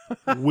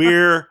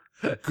 We're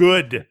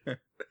good.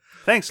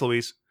 Thanks,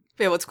 Louise.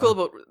 Yeah, what's cool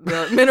about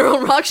the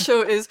Mineral Rock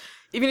Show is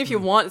even if you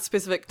want a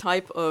specific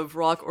type of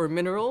rock or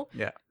mineral,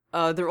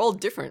 they're all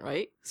different,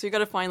 right? So you got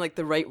to find like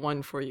the right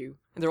one for you,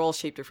 and they're all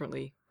shaped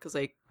differently because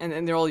like,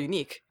 and they're all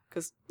unique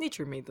because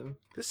nature made them.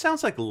 This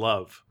sounds like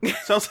love.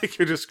 Sounds like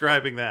you're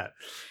describing that.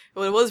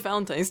 Well, it was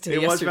Valentine's Day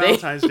It yesterday.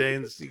 was Valentine's Day,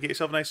 and you get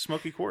yourself a nice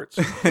smoky quartz.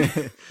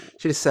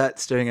 She just sat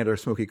staring at her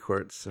smoky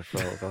quartz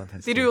for all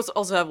Valentine's They Day. do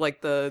also have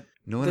like No one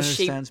the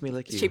understands me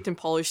like you. shaped and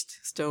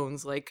polished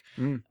stones, like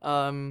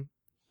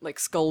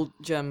skull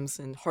gems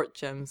and heart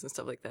gems and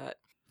stuff like that.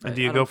 And But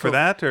do you I go don't for go-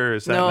 that, or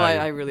is that No, not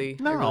I your- really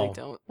No.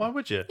 don't. Why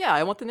would you? Yeah,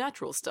 I want the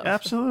natural stuff.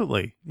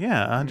 Absolutely.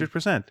 Yeah,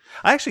 100%.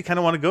 I actually kind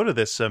of want to go to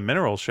this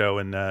mineral show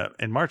in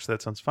March.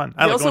 That sounds fun.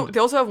 I They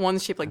also have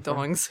ones shaped like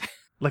dongs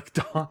like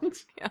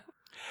dongs.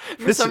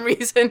 for some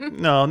reason.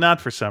 No, not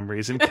for some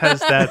reason,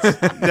 because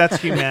that's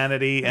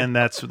humanity, and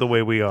that's the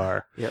way we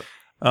are. Yep.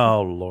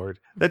 Oh Lord,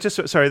 that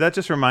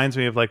just reminds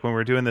me of like when we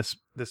were doing this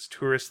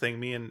tourist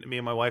thing, me and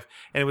my wife,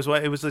 and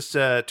it was this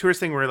tourist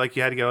thing where like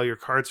you had to get all your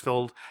cards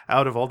filled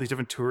out of all these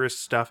different tourist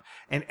stuff,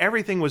 and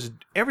everything was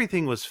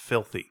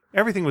filthy,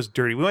 everything was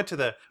dirty. We went to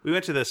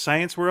the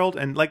Science World,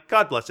 and like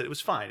God bless it, it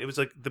was fine. It was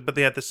like but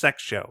they had the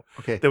sex show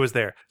that was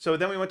there. So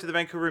then we went to the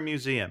Vancouver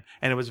Museum,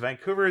 and it was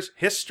Vancouver's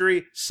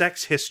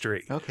sex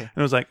history. Okay. And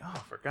it was like,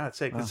 oh, for God's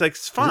sake, it's like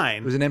it's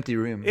fine. It was an empty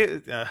room.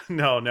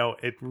 No,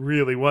 it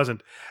really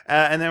wasn't.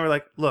 And then we're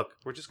like, look,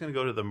 we're just going to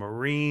go to the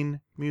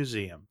Marine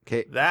Museum.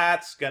 Okay.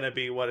 That's going to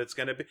be what it's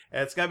going to be.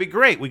 It's going to be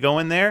great. We go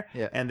in there,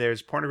 Yeah. and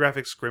there's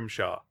pornographic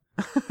scrimshaw.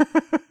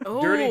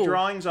 Oh, Dirty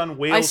drawings on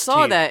whales' I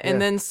saw teeth. that, and Yeah.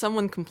 then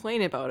someone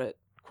complained about it.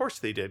 Of course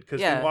they did,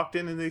 because Yeah. they walked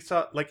in and they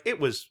saw, like, it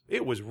was really,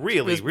 It was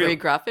really very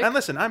graphic. And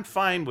listen, I'm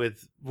fine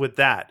with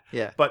that.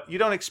 Yeah. But you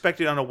don't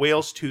expect it on a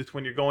whale's tooth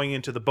when you're going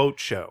into the boat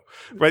show,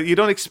 right? You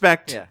don't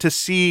expect Yeah. to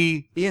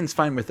see. Ian's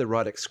fine with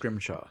erotic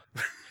scrimshaw.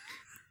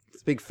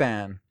 He's a big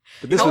fan.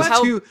 But this How- was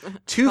how- too how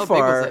big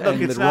far was it? Look,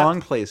 and it's the not- wrong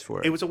place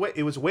for it.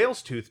 It was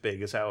whale's tooth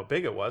big is how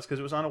big it was, because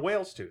it was on a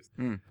whale's tooth.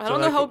 I don't So, know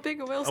like, how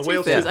big a whale's a tooth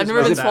whale's is. tooth I've is never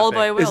not been that swallowed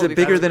by a big. whale. Is it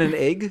before. bigger than an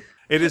egg?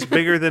 It is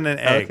bigger than an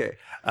egg. Okay.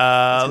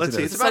 Let's see.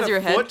 know. It's The about size of a your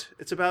head? foot.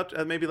 It's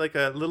about maybe like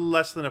a little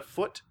less than a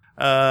foot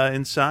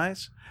in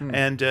size.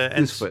 And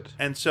Whose foot?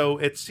 And so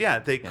it's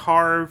they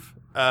carve.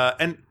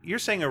 And you're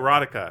saying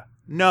erotica?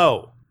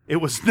 No. It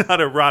was not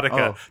erotica.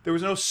 Oh. There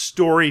was no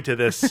story to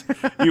this.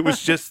 It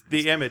was just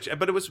the image,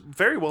 but it was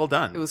very well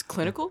done. It was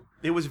clinical.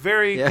 It was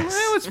very. Yes.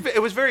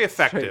 It was very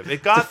effective. Right.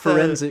 It got It's a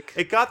forensic.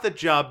 It got the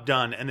job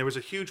done, and there was a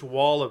huge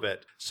wall of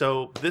it.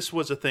 So this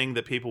was a thing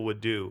that people would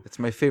do. It's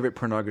my favorite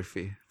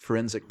pornography.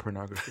 Forensic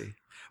pornography.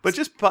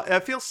 But I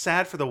feel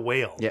sad for the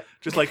whale. Yeah.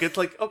 Just like it's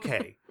like,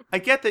 okay, I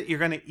get that you're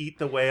going to eat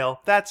the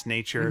whale. That's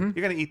nature.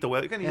 You're going to eat the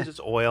whale. You're going to use its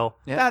oil.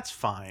 Yeah. That's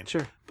fine.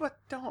 Sure. But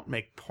don't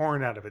make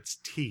porn out of its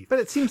teeth. But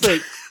it seems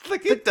like,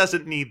 like it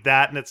doesn't need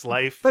that in its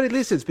life. but at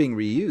least it's being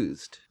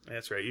reused.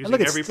 That's right. And Using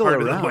look, it's every still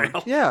part around. of the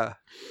whale. Yeah.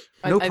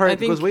 I- No I part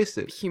think goes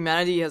wasted.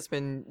 Humanity has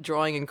been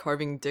drawing and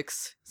carving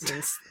dicks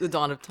since the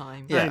dawn of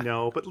time. Yeah. I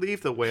know, but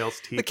leave the whale's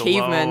teeth The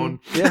cavemen alone.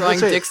 Yeah, drawing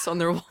that's right. dicks on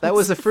their walls. That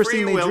was the first Free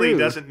thing they Willy drew.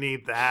 doesn't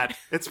need that.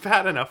 It's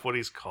bad enough what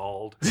he's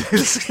called. I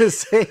was gonna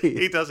say.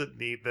 He doesn't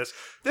need this.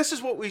 This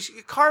is what we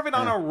carve it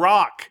on a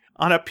rock,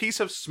 on a piece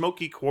of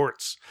smoky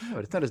quartz. No,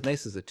 it's not as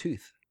nice as a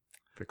tooth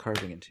for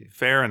carving into.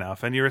 Fair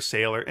enough. And you're a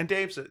sailor, and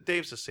Dave's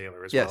a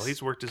sailor as well. Yes.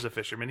 He's worked as a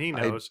fisherman. He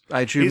knows.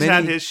 I drew He's many.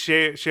 had his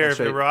share That's of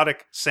right.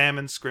 erotic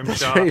salmon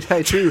scrimshaw. That's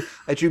right.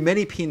 I drew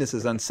many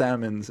penises on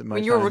salmons in my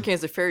When you were time. working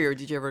as a farrier,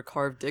 did you ever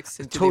carve dicks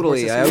into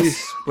Totally. the I horses'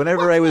 always,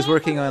 whenever I was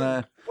working on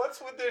a,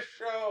 What's with this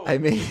show? I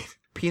made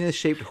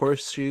penis-shaped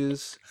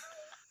horseshoes.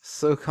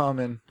 So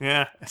common.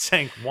 Yeah,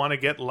 saying want to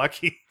get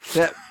lucky.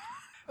 That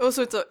Oh,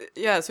 so it's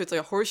like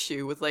a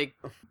horseshoe with like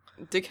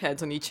dick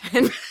heads on each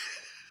end.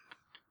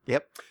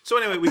 Yep. So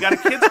anyway, we got a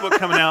kids book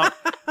coming out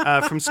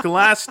from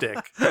Scholastic,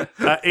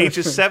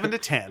 ages 7 to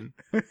 10,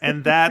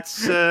 and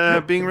that's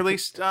being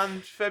released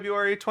on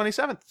February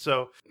 27th.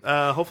 So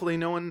hopefully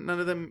none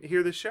of them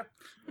hear this show,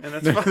 and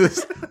that's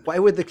fine. Why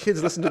would the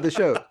kids listen to the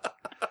show?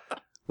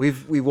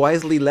 We've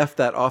wisely left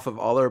that off of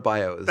all our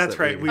bios. That's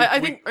that right. we- I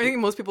think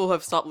most people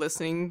have stopped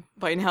listening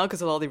by now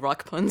because of all the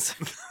rock puns.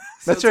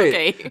 So That's it's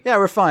right. okay. Yeah,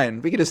 we're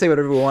fine. We can just say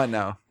whatever we want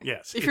now.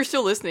 Yes, If you're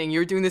still listening,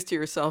 you're doing this to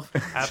yourself.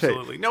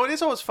 absolutely. No, it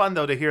is always fun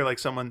though to hear like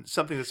something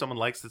that someone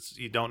likes that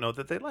you don't know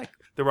that they like.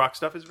 The rock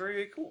stuff is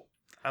very cool.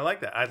 I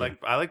like that. I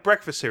like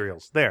breakfast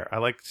cereals. I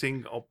like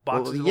seeing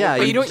boxes. Well, of yeah, old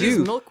But you don't breakfast-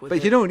 use milk with but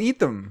it. you don't eat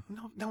them.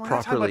 No, we're not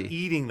talking properly. about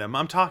eating them.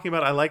 I'm talking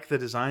about I like the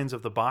designs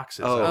of the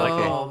boxes. Oh, I like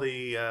okay.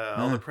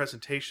 all the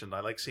presentation.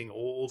 I like seeing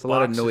old It's a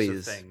lot of boxes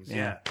noise. things. Yeah.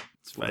 Yeah.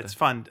 It's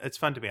fun. It's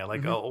fun to me. I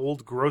like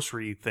old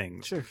grocery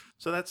things. Sure.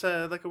 So that's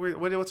like a weird.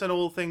 What's an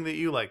old thing that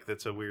you like?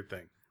 That's a weird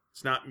thing.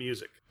 It's not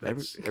music.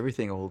 That's,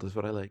 Everything old is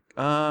what I like.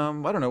 I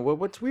don't know.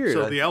 What's weird?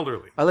 so the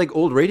elderly. I like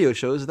old radio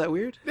shows. Is that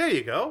weird? There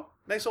you go.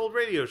 Nice old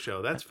radio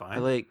show. That's fine. I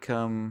like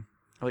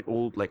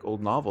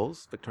old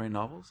novels, Victorian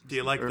novels. Do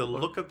you like Or- the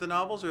look of the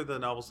novels or the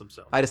novels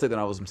themselves? I just like the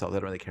novels themselves. I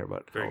don't really care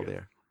about Very how good. they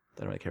are. I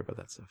don't really care about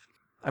that stuff.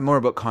 I'm more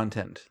about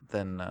content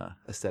than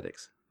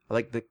aesthetics. I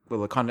like the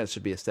content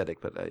should be aesthetic,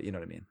 but you know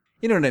what I mean.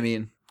 You know what I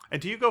mean.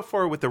 And do you go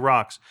for, with the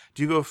rocks,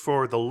 do you go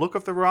for the look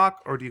of the rock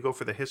or do you go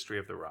for the history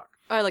of the rock?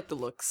 I like the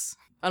looks.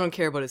 I don't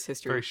care about its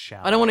history. Very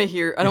shallow. I don't want to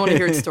hear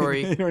its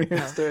story. You don't wanna hear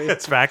its story.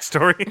 It's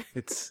backstory.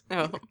 It's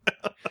No.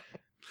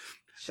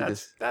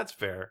 That's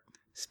fair.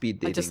 speed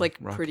dating. I just like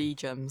rock. pretty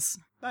gems.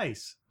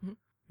 Nice. Mhm.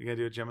 You gonna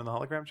do a gem in the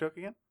hologram joke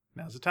again?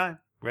 Now's the time.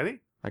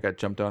 Ready? I got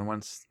jumped on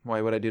once. Why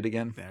would I do it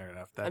again? Fair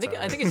enough. I That's think all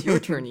right. I think it's your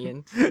turn,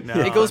 Ian.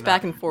 No, It goes no.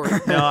 back and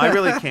forth. No, I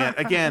really can't.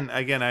 Again,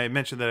 I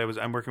mentioned that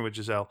I'm working with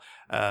Giselle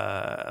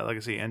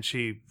Legacy, and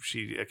she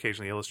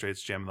occasionally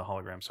illustrates Gem in the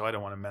hologram. So I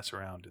don't want to mess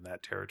around in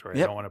that territory.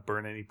 Yep. I don't want to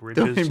burn any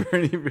Don't bridges,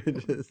 burn any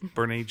bridges.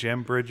 burn any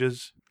gem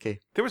bridges. Okay.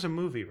 There was a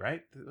movie,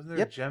 right? Wasn't there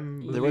Yep. a gem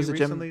movie There was a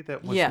gem- recently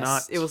that was Yes,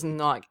 not? it was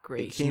not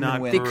great. It came not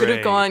and went. They could have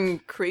great. gone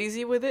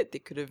crazy with it. They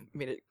could have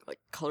made it like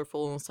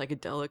colorful and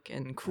psychedelic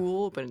and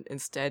cool, but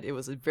instead it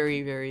was a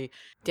very, very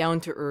down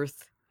to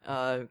earth,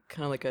 kind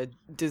of like a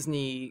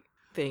Disney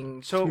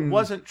thing. So it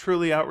wasn't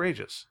truly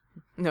outrageous.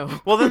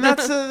 No. Well, then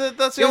that's the It only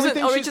wasn't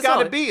thing she's outrageous got at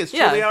to all. be is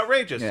Yeah. truly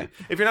outrageous. Yeah.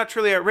 If you're not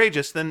truly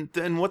outrageous, then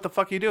what the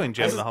fuck are you doing,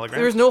 Gem in the hologram?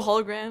 There's no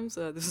holograms.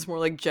 This is more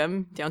like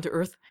Gem, down to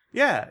earth.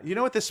 Yeah, you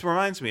know what this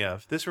reminds me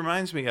of? This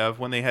reminds me of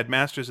when they had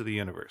Masters of the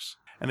Universe.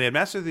 And they had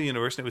Masters of the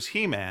Universe, and it was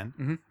He-Man.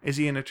 Mhm. Is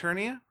he an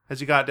Eternia? Has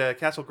he got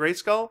Castle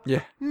Grayskull?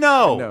 Yeah.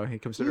 No. No, he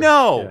comes to Earth.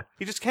 No. Yeah.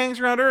 He just hangs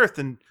around Earth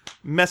and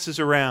messes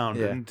around.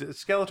 Yeah. And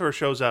Skeletor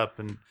shows up.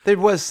 There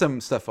was some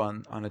stuff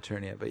on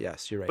Eternia, but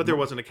yes, you're right. But there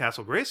wasn't a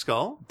Castle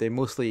Grayskull. They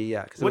mostly,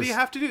 yeah. 'cause it What was- do you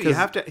have to do? You 'cause-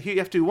 have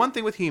to do one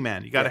thing with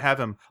He-Man. You got to Yeah. have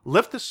him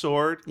lift the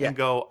sword Yeah. and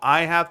go,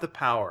 I have the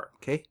power.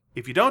 Okay.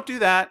 If you don't do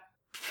that,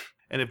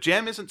 and if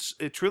Gem isn't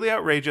truly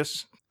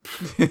outrageous,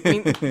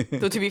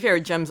 Though to be fair,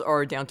 gems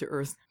are down to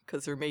earth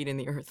because they're made in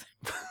the earth.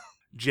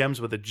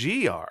 Gems with a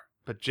G are,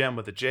 but Gem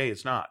with a J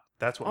is not.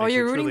 That's what Oh, makes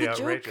you're it ruining truly the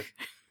joke?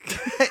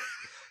 outrageous.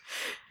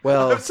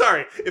 Well, I'm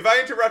sorry. If I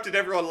interrupted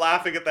everyone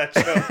laughing at that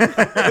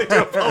joke, I really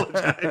do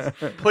apologize.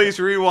 Please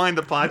rewind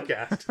the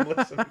podcast and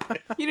listen.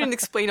 You didn't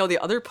explain all the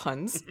other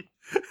puns.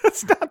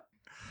 It's not.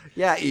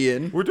 yeah,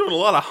 Ian. We're doing a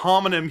lot of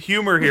homonym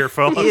humor here,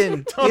 fellas.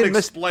 Ian, Don't Ian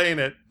must- explain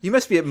it. You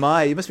must be at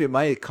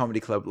my comedy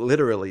club,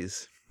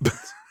 Literallys.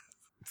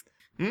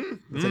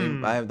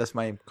 That's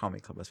my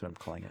comedy club. That's what I'm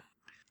calling it.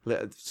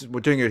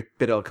 We're doing a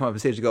bit. I'll come up on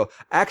stage and go.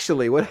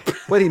 Actually,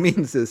 what he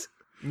means is.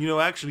 You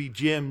know, actually,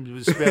 Gem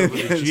was spelled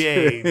with a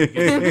J.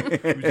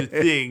 It was a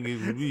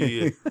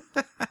thing.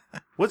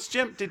 What's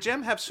Gem? Did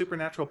Gem have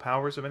supernatural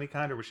powers of any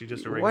kind, or was she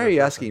just a regular Why are you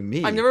person? asking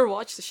me? I've never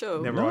watched the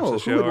show. Never No, watched the who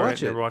show. would all right,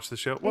 watch it? Never watched the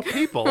show. Well,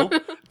 people enough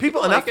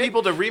like it.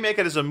 people to remake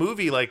it as a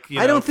movie, like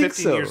I don't think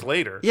 15 so. years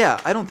later. Yeah,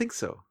 I don't think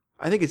so.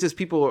 I think it's just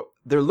people.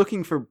 They're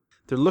looking for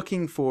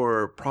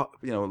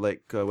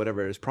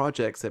whatever it is,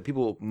 projects that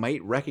people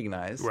might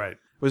recognize. Right.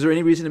 Was there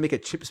any reason to make a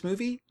Chips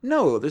movie?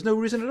 No, there's no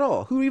reason at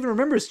all. Who even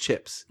remembers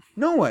Chips?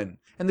 No one.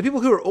 And the people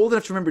who are old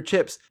enough to remember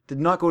Chips did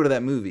not go to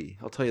that movie.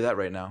 I'll tell you that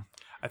right now.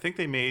 I think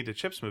they made a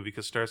Chips movie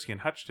because Starsky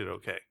and Hutch did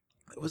okay.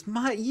 It was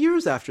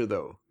years after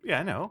though.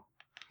 Yeah, I know.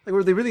 Like,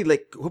 were they really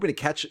hoping to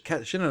catch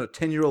in on a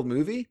 10-year-old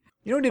movie?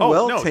 You know what did Oh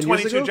well no, 10 years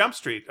 22 ago? Jump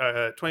Street,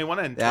 21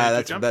 and 22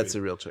 Yeah, Jump that's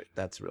Street. a real choice.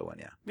 That's a real one.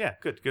 Yeah. Yeah,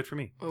 good for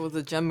me. Well, with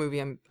the Gem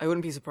movie, I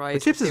wouldn't be surprised.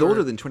 But Chips if is they were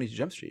older than 22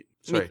 Jump Street.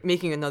 Sorry.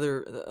 making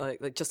another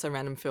like just a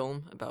random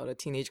film about a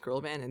teenage girl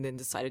band, and then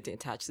decided to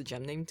attach the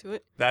Gem name to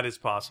it, That is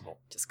possible.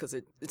 just because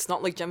it's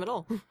not like Gem at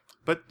all.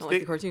 But Not like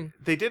the cartoon.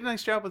 they did a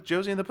nice job with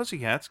Josie and the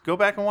Pussycats. Go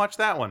back and watch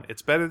that one.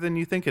 It's better than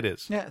you think it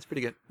is. Yeah, it's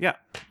pretty good. Yeah,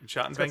 it's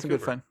shot in It's got Vancouver. some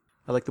good fun.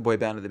 I like the boy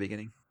band at the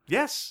beginning.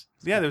 Yes.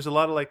 Yeah, there's a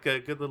lot of like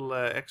good little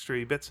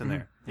extra bits in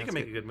there. You that's can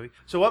make good. a good movie.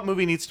 So what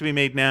movie needs to be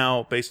made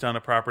now based on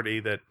a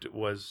property that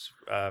was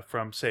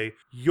from, say,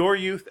 your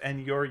youth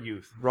and your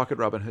youth? Rocket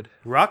Robin Hood.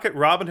 Rocket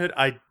Robin Hood,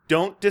 I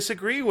don't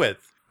disagree with.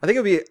 I think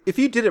it would be if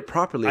you did it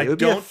properly. I It would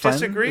don't be a fun,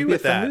 disagree it'd be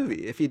with a fun that.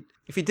 movie. If you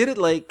did it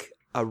like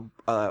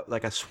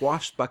a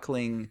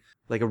swashbuckling,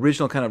 like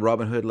original kind of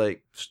Robin Hood,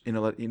 like you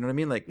know what I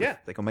mean, like Yeah.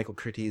 like a Michael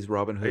Curtiz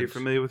Robin Hood. Are you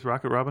familiar with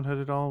Rocket Robin Hood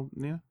at all?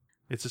 Yeah,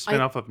 it's a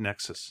spin-off of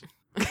Nexus.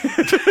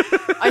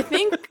 I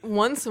think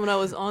once when I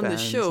was on the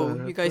Bands show,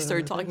 of you guys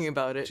started talking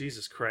about it.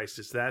 Jesus Christ,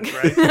 is that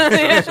right?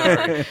 I'm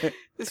so sorry.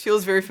 This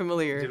feels very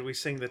familiar. Did we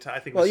sing the title?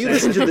 I think Well, we you sang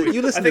listened to it. the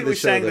you listened I think to the we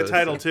show, sang the though,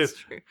 title so- too. That's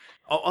true.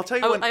 I'll tell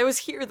you when. I was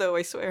here though,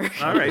 I swear.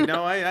 All right,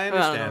 no, I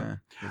understand.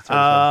 Yeah, it's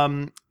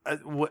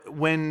totally fun.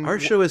 When Our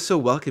show is so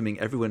welcoming,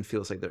 everyone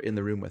feels like they're in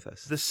the room with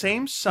us. the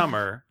same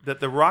summer that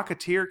The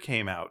Rocketeer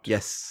came out,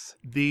 Yes.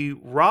 the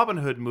Robin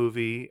Hood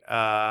movie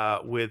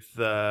with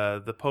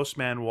the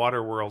Postman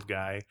Waterworld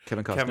guy,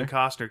 Kevin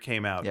Costner.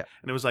 came out. Yeah.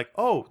 And it was like,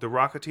 oh, The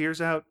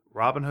Rocketeer's out,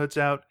 Robin Hood's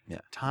out. Yeah.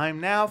 Time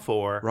now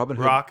for Robin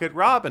Hood. Rocket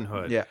Robin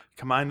Hood. Yeah.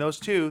 Combine those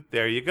two,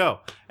 there you go.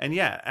 And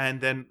yeah, and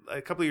then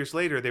a couple of years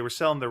later, they were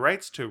selling the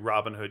rights to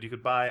Robin Hood. You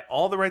could buy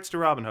all the rights to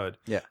Robin Hood.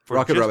 Yeah. for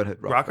Rocket just- Robin Hood.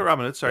 Rocket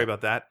Robin Hood, sorry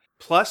about that.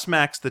 Plus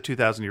Max the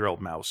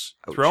 2,000-Year-Old Mouse.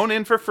 Ouch. Thrown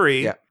in for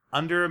free. Yeah.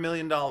 under $1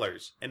 million.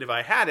 And if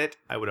I had it,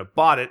 I would have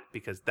bought it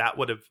because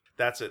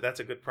that's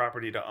a good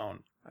property to own.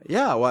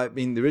 Yeah, well, I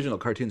mean, the original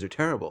cartoons are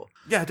terrible.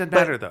 Yeah, it doesn't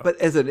matter though. But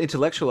as an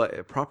intellectual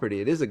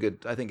property, it is a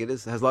good. I think it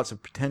has lots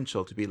of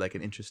potential to be like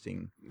an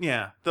interesting.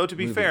 Yeah, though to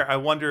be fair, I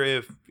wonder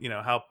if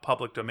how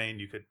public domain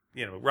you could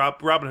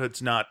Robin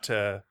Hood's not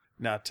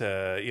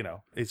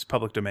it's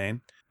public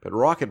domain. But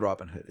Rocket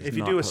Robin Hood is if you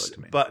not do public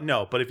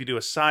domain. but if you do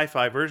a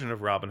sci-fi version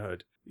of Robin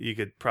Hood, you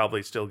could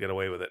probably still get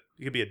away with it.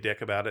 You could be a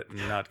dick about it and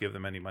not give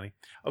them any money.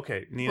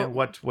 Okay, Nina,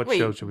 what wait,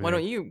 show should we why make?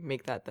 don't you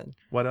make that then?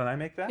 Why don't I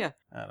make that? Yeah.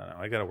 I don't know.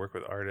 I got to work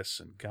with artists,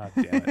 and god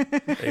damn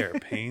it, they are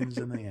pains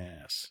in the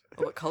ass.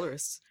 Oh, what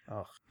colorists?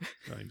 Oh,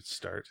 don't even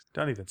start.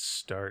 Don't even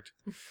start.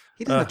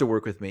 He doesn't have to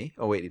work with me.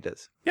 Oh wait, he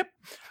does. Yep.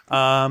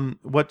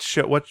 What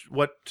show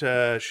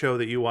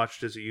that you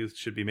watched as a youth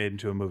should be made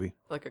into a movie?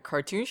 Like a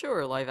cartoon show or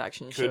a live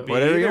action show? Could be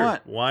Whatever you either.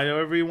 want.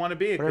 Whatever you want to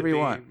be. It Whatever could you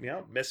be,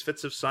 want.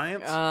 Misfits of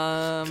Science.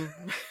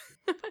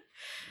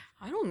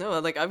 I don't know.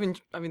 Like I've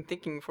been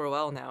thinking for a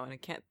while now, and I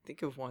can't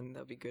think of one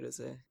that'd be good as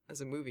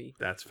a movie.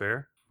 That's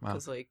fair. Wow.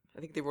 Because I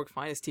think they work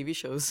fine as TV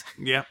shows.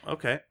 Yeah.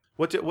 Okay.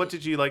 What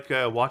did you like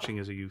watching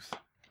as a youth?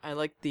 I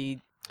like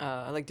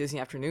Disney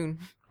Afternoon.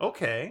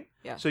 Okay.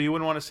 Yeah. So you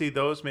wouldn't want to see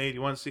those made.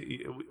 You want to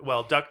see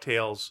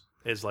DuckTales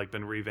is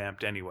been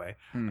revamped anyway.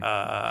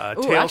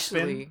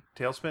 Tailspin.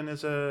 Tailspin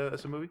is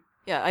a movie.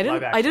 Yeah,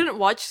 I didn't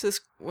watch this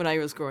when I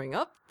was growing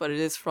up, but it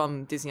is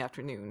from Disney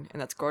Afternoon,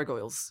 and that's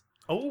Gargoyles.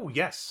 Oh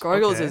yes,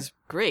 Gargoyles is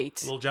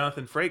great. Little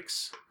Jonathan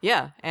Frakes.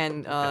 Yeah,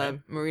 and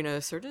Marina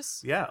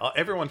Sirtis. Yeah,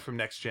 everyone from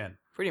Next Gen.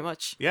 Pretty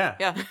much. Yeah.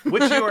 Yeah.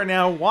 Which you are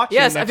now watching.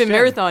 Yes, Next I've been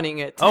Gen. marathoning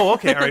it. Oh,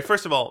 okay. All right.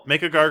 First of all,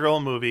 make a Gargoyle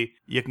movie.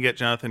 You can get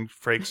Jonathan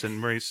Frakes and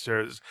Marina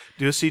Sirtis.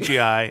 Do a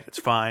CGI. It's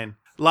fine.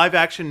 Live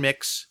action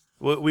mix.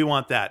 We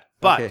want that.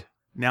 But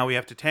now we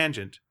have to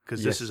tangent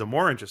because this is a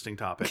more interesting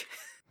topic.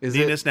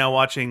 Nina's now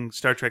watching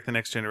Star Trek: The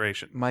Next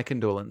Generation. My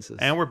condolences.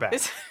 And we're back.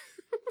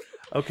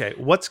 Okay,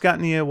 what's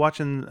gotten you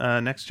watching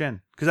Next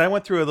Gen? Because I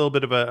went through a little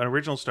bit of an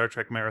original Star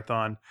Trek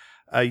marathon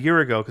a year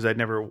ago because I'd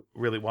never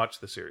really watched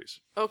the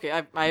series. Okay,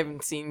 I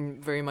haven't seen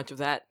very much of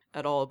that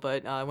at all,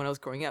 but when I was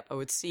growing up, I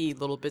would see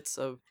little bits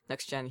of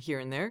Next Gen here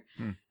and there,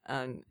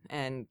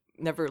 and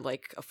never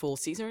like a full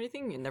season or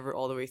anything, and never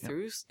all the way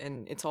through,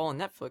 and it's all on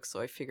Netflix,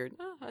 so I figured,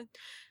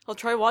 I'll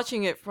try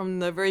watching it from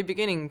the very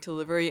beginning till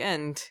the very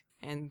end,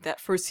 and that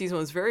first season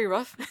was very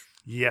rough.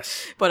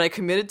 Yes. But I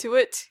committed to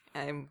it,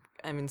 and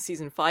I'm in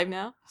season 5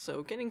 now,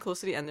 so getting close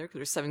to the end there because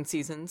there's 7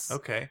 seasons.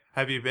 Okay.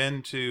 Have you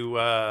been to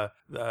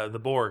the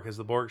Borg? Has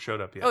the Borg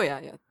showed up yet? Oh yeah.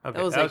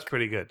 Okay, that was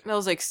pretty good. That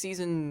was like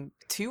season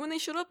 2 when they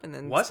showed up, and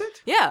then was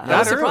it? Yeah, That I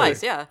was early?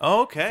 surprised. Yeah.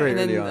 Oh, okay. Very And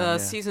then early on,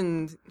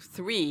 season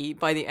 3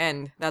 by the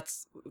end,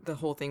 that's the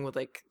whole thing with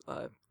like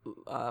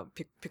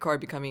Picard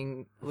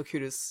becoming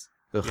Locutus.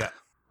 Ugh. Yeah.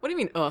 What do you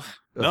mean? Ugh.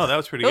 No, that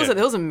was pretty That good.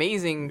 was an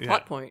amazing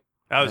plot point.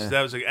 That was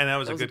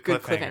a good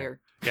cliffhanger.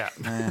 Yeah.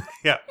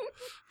 Yeah.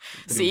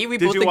 See, we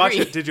Did both you watch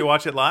agree. it? Did you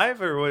watch it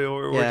live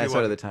or did Yeah, I you saw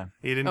it watch at the time.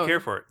 You didn't care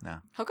for it. No.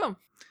 How come?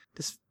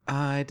 It's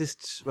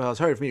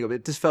hard for me to go, but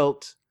it just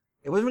felt.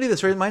 It wasn't really the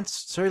storyline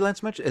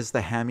so much as the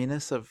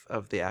hamminess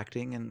of the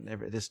acting, and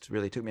it just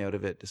really took me out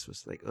of it. Just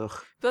was like,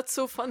 ugh. That's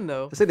so fun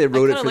though. It's like they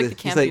wrote it kinda for like the.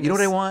 the He's like, you know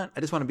what I campiness. want? I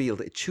just want to be able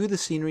to chew the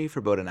scenery for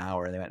about an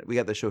hour, and they went, "We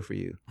got the show for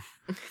you."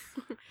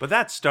 But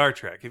that's Star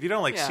Trek. If you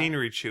don't like Yeah.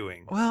 scenery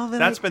chewing, Well, then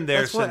that's been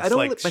there that's why- since I don't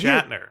like li- but here-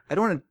 Shatner. I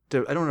don't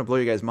want to blow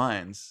you guys'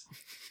 minds.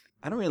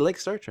 I don't really like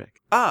Star Trek.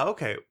 Ah,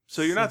 okay.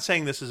 So you're not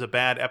saying this is a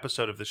bad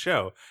episode of the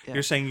show. Yeah.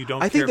 You're saying you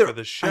don't I care think for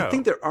the show. I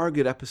think there are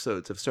good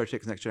episodes of Star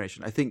Trek: Next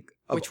Generation. I think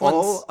of Which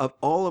ones?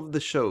 all of the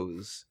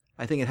shows,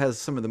 I think it has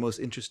some of the most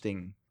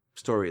interesting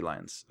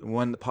storylines.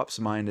 One that pops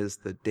to mind is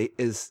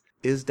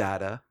is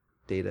Data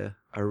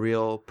a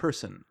real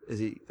person? Is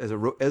he as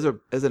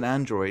an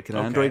android? Can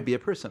an android be a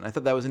person? I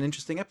thought that was an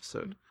interesting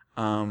episode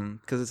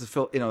because it's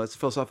a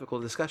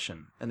philosophical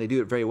discussion, and they do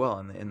it very well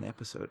in the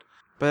episode.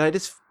 But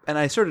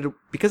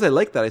because I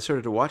liked that, I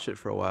started to watch it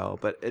for a while,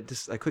 but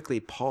I quickly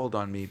palled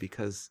on me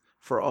because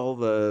for all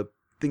the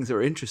things that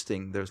were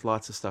interesting, there's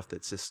lots of stuff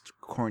that's just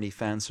corny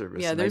fan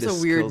service. Yeah, and there's that a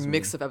just weird kills me.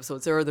 mix of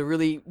episodes. There are the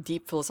really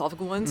deep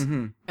philosophical ones,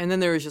 Mm-hmm. and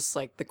then there is just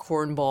like the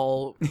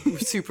cornball,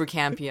 super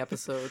campy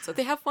episodes that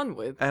they have fun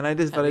with. And I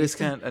just least.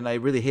 can't. And I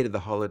really hated the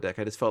holodeck.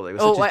 I just felt like it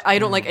was Oh, such a, I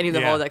don't like any of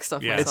the Yeah. holodeck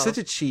stuff Yeah. it's myself. such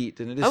a cheat,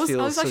 and it just I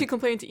feels. was actually so,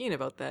 complaining to Ian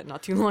about that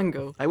not too long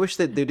ago. I wish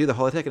that they do the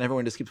holodeck and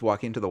everyone just keeps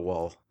walking to the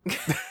wall.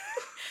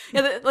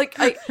 Yeah,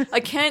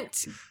 I can't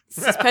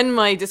suspend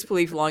my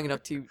disbelief long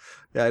enough to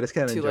Yeah, I just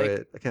can't To, enjoy like,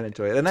 it. I can't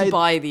enjoy it. And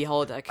buy the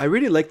holodeck. I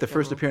really liked the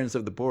first General. appearance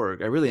of the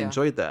Borg. I really Yeah.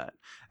 enjoyed that.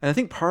 And I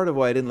think part of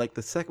why I didn't like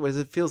the second was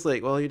it feels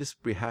like, well, you're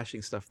just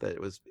rehashing stuff that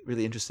was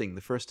really interesting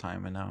the first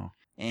time, and now,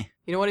 You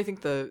know what I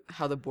think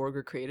how the Borg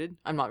were created?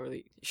 I'm not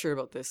really sure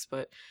about this,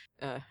 but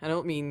I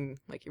don't mean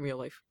like in real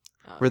life.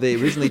 Were they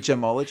originally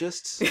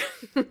gemologists?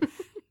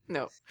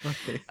 No.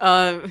 Okay.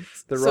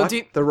 So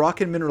The rock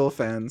and mineral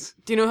fans.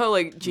 do you know how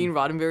like Gene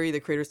Roddenberry,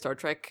 the creator of Star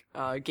Trek,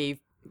 gave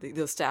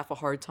the staff a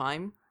hard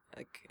time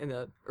like in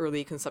the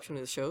early conception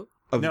of the show?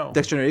 Of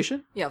Next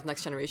Generation? Yeah, of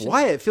Next Generation.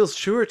 Why? It feels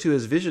truer to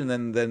his vision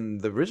than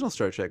the original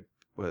Star Trek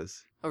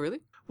was. Oh,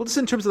 really? Well, just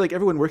in terms of like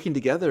everyone working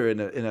together in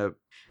a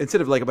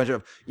instead of like a bunch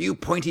of you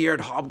pointy-eared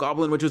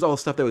hobgoblin, which was all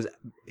stuff that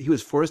he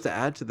was forced to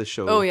add to the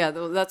show. Oh yeah,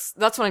 that's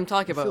what I'm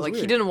talking about. Like,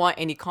 weird. He didn't want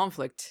any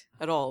conflict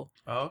at all.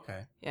 Oh,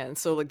 okay. Yeah, and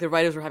so like the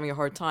writers were having a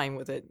hard time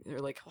with it. They're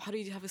like, how do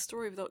you have a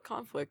story without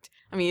conflict?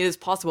 I mean, it is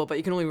possible, but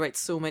you can only write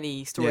so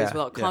many stories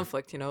without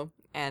conflict, you know?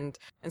 And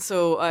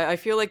so I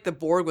feel like the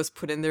Borg was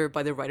put in there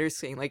by the writers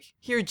saying like,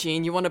 here,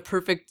 Gene, you want a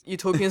perfect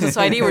utopian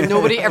society where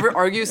nobody ever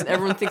argues and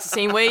everyone thinks the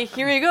same way?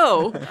 Here you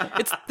go.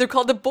 They're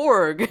called the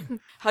Borg.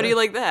 How do you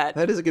like that?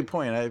 That is a good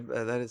point.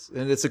 And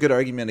it's a good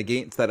argument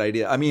against that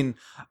idea. I mean,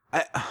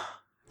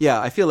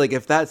 I feel like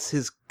if that's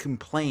his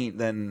complaint,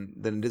 then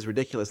it is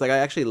ridiculous. Like, I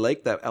actually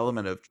like that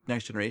element of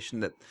Next Generation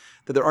that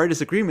there are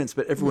disagreements,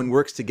 but everyone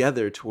works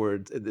together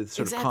towards this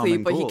sort of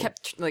common goal.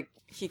 But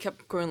he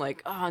kept going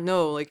like,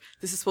 no, like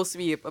this is supposed to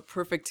be a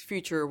perfect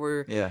future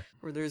where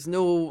there's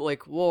no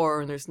like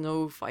war and there's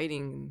no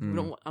fighting. I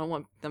don't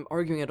want them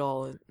arguing at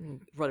all.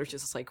 And Rudder's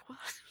just like,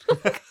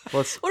 what?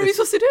 What are we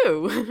supposed to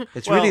do?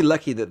 It's really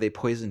lucky that they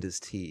poisoned his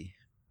tea.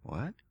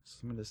 What?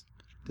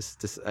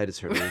 I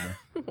just heard it.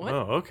 What?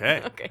 Oh,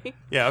 okay. Okay.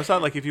 Yeah, I was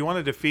thought like if you want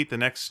to defeat the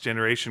Next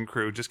Generation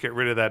crew, just get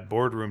rid of that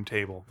boardroom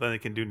table. Then they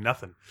can do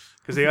nothing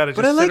because they got to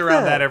just sit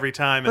around that every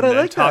time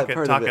and talk it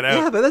out.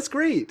 Yeah, but that's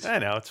great. I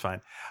know, it's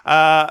fine.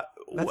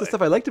 That's the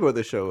stuff I liked about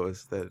the show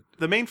is that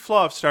the main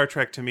flaw of Star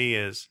Trek to me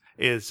is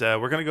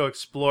we're going to go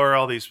explore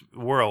all these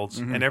worlds,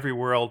 and every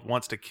world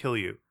wants to kill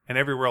you, and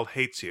every world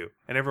hates you,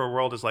 and every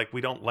world is like,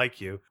 we don't like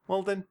you.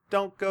 Well, then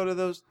don't go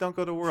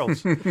to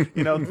worlds.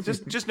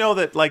 Just know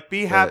that, like,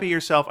 be happy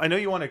yourself. I know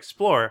you want to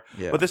explore,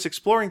 but this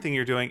exploring thing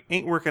you're doing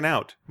ain't working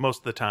out most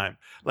of the time.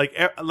 Like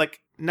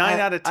 9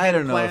 out of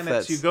 10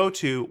 planets you go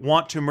to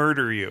want to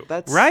murder you.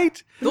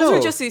 Right? Those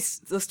are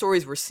just the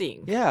stories we're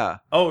seeing. Yeah.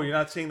 Oh, you're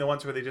not seeing the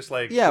ones where they just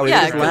like... Yeah, where you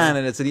just land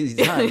and it's an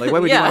easy time. Like, why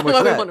would you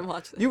want to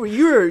watch that?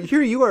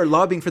 You are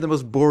lobbying for the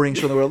most boring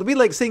show in the world. It'd be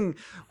like saying,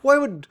 why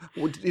would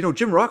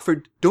Jim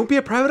Rockford, don't be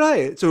a private eye.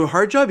 It's a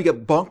hard job. You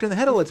get bonked in the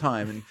head all the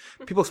time and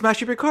people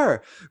smash up your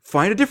car.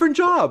 Find a different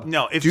job.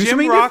 No, if Jim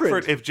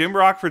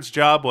Rockford's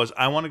job was,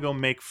 I want to go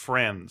make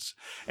friends,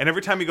 and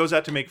every time he goes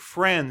out to make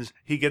friends,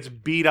 he gets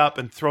beat up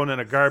and thrown in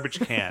a garbage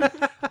can,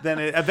 then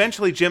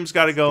eventually Jim's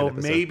got to go,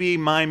 maybe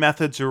my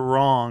methods are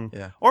wrong.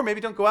 Yeah. Or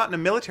maybe don't go out in a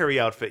military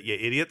outfit, you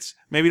idiots.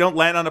 Maybe don't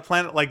land on a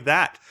planet like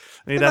that.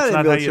 Maybe that's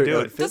not how you do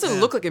it. It doesn't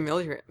look like a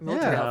military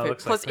outfit.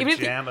 Looks Plus, like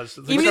pajamas.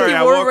 Even if they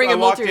were wearing a military... I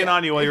walked in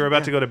on you while you were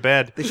about to go to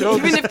bed.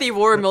 Even if they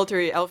wore a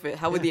military outfit,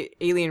 how would the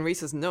alien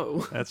races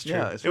know? That's true.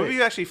 It would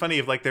be actually funny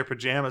if like their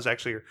pajamas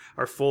actually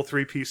are full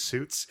 3-piece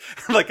suits,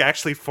 like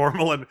actually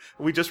formal, and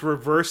we just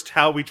reversed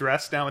how we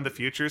dress now in the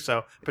future.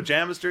 So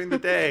pajamas during the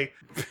day,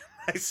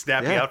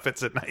 snappy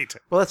outfits at night.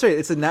 Well, that's right.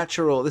 This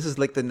is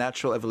like the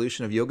natural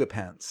evolution of yoga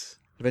pants.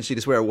 Eventually, you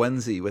just wear a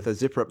onesie with a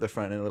zipper up the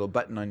front and a little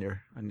button on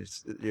your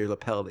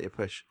lapel that you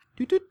push.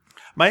 Doot.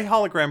 My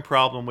hologram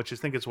problem, which I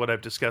think is what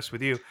I've discussed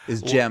with you,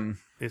 is Gem.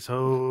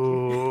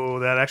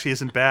 That actually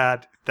isn't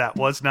bad. That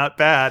was not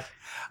bad.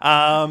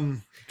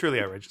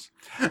 Truly outrageous.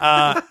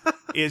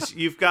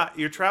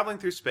 You're traveling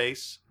through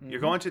space.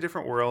 You're going to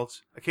different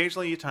worlds.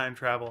 Occasionally you time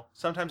travel.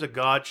 Sometimes a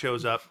god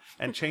shows up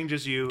and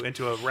changes you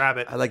into a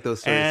rabbit. I like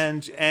those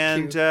stories.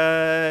 And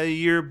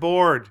you're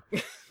bored.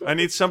 I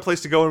need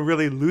someplace to go and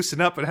really loosen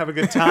up and have a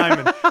good time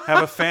and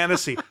have a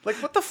fantasy. Like,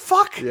 what the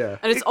fuck? Yeah.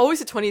 And it's always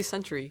the 20th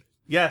century.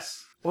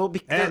 Yes. Well,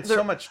 and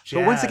so much jazz.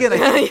 But once again,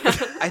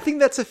 I think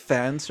that's a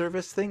fan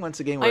service thing. Once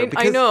again,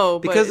 I know,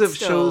 because but of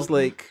shows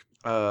like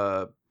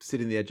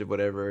Sitting on the Edge of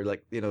Whatever,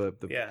 like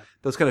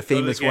those kind of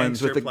famous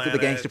ones with the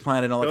Gangster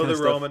Planet and all that kind of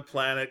stuff. Go to the Roman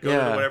planet, go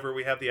to whatever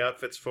we have the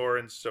outfits for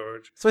in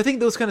storage. So I think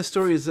those kind of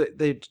stories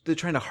they're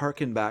trying to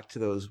harken back to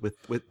those with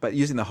by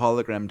using the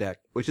hologram deck,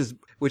 which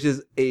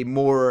is a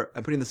more,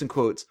 I'm putting this in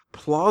quotes,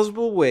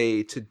 plausible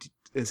way to.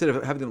 Instead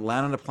of having them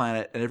land on a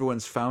planet and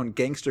everyone's found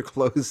gangster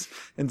clothes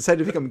and decided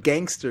to become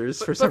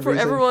gangsters for some reason. But for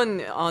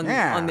everyone on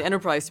the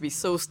Enterprise to be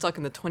so stuck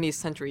in the 20th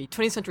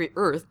century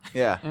Earth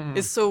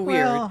is so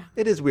weird. Well,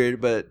 it is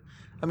weird, but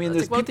I mean,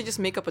 why don't they just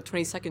make up a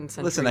 22nd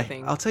century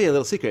thing? I'll tell you a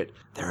little secret.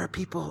 There are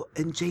people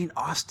in Jane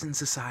Austen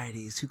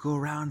societies who go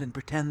around and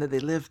pretend that they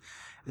live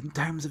in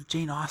times of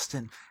Jane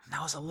Austen, and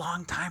that was a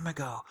long time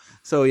ago.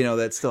 So,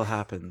 that still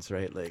happens,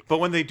 right? But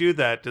when they do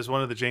that, does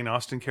one of the Jane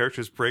Austen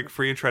characters break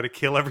free and try to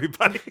kill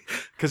everybody?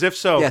 Because if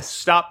so,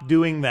 stop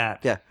doing that.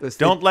 Yeah.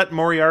 Don't let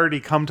Moriarty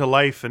come to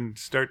life and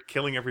start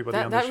killing everybody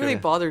on the show. That really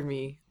bothered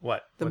me.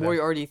 What? The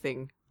Moriarty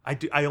thing.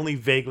 I only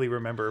vaguely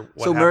remember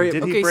what happened.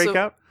 Did he break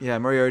out? Yeah,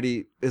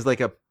 Moriarty is like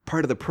a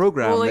part of the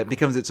program that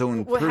becomes its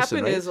own person, What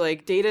happened right? is,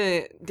 like,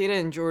 Data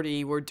and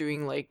Geordi were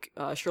doing, like,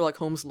 Sherlock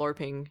Holmes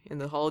LARPing in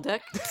the holodeck.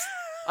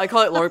 I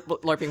call it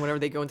LARPing whenever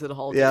they go into the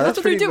holodeck. Yeah, that's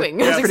what they're doing.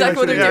 That's exactly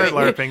what they're doing.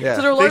 LARPing. Yeah.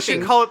 So they're LARPing. They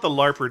should call it the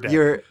LARPer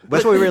deck.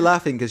 That's why we were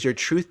laughing, because your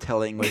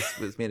truth-telling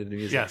was made into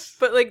music. Yes.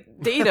 But, like,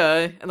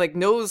 Data,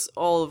 knows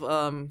all of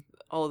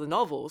the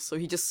novels, so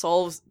he just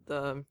solves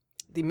the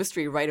the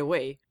mystery right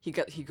away. He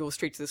goes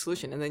straight to the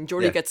solution, and then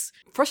Geordi Yeah. gets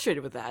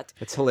frustrated with that.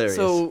 It's hilarious.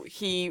 So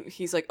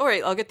he's like, all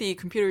right, I'll get the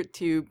computer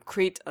to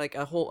create like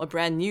a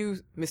brand new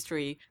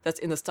mystery that's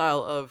in the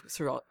style of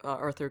Sir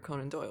Arthur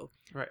Conan Doyle.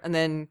 Right. And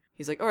then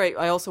he's like, all right,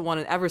 I also want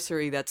an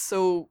adversary that's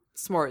so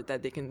smart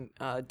that they can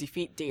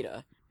defeat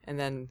Data. And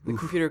then the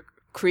computer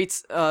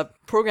creates a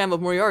program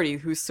of Moriarty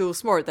who's so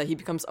smart that he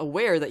becomes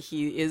aware that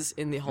he is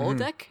in the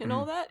holodeck and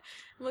all that.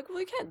 I'm like, well,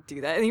 I can't do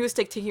that. And he was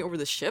taking over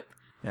the ship.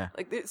 Yeah.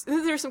 Like, is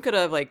there some kind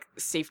of like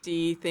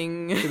safety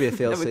thing? Maybe a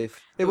fail that would- safe.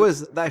 It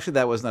was actually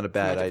that was not a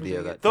bad Not idea.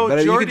 different That Though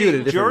but you could do it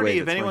a different Geordi, way.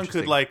 if that's more anyone could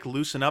interesting. like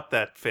loosen up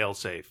that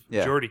failsafe,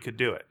 Yeah. Geordi could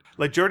do it.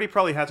 Like Geordi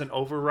probably has an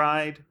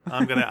override.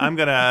 I'm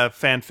gonna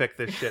fanfic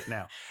this shit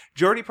now.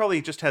 Geordi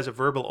probably just has a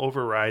verbal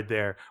override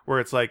there, where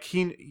it's like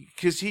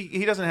because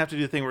he doesn't have to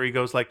do the thing where he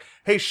goes like,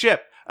 "Hey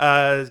ship,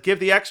 give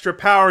the extra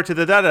power to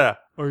the da-da."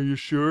 Are you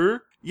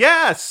sure?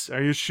 Yes.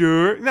 Are you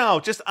sure? No,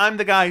 just I'm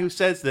the guy who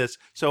says this,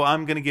 so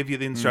I'm going to give you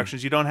the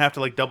instructions. You don't have to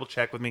like double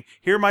check with me.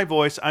 Hear my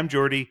voice. I'm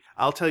Geordi.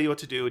 I'll tell you what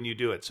to do, and you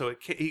do it. So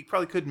he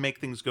probably could make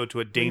things go to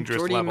a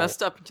dangerous Geordi level.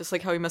 messed up, just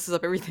like how he messes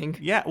up everything.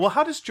 Yeah. Well,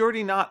 how does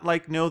Geordi not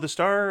like know the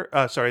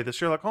the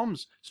Sherlock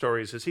Holmes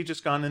stories? Has he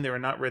just gone in there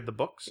and not read the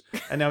books,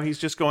 and now he's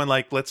just going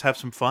like, let's have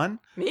some fun?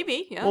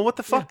 Maybe, yeah. Well, what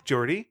the fuck,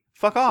 Geordi?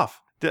 Fuck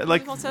off.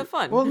 Like, he wants to have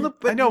fun. Well, no,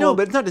 but I know, no, well-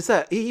 but it's not just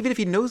that. Even if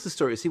he knows the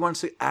stories, he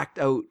wants to act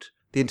out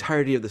the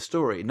entirety of the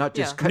story, not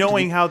just Yeah. cut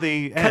knowing to how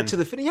they cut end. to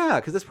the fin. Yeah,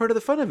 because that's part of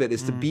the fun of it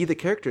is to be the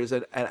characters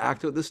and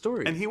act out the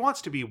story. And he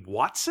wants to be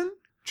Watson.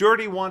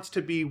 Geordi wants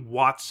to be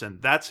Watson.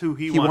 That's who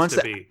he wants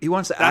to be. He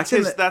wants to That's act in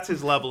his. the- that's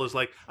his level. Is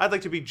like I'd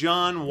like to be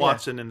John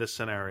Watson in this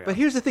scenario. But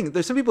here's the thing: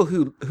 there's some people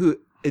who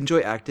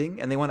enjoy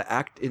acting and they want to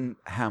act in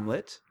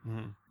Hamlet,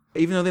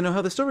 even though they know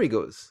how the story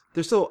goes.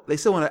 They still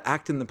want to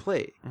act in the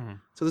play.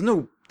 So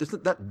it's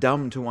not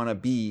dumb to want to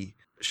be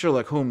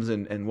Sherlock Holmes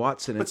and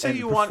Watson. But and, say and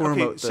you want, perform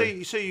okay, out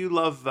the- say you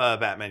love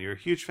Batman. You're a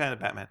huge fan of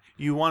Batman.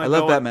 You want to. I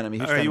love Batman. I'm a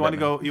huge fan You of want to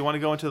Batman. go. You want to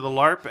go into the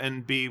LARP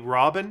and be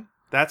Robin.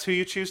 That's who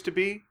you choose to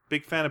be.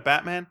 Big fan of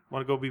Batman.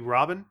 Want to go be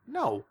Robin?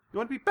 No, you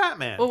want to be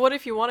Batman. well, what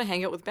if you want to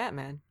hang out with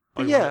Batman?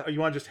 Oh, yeah. You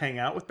want to just hang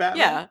out with Batman?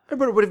 Yeah.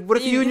 But what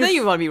if you and then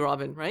your you want to be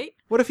Robin, right?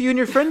 what if you and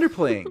your friend are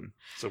playing?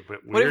 It's a bit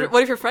What weird.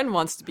 if your friend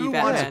wants to be Who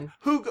wants- Batman?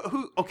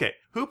 Who? Okay.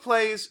 Who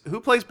plays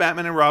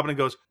Batman and Robin and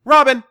goes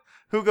Robin?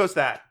 Who goes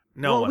that?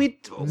 No Well, one. we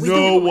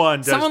no one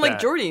does Someone that. like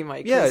Geordi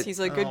might. Yeah. He's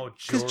a good.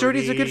 Because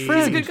Geordi's a good He's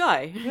friend. a good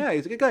guy. Yeah,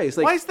 he's a good guy. He's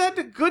like Why is that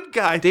a good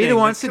guy? Data thing?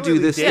 wants That's to do clearly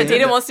this Yeah, thing.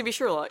 Data wants to be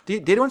Sherlock.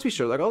 Data wants to be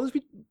Sherlock. I'll just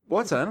be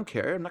Watson. I don't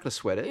care. I'm not gonna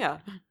sweat it. Yeah.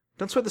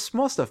 Don't sweat the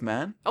small stuff,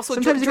 man. Also,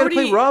 sometimes you gotta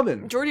play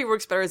Robin. Geordi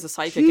works better as a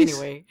sidekick Jeez.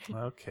 anyway.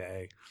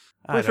 Okay.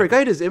 Well, for a guy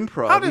who does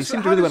improv, you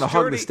seem to really want to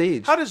hog the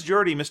stage. How does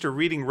Geordi, Mr.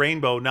 Reading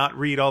Rainbow, not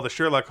read all the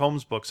Sherlock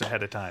Holmes books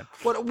ahead of time?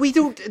 What we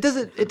don't. It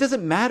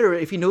doesn't matter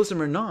if he knows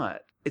them or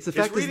not. It's the Is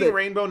fact Reading that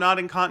Rainbow not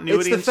in it's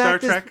continuity the in Star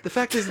fact Trek? the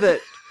fact is that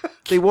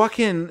they walk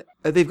in.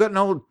 They've gotten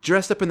all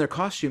dressed up in their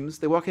costumes.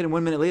 They walk in, and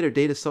 1 minute later,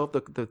 Data solved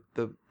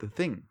the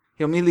thing.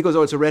 He immediately goes,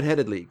 "Oh, it's a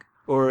red-headed league,"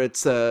 or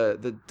it's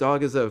the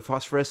dog is a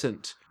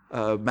phosphorescent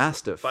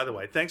mastiff. By the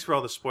way, thanks for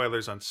all the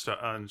spoilers on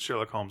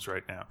Sherlock Holmes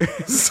right now.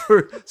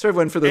 sorry,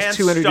 everyone, for those And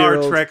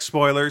 200-year-old Star Trek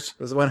spoilers.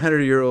 those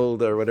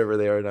 100-year-old or whatever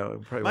they are now.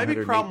 Probably My big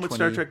 100, problem with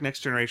Star 20. Trek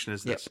Next Generation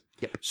is this.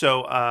 Yep.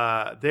 So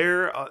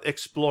they're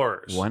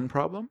explorers. One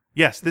problem.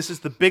 Yes, this is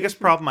the biggest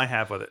problem I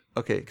have with it.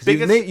 Okay, because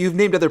Biggest- you've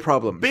named other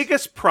problems.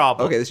 Biggest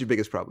problem. Okay, this is your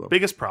biggest problem.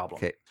 Biggest problem.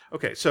 Okay.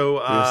 Okay, so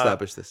We've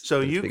established this. So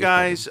That's you biggest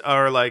guys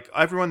are like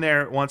everyone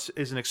there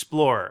is an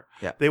explorer.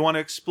 Yeah. They want to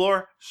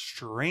explore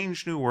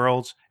strange new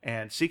worlds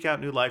and seek out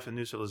new life and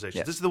new civilizations.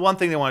 Yeah. This is the one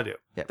thing they want to do.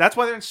 Yeah. That's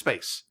why they're in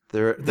space.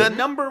 They're The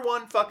number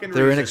one fucking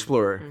they're reason. an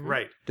explorer.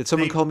 Right. Did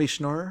someone They- call me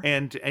Schnorr?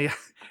 And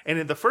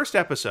in the first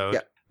episode,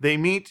 Yeah. they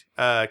meet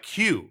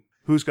Q,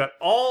 who's got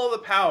all the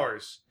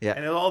powers Yeah.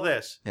 and all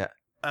this. Yeah.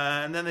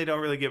 And then they don't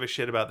really give a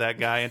shit about that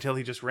guy until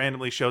he just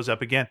randomly shows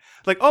up again.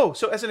 Like, oh,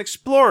 so as an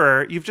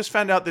explorer, you've just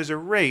found out there's a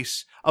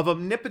race of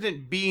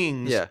omnipotent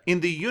beings Yeah. in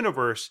the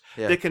universe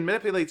Yeah. that can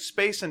manipulate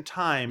space and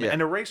time Yeah.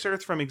 and erase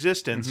Earth from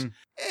existence.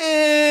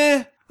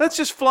 Mhm. Let's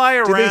just fly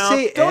around.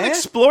 they say Don't eh?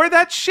 explore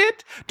that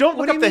shit. Don't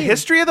What look do up you the mean?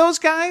 history of those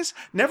guys.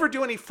 Never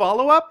do any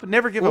follow-up.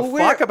 Never give a Well,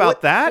 where- fuck about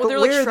what- that. Well, But they're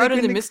like where are they shrouded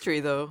in gonna-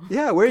 mystery, though.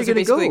 Yeah, where are you 'Cause they're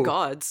going to go? basically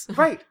gods.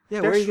 Right. Yeah,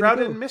 They're where are you gonna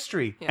shrouded go? in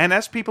mystery. Yeah. And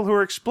as people who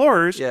are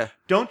explorers, Yeah.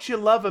 don't you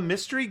love a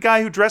mystery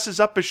guy who dresses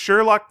up as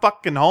Sherlock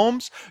fucking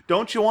Holmes?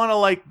 Don't you want to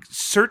like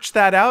search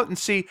that out and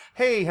see,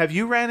 hey, have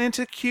you ran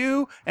into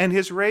Q and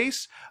his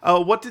race?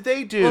 What did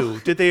they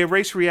do? Did they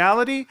erase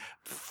reality?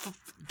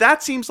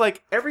 That seems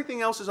like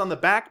everything else is on the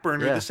back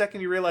burner Yeah. the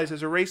second you realize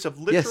there's a race of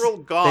literal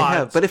they gods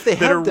have. But if they that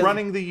had are done-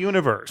 running the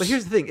universe. But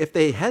here's the thing: if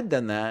they had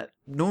done that,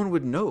 no one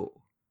would know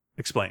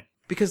Explain.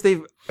 because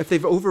if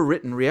they've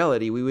overwritten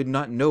reality, we would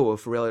not know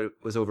if reality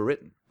was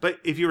overwritten. But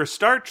if you're a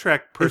Star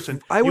Trek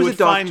person, I you was would a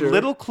doctor- find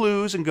little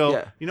clues and go,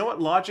 Yeah. you know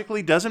what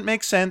logically doesn't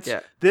make sense?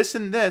 Yeah. This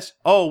and this.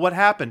 Oh, what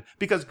happened?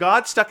 Because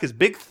God stuck his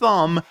big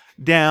thumb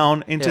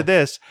down into Yeah.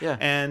 this. Yeah.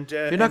 And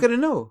You're not going to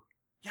know.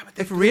 Yeah, but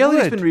If they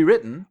reality's would. been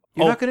rewritten,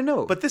 You're not going to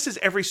know. But this is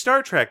every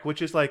Star Trek,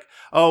 which is like,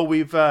 oh,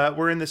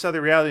 we're in this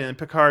other reality, and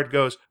Picard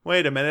goes,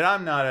 wait a minute,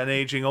 I'm not an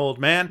aging old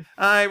man.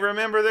 I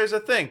remember there's a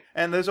thing,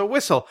 and there's a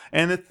whistle,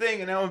 and a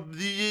thing,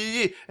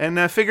 and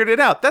I figured it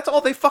out. That's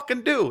all they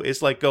fucking do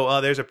is like go, oh,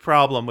 there's a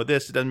problem with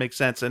this, it doesn't make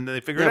sense, and they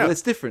figure it out. But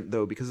it's different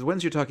though, because the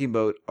ones you're talking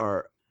about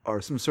are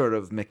some sort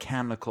of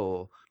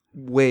mechanical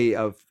way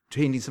of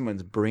changing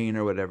someone's brain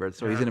or whatever.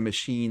 So he's in a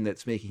machine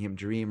that's making him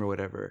dream or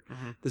whatever.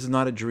 Mm-hmm. This is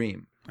not a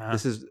dream.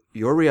 This is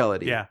your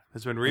reality. Yeah,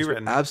 it's been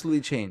rewritten.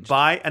 Absolutely changed.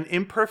 By an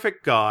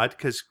imperfect God,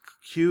 because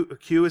Q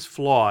is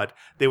flawed.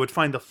 They would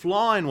find the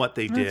flaw in what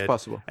they did. It's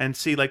possible. And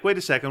see, like, wait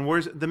a second,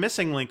 where's the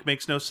missing link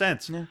makes no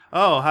sense. Yeah.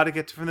 Oh, how to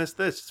get from this?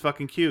 It's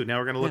fucking Q. Now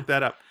we're going to look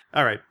that up.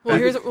 All right. Well,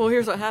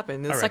 here's what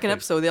happened. In the second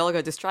episode, they all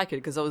got distracted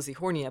because that was the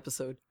horny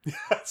episode.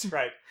 That's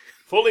right.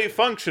 Fully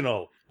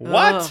functional.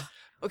 What?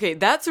 Okay,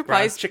 that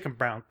surprised... Brown chicken,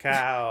 brown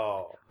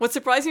cow. What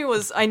surprised me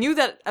was I knew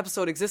that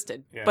episode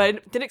existed, but I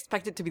didn't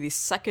expect it to be the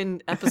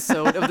second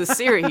episode of the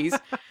series.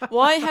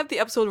 Why have the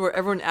episode where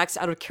everyone acts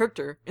out of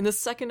character in the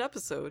second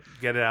episode?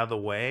 Get it out of the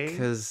way?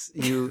 Because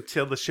you...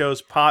 Till the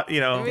show's pop, It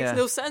makes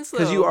no sense, though.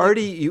 Because you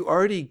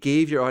already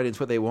gave your audience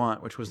what they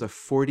want, which was a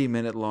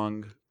 40-minute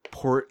long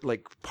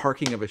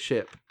parking of a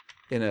ship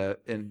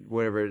in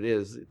whatever it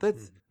is.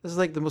 This is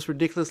like the most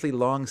ridiculously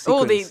long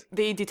sequence. Oh,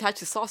 they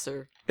detached the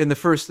saucer in the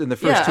first two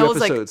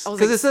episodes.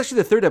 Because it's actually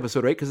the third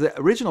episode, right? Because the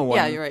original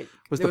one, you're right,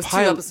 was the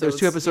pilot. There's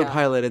 2 episode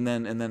pilot, and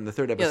then the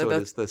third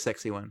episode is the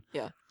sexy one.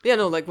 Yeah.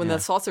 No, like when the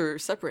saucer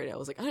separated, I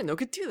was like, I didn't know it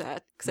could do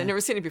that because I'd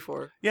never seen it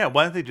before. Yeah,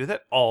 why don't they do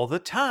that all the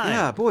time?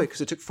 Yeah, boy,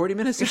 because it took 40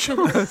 minutes to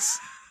show us.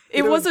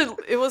 It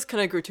was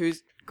kind of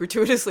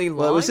gratuitously long.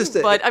 Well, it was just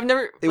but I've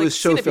never. It was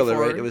show filler,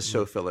 right? It was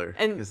show filler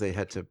because they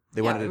wanted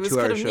a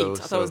 2-hour show. I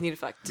thought it was neat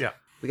effect. Yeah.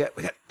 We got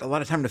a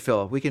lot of time to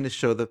fill. We can just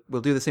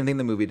we'll do the same thing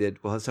the movie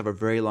did. We'll just have a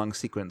very long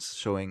sequence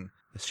showing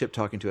a ship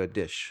talking to a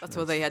dish. That's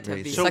why they had to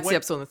have the sexy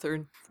episode in the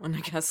third one, I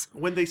guess.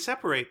 When they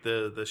separate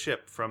the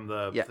ship from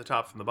the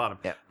top from the bottom,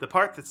 the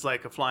part that's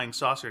like a flying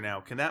saucer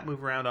now, can that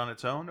move around on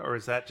its own, or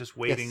is that just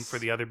waiting for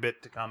the other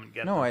bit to come and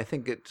get them? No, I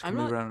think it can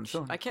move around on its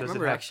own. I can't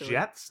remember, Does actually. it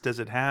have jets? Does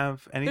it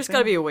have anything? There's got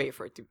to be a way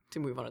for it to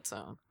move on its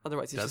own.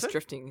 Otherwise, it's just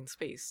drifting in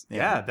space.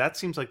 Yeah, that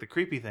seems like the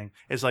creepy thing.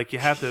 Is like you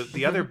have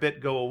the other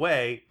bit go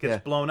away,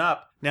 gets blown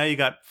up. Now you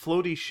got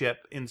floaty ship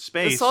in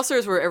space. The saucer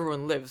is where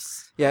everyone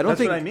lives. Yeah, That's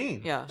what I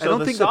mean. Yeah. So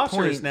the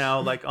saucer is now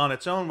like on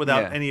its own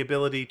without any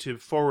ability to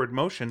forward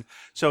motion.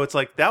 So it's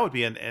like that would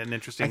be an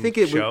interesting show.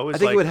 I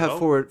think it would have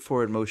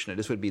forward motion. It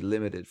just would be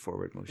limited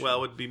forward motion. Well,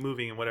 it would be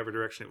moving in whatever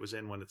direction it was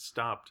in when it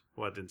stopped.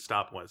 Well, it didn't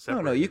stop when it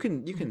separated. No, you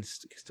can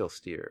still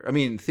steer. I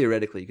mean,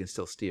 theoretically, you can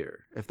still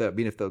steer.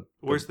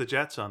 Where's the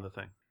jets on the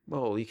thing?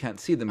 Well, you can't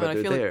see them, but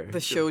they're there. Like the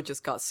show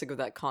just got sick of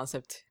that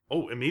concept.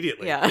 Oh,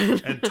 immediately. Yeah.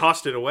 And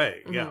tossed it away.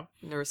 Mm-hmm. Yeah.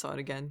 Never saw it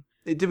again.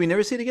 Did we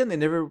never see it again? They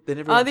never.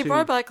 They brought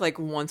it back like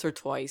once or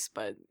twice,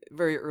 but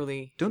very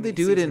early. Don't they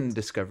do it in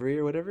Discovery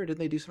or whatever? Didn't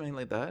they do something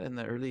like that in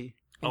the early?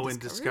 In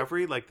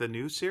Discovery, like the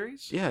new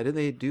series? Yeah, didn't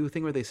they do a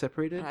thing where they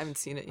separated? I haven't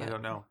seen it yet. I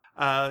don't know.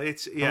 I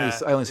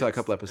only saw a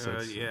couple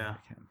episodes. Yeah,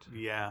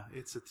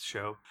 it's a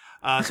show.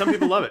 Some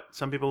people love it.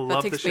 Some people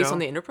love the show. That takes place on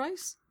the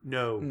Enterprise?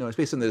 No, it's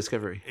based on the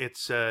Discovery.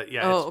 It's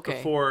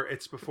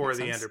before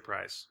the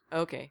Enterprise.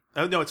 Okay.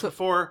 Oh no, it's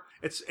before.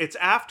 It's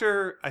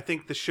after I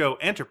think the show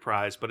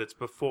Enterprise, but it's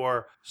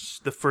before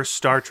the first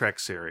Star Trek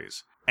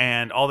series.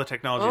 And all the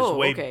technology is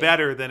way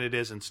better than it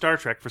is in Star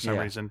Trek for some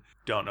reason.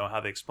 Don't know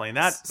how they explain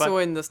that. But so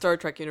in the Star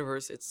Trek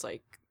universe, it's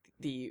like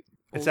the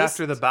oldest? It's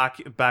after the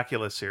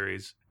Bakula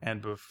series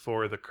and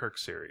before the Kirk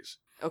series.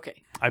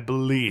 Okay. I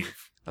believe.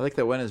 I like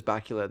that one is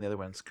Bakula and the other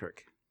one's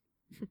Kirk.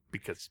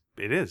 Because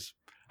it is.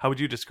 How would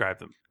you describe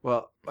them?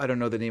 Well, I don't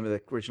know the name of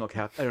the original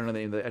I don't know the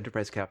name of the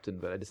Enterprise captain,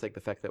 but I just like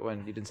the fact that when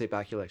you didn't say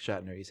Bakula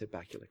Shatner, you said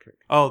Bakula Kirk.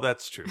 Oh,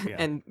 that's true. Yeah.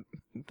 And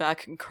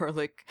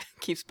Garlic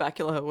keeps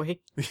Bakula away.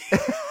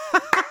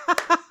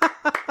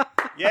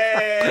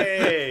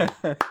 Yay!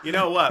 You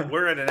know what?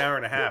 We're at an hour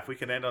and a half. We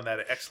can end on that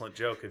excellent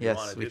joke if you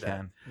want to do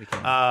that. We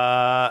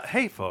can.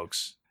 Hey,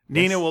 folks.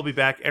 Nina will be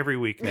back every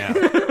week now.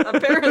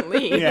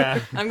 Apparently.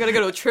 Yeah. I'm going to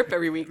go to a trip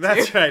every week, too.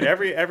 That's right.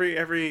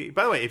 Every.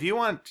 By the way, if you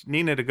want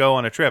Nina to go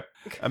on a trip,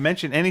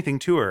 mention anything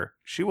to her.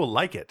 She will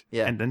like it.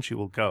 Yeah. And then she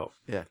will go.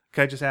 Yeah.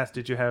 Can I just ask,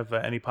 did you have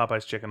any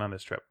Popeye's chicken on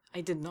this trip?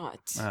 I did not.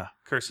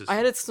 Curses. I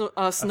had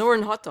a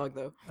snoring hot dog,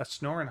 though. A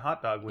snoring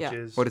hot dog, which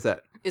is... What is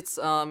that? It's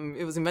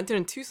it was invented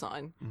in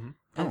Tucson. Mm-hmm.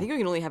 I think you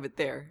can only have it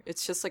there.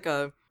 It's just like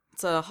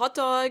it's a hot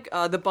dog.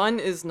 The bun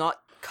is not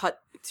cut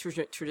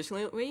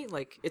traditionally,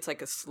 like it's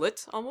like a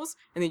slit almost,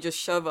 and they just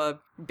shove a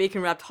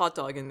bacon wrapped hot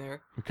dog in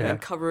there and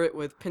cover it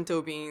with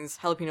pinto beans,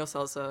 jalapeno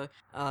salsa,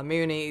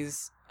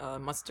 mayonnaise,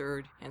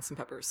 mustard, and some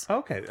peppers.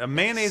 Okay,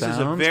 mayonnaise is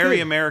a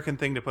very American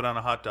thing to put on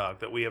a hot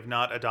dog that we have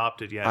not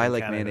adopted yet. I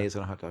like Canada. Mayonnaise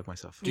on a hot dog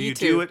myself. Do you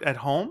do it at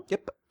home?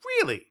 Yep.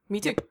 Really? Me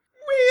too.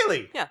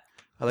 Really? Yeah.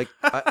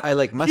 I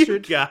like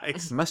mustard, you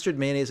guys. Mustard,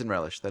 mayonnaise, and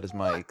relish. That is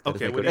my.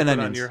 Okay, what do you put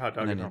on your hot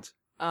dog at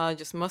home?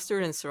 Just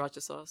mustard and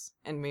sriracha sauce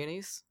and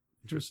mayonnaise.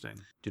 Interesting.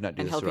 Do not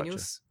do and the sriracha.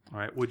 jalapenos. All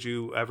right. Would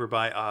you ever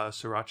buy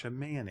sriracha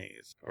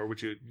mayonnaise, or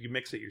would you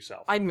mix it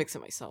yourself? I'd mix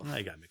it myself. No,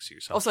 you gotta mix it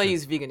yourself. Also, I too.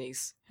 use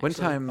veganese. One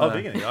actually. time,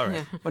 vegan. All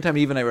right. one time,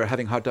 Eve and I were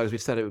having hot dogs. We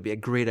decided it would be a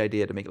great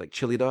idea to make like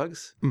chili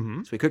dogs.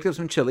 Mm-hmm. So we cooked up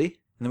some chili, and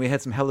then we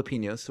had some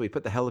jalapenos. So we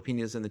put the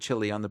jalapenos and the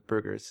chili on the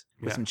burgers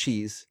with Yeah. some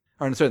cheese.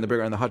 Or sorry, on the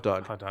burger, on the hot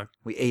dog. Hot dog.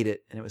 We ate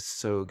it, and it was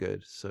so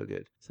good, so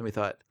good. So we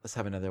thought, let's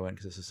have another one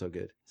because this is so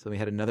good. So we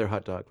had another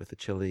hot dog with the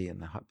chili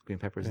and the hot green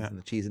peppers Yeah. and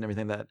the cheese and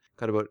everything. That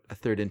got about a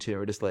third into it.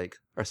 We're just like,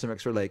 our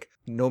stomachs were like,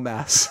 no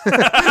mass.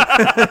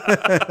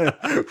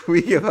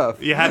 We give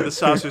up. You had the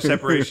saucer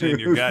separation in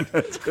your gut.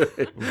 That's right.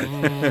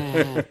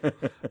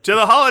 To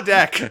the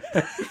holodeck.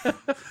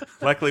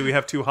 Luckily, we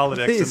have 2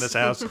 holodecks in this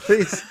house.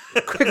 Please,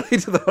 quickly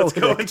to the Let's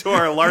go holodeck. into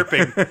our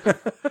LARPing.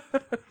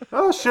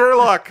 Oh,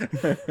 Sherlock!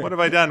 What have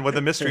I done with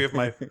the mystery of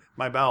my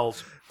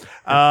bowels?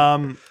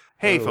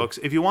 Hey, folks!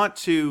 If you want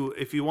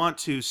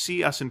to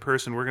see us in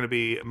person, we're going to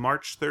be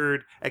March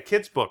 3rd at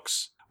Kids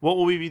Books. What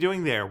will we be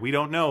doing there? We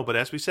don't know, but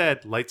as we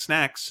said, light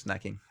snacks.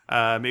 Snacking.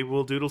 Maybe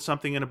we'll doodle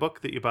something in a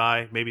book that you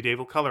buy. Maybe Dave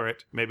will color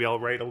it. Maybe I'll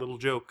write a little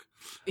joke.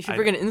 If you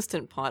bring an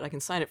Instant Pot, I can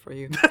sign it for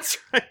you. That's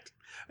right.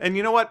 And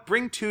you know what?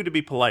 Bring 2 to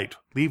be polite.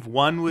 Leave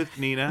 1 with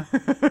Nina.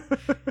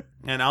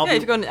 And I'll Yeah,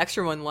 if you got an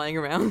extra one lying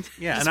around.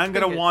 Yeah, just and I'm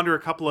going bring to it. wander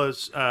a couple of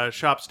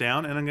shops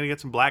down, and I'm going to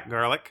get some black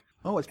garlic.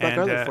 Oh, what's black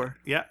And, garlic for?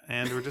 Yeah,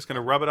 and we're just going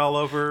to rub it all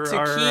over To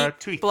our keep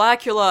teeth.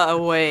 Blackula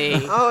away.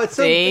 Oh, it's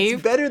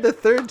Dave. better the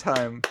third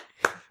time.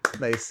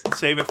 Nice.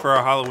 Save it for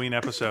our Halloween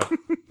episode.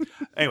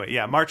 Anyway,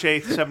 yeah, March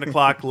 8th, 7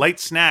 o'clock, light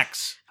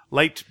snacks,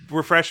 light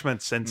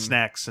refreshments and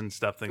snacks and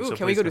stuff. Things. Ooh, So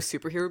can we go to please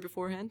Superhero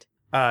beforehand?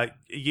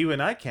 you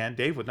and I can.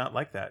 Dave would not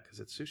like that because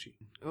it's sushi.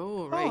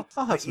 Oh, right.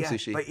 I'll have some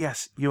sushi. But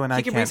yes, you and I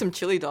He can can. bring some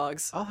chili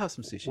dogs. I'll have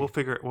some sushi. We'll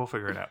figure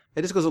it out.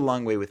 It just goes a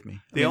long way with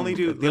me. They only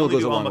do Little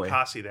goes a long way.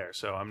 omakase there,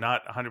 so I'm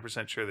not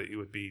 100% sure that you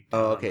would be. Oh,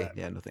 down on okay. that.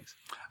 Yeah, no thanks.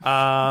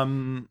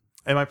 Am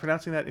I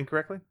pronouncing that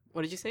incorrectly?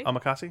 What did you say?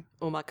 Omakase?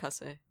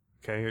 Omakase.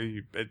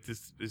 Okay,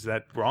 is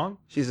that wrong?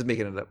 She's just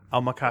making it up.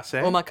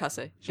 Omakase?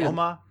 Omakase. Yeah.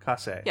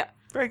 Omakase. Yeah.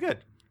 Very good.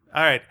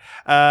 All right.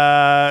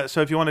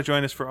 So if you want to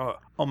join us for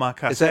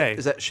omakase,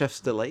 Is that Chef's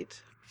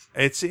Delight?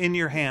 it's in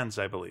your hands,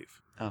 I believe.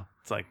 Oh,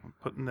 It's like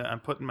I'm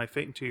putting my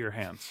fate into your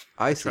hands.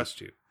 I see. Trust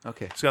you.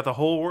 Okay. He's got the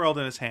whole world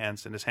in his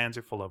hands, and his hands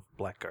are full of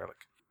black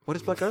garlic. What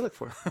is black garlic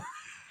for?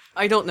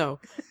 I don't know.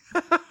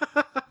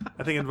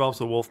 I think it involves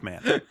the wolf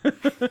man.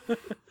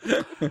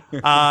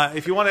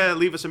 If you want to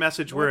leave us a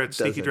message, we're at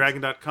doesn't?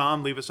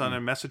 sneakydragon.com. Leave us on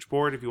a message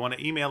board. If you want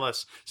to email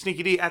us,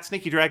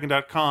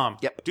 sneakyd@sneakydragon.com.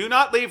 Yep. Do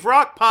not leave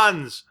rock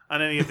puns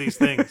on any of these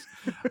things.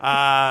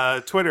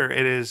 Twitter,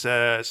 it is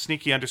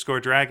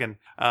sneaky_dragon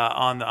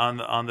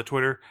on the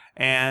Twitter.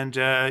 And,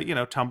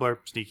 Tumblr,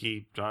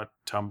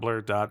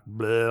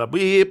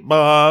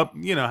 sneaky.tumblr.blah.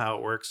 You know how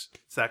it works.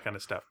 It's that kind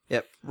of stuff.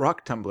 Yep.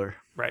 Rock Tumbler.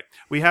 Right.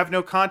 We have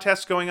no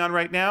contests going on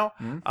right now,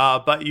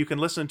 but you can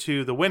listen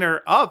to the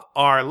winner of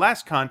our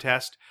last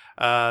contest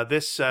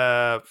this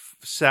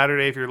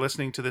Saturday, if you're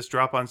listening to this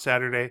drop on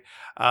Saturday,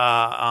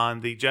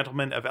 on the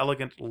Gentlemen of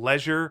Elegant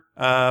Leisure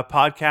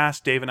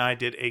podcast. Dave and I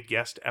did a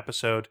guest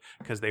episode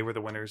because they were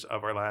the winners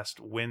of our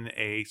last Win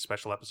a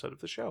Special episode of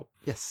the show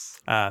Yes.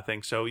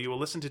 thing. So you will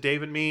listen to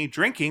Dave and me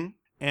drinking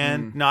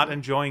and not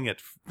enjoying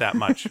it that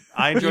much.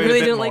 I enjoyed You really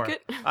it a bit didn't more. like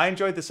it? I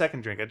enjoyed the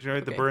second drink. I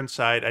enjoyed the Okay.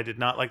 Burnside. I did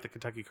not like the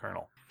Kentucky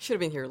Colonel. Should have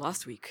been here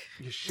last week.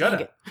 You should have.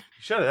 Dang You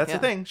should have. That's Yeah.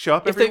 the thing. Show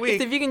up If every the, week. if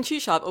the vegan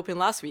cheese shop opened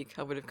last week,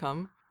 I would have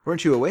come.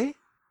 Weren't you away?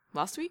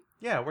 Last week?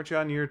 Yeah, weren't you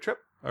on your trip?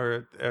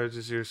 Or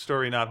does your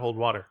story not hold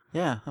water?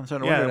 Yeah, I'm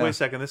starting to Yeah, wonder wait now. a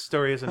second. This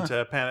story isn't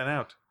panning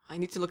out. I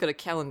need to look at a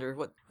calendar.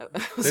 What?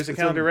 There's a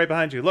calendar right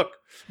behind you. Look.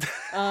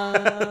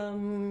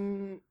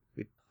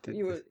 We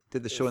You were-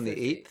 did the show on the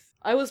 8th?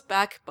 I was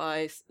back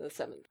by the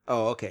 7th.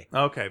 Oh, okay.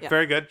 Okay, Yeah.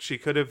 very good. She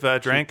could have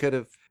drank. Could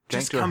have drank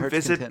Just to her come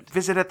heart's content.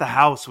 visit at the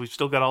house. We've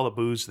still got all the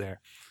booze there.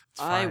 It's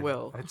I fine.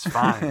 will. It's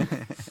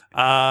fine.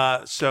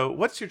 So,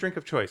 what's your drink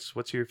of choice?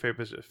 What's your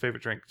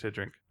favorite drink to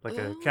drink? Like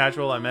a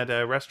casual? I'm at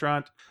a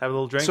restaurant. Have a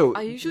little drink. So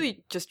I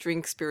usually just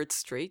drink spirits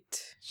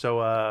straight, So,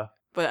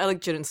 but I like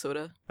gin and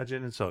soda. a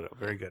gin and soda.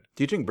 Very good.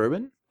 do you drink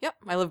bourbon? Yep,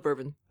 I love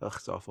bourbon. Ugh,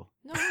 it's awful.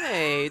 No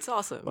way, it's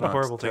awesome. What a No,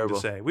 horrible it's thing to terrible.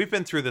 say. We've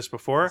been through this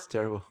before. It's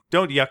terrible.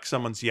 Don't yuck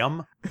someone's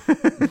yum. I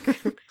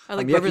like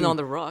I'm bourbon yucking- on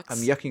the rocks. I'm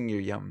yucking your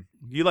yum.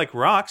 You like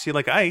rocks. You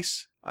like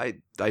ice. I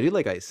do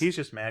like ice. He's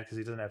just mad because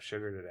he doesn't have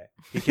sugar today.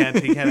 He can't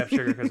have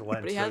sugar because of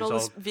Lent. But he so had he's all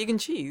this vegan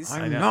cheese.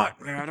 I I'm know. not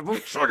mad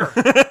about sugar.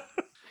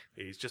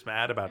 He's just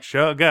mad about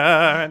sugar,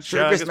 and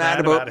Sugar's sugar's mad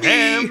mad about about me.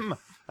 him.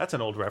 That's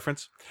an old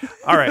reference.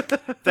 All right.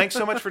 Thanks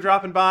so much for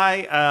dropping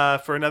by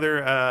for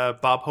another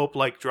Bob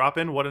Hope-like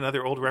drop-in. What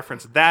another old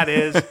reference that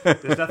is.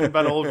 There's nothing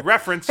but old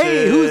references.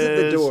 Hey, who's at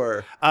the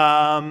door?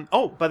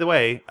 Oh, by the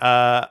way,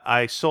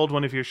 I sold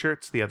one of your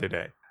shirts the other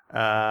day.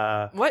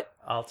 What?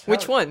 I'll tell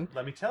Which one?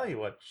 Let me tell you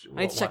what.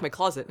 I need to check my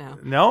closet now.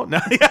 No.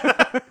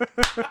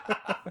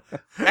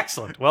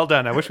 Excellent. Well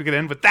done. I wish we could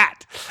end with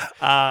that.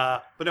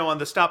 But no, on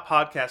the Stop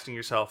Podcasting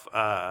Yourself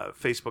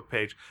Facebook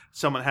page,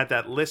 someone had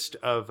that list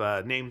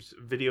of names,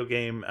 video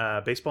game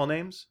baseball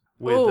names.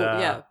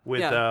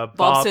 with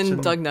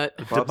Bobson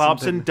Dugnut.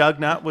 Bobson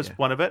Dugnut was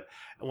one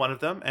of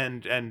them,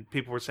 and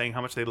people were saying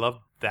how much they loved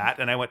that,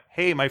 and I went,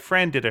 hey, my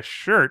friend did a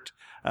shirt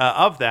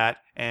of that,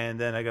 and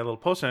then I got a little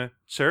post on it,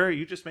 sir,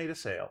 you just made a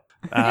sale.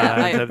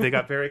 They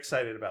got very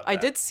excited about that. I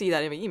did see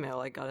that in my email.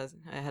 I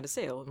had a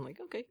sale. I'm like,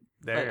 okay.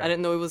 I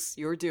didn't know it was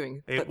you were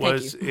doing.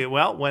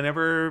 Well,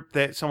 whenever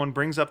someone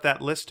brings up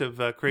that list of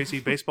crazy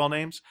baseball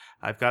names,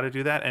 I've got to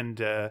do that. And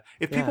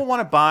if people want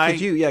to buy,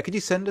 could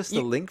you send us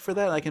the link for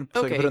that? I can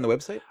put it on the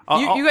website.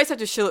 You guys have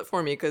to shill it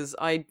for me because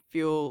I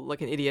feel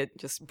like an idiot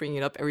just bringing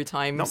it up every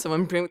time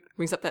someone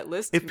brings up that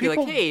list. If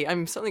people, be like, hey,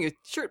 I'm selling a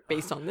shirt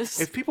based on this.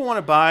 If people want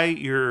to buy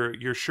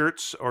your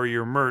shirts or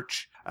your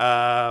merch,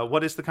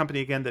 what is the company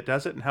again that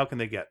does it, and how can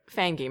they get?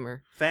 Fangamer.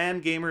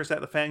 Fangamer, is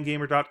that the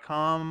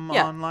fangamer.com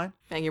online?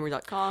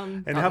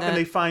 Fangamer.com. And how can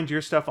they find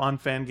your stuff on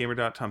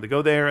fangamer.com? They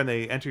go there and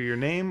they enter your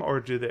name,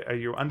 or are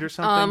you under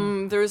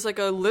something? There's like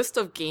a list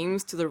of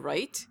games to the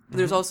right. Mm-hmm.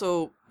 There's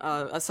also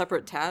a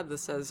separate tab that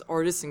says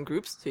artists and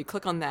groups. So you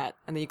click on that,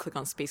 and then you click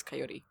on Space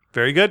Coyote.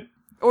 Very good.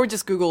 Or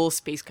just Google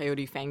Space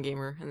Coyote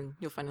Fangamer, and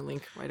you'll find a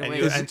link right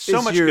away. And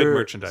so much good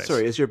merchandise.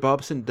 Sorry, is your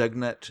Bobson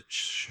Dugnut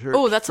shirt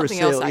that's something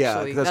else, actually.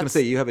 Yeah, because I was going to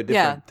say, you have a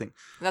different thing.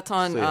 That's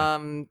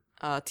on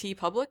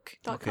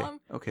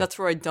tpublic.com. Okay. That's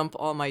where I dump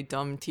all my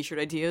dumb t-shirt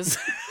ideas.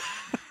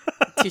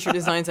 T-shirt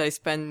designs that I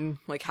spend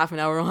like half an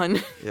hour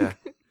on. Yeah.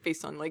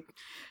 Based on like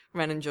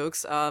random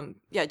jokes.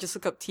 Just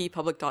look up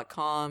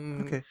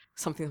tpublic.com. Okay.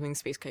 Something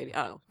Space Coyote.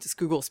 I don't know. Just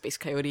Google Space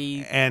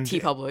Coyote and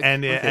tpublic.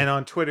 And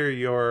on Twitter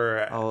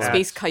you're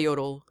Space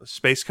Coyote.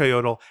 Space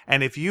Coyote.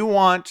 And if you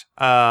want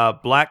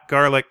Black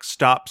Garlic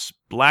Stops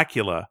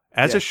Blackula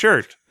as a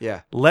shirt,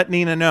 let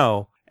Nina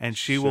know, and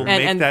she will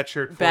make that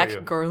shirt for you.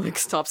 Black Garlic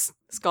Stops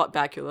Scott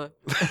Bakula.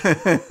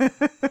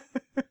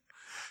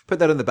 Put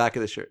that on the back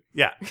of the shirt.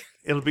 Yeah.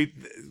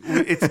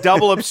 It's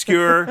double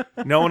obscure.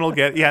 No one will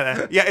get.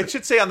 Yeah. It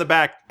should say on the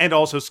back, and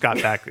also Scott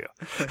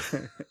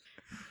Bakula.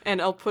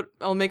 And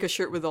I'll make a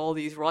shirt with all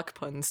these rock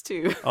puns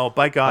too. Oh,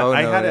 by God!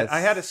 I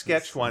had a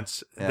sketch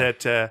once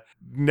that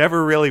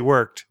never really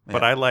worked,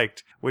 but I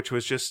liked, which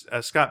was just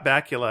Scott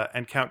Bakula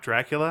and Count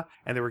Dracula,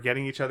 and they were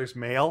getting each other's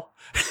mail.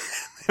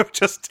 They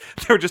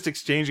were just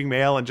exchanging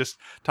mail and just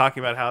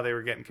talking about how they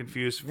were getting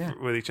confused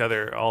with each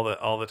other all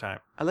the time.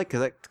 I like,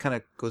 because that kind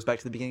of goes back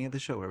to the beginning of the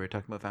show where we were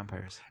talking about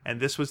vampires. And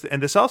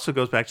this also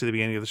goes back to the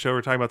beginning of the show.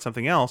 We're talking about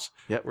something else.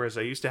 Yep. Whereas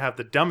I used to have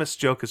the dumbest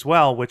joke as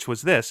well, which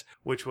was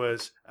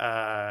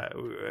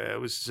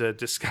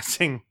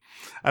discussing.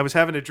 I was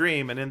having a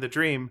dream, and in the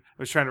dream,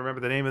 I was trying to remember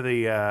the name of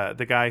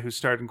the guy who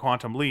starred in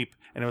Quantum Leap,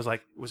 and it was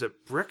like, was it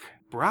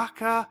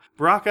Braca?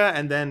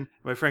 And then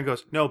my friend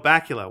goes, no,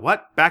 Bakula.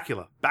 What?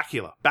 Bakula.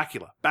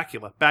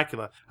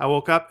 I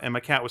woke up, and my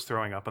cat was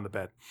throwing up on the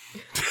bed.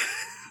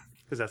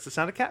 Because that's the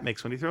sound a cat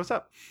makes when he throws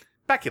up.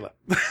 Bakula.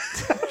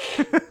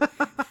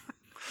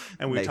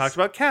 And we talked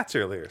about cats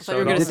earlier. I thought you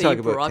were going to say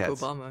Barack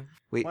Obama.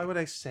 Wait. Why would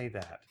I say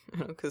that?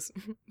 Because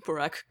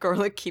Barack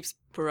Garlic keeps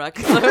Barack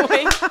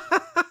away.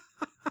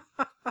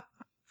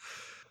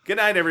 Good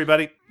night,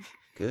 everybody.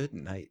 Good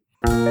night.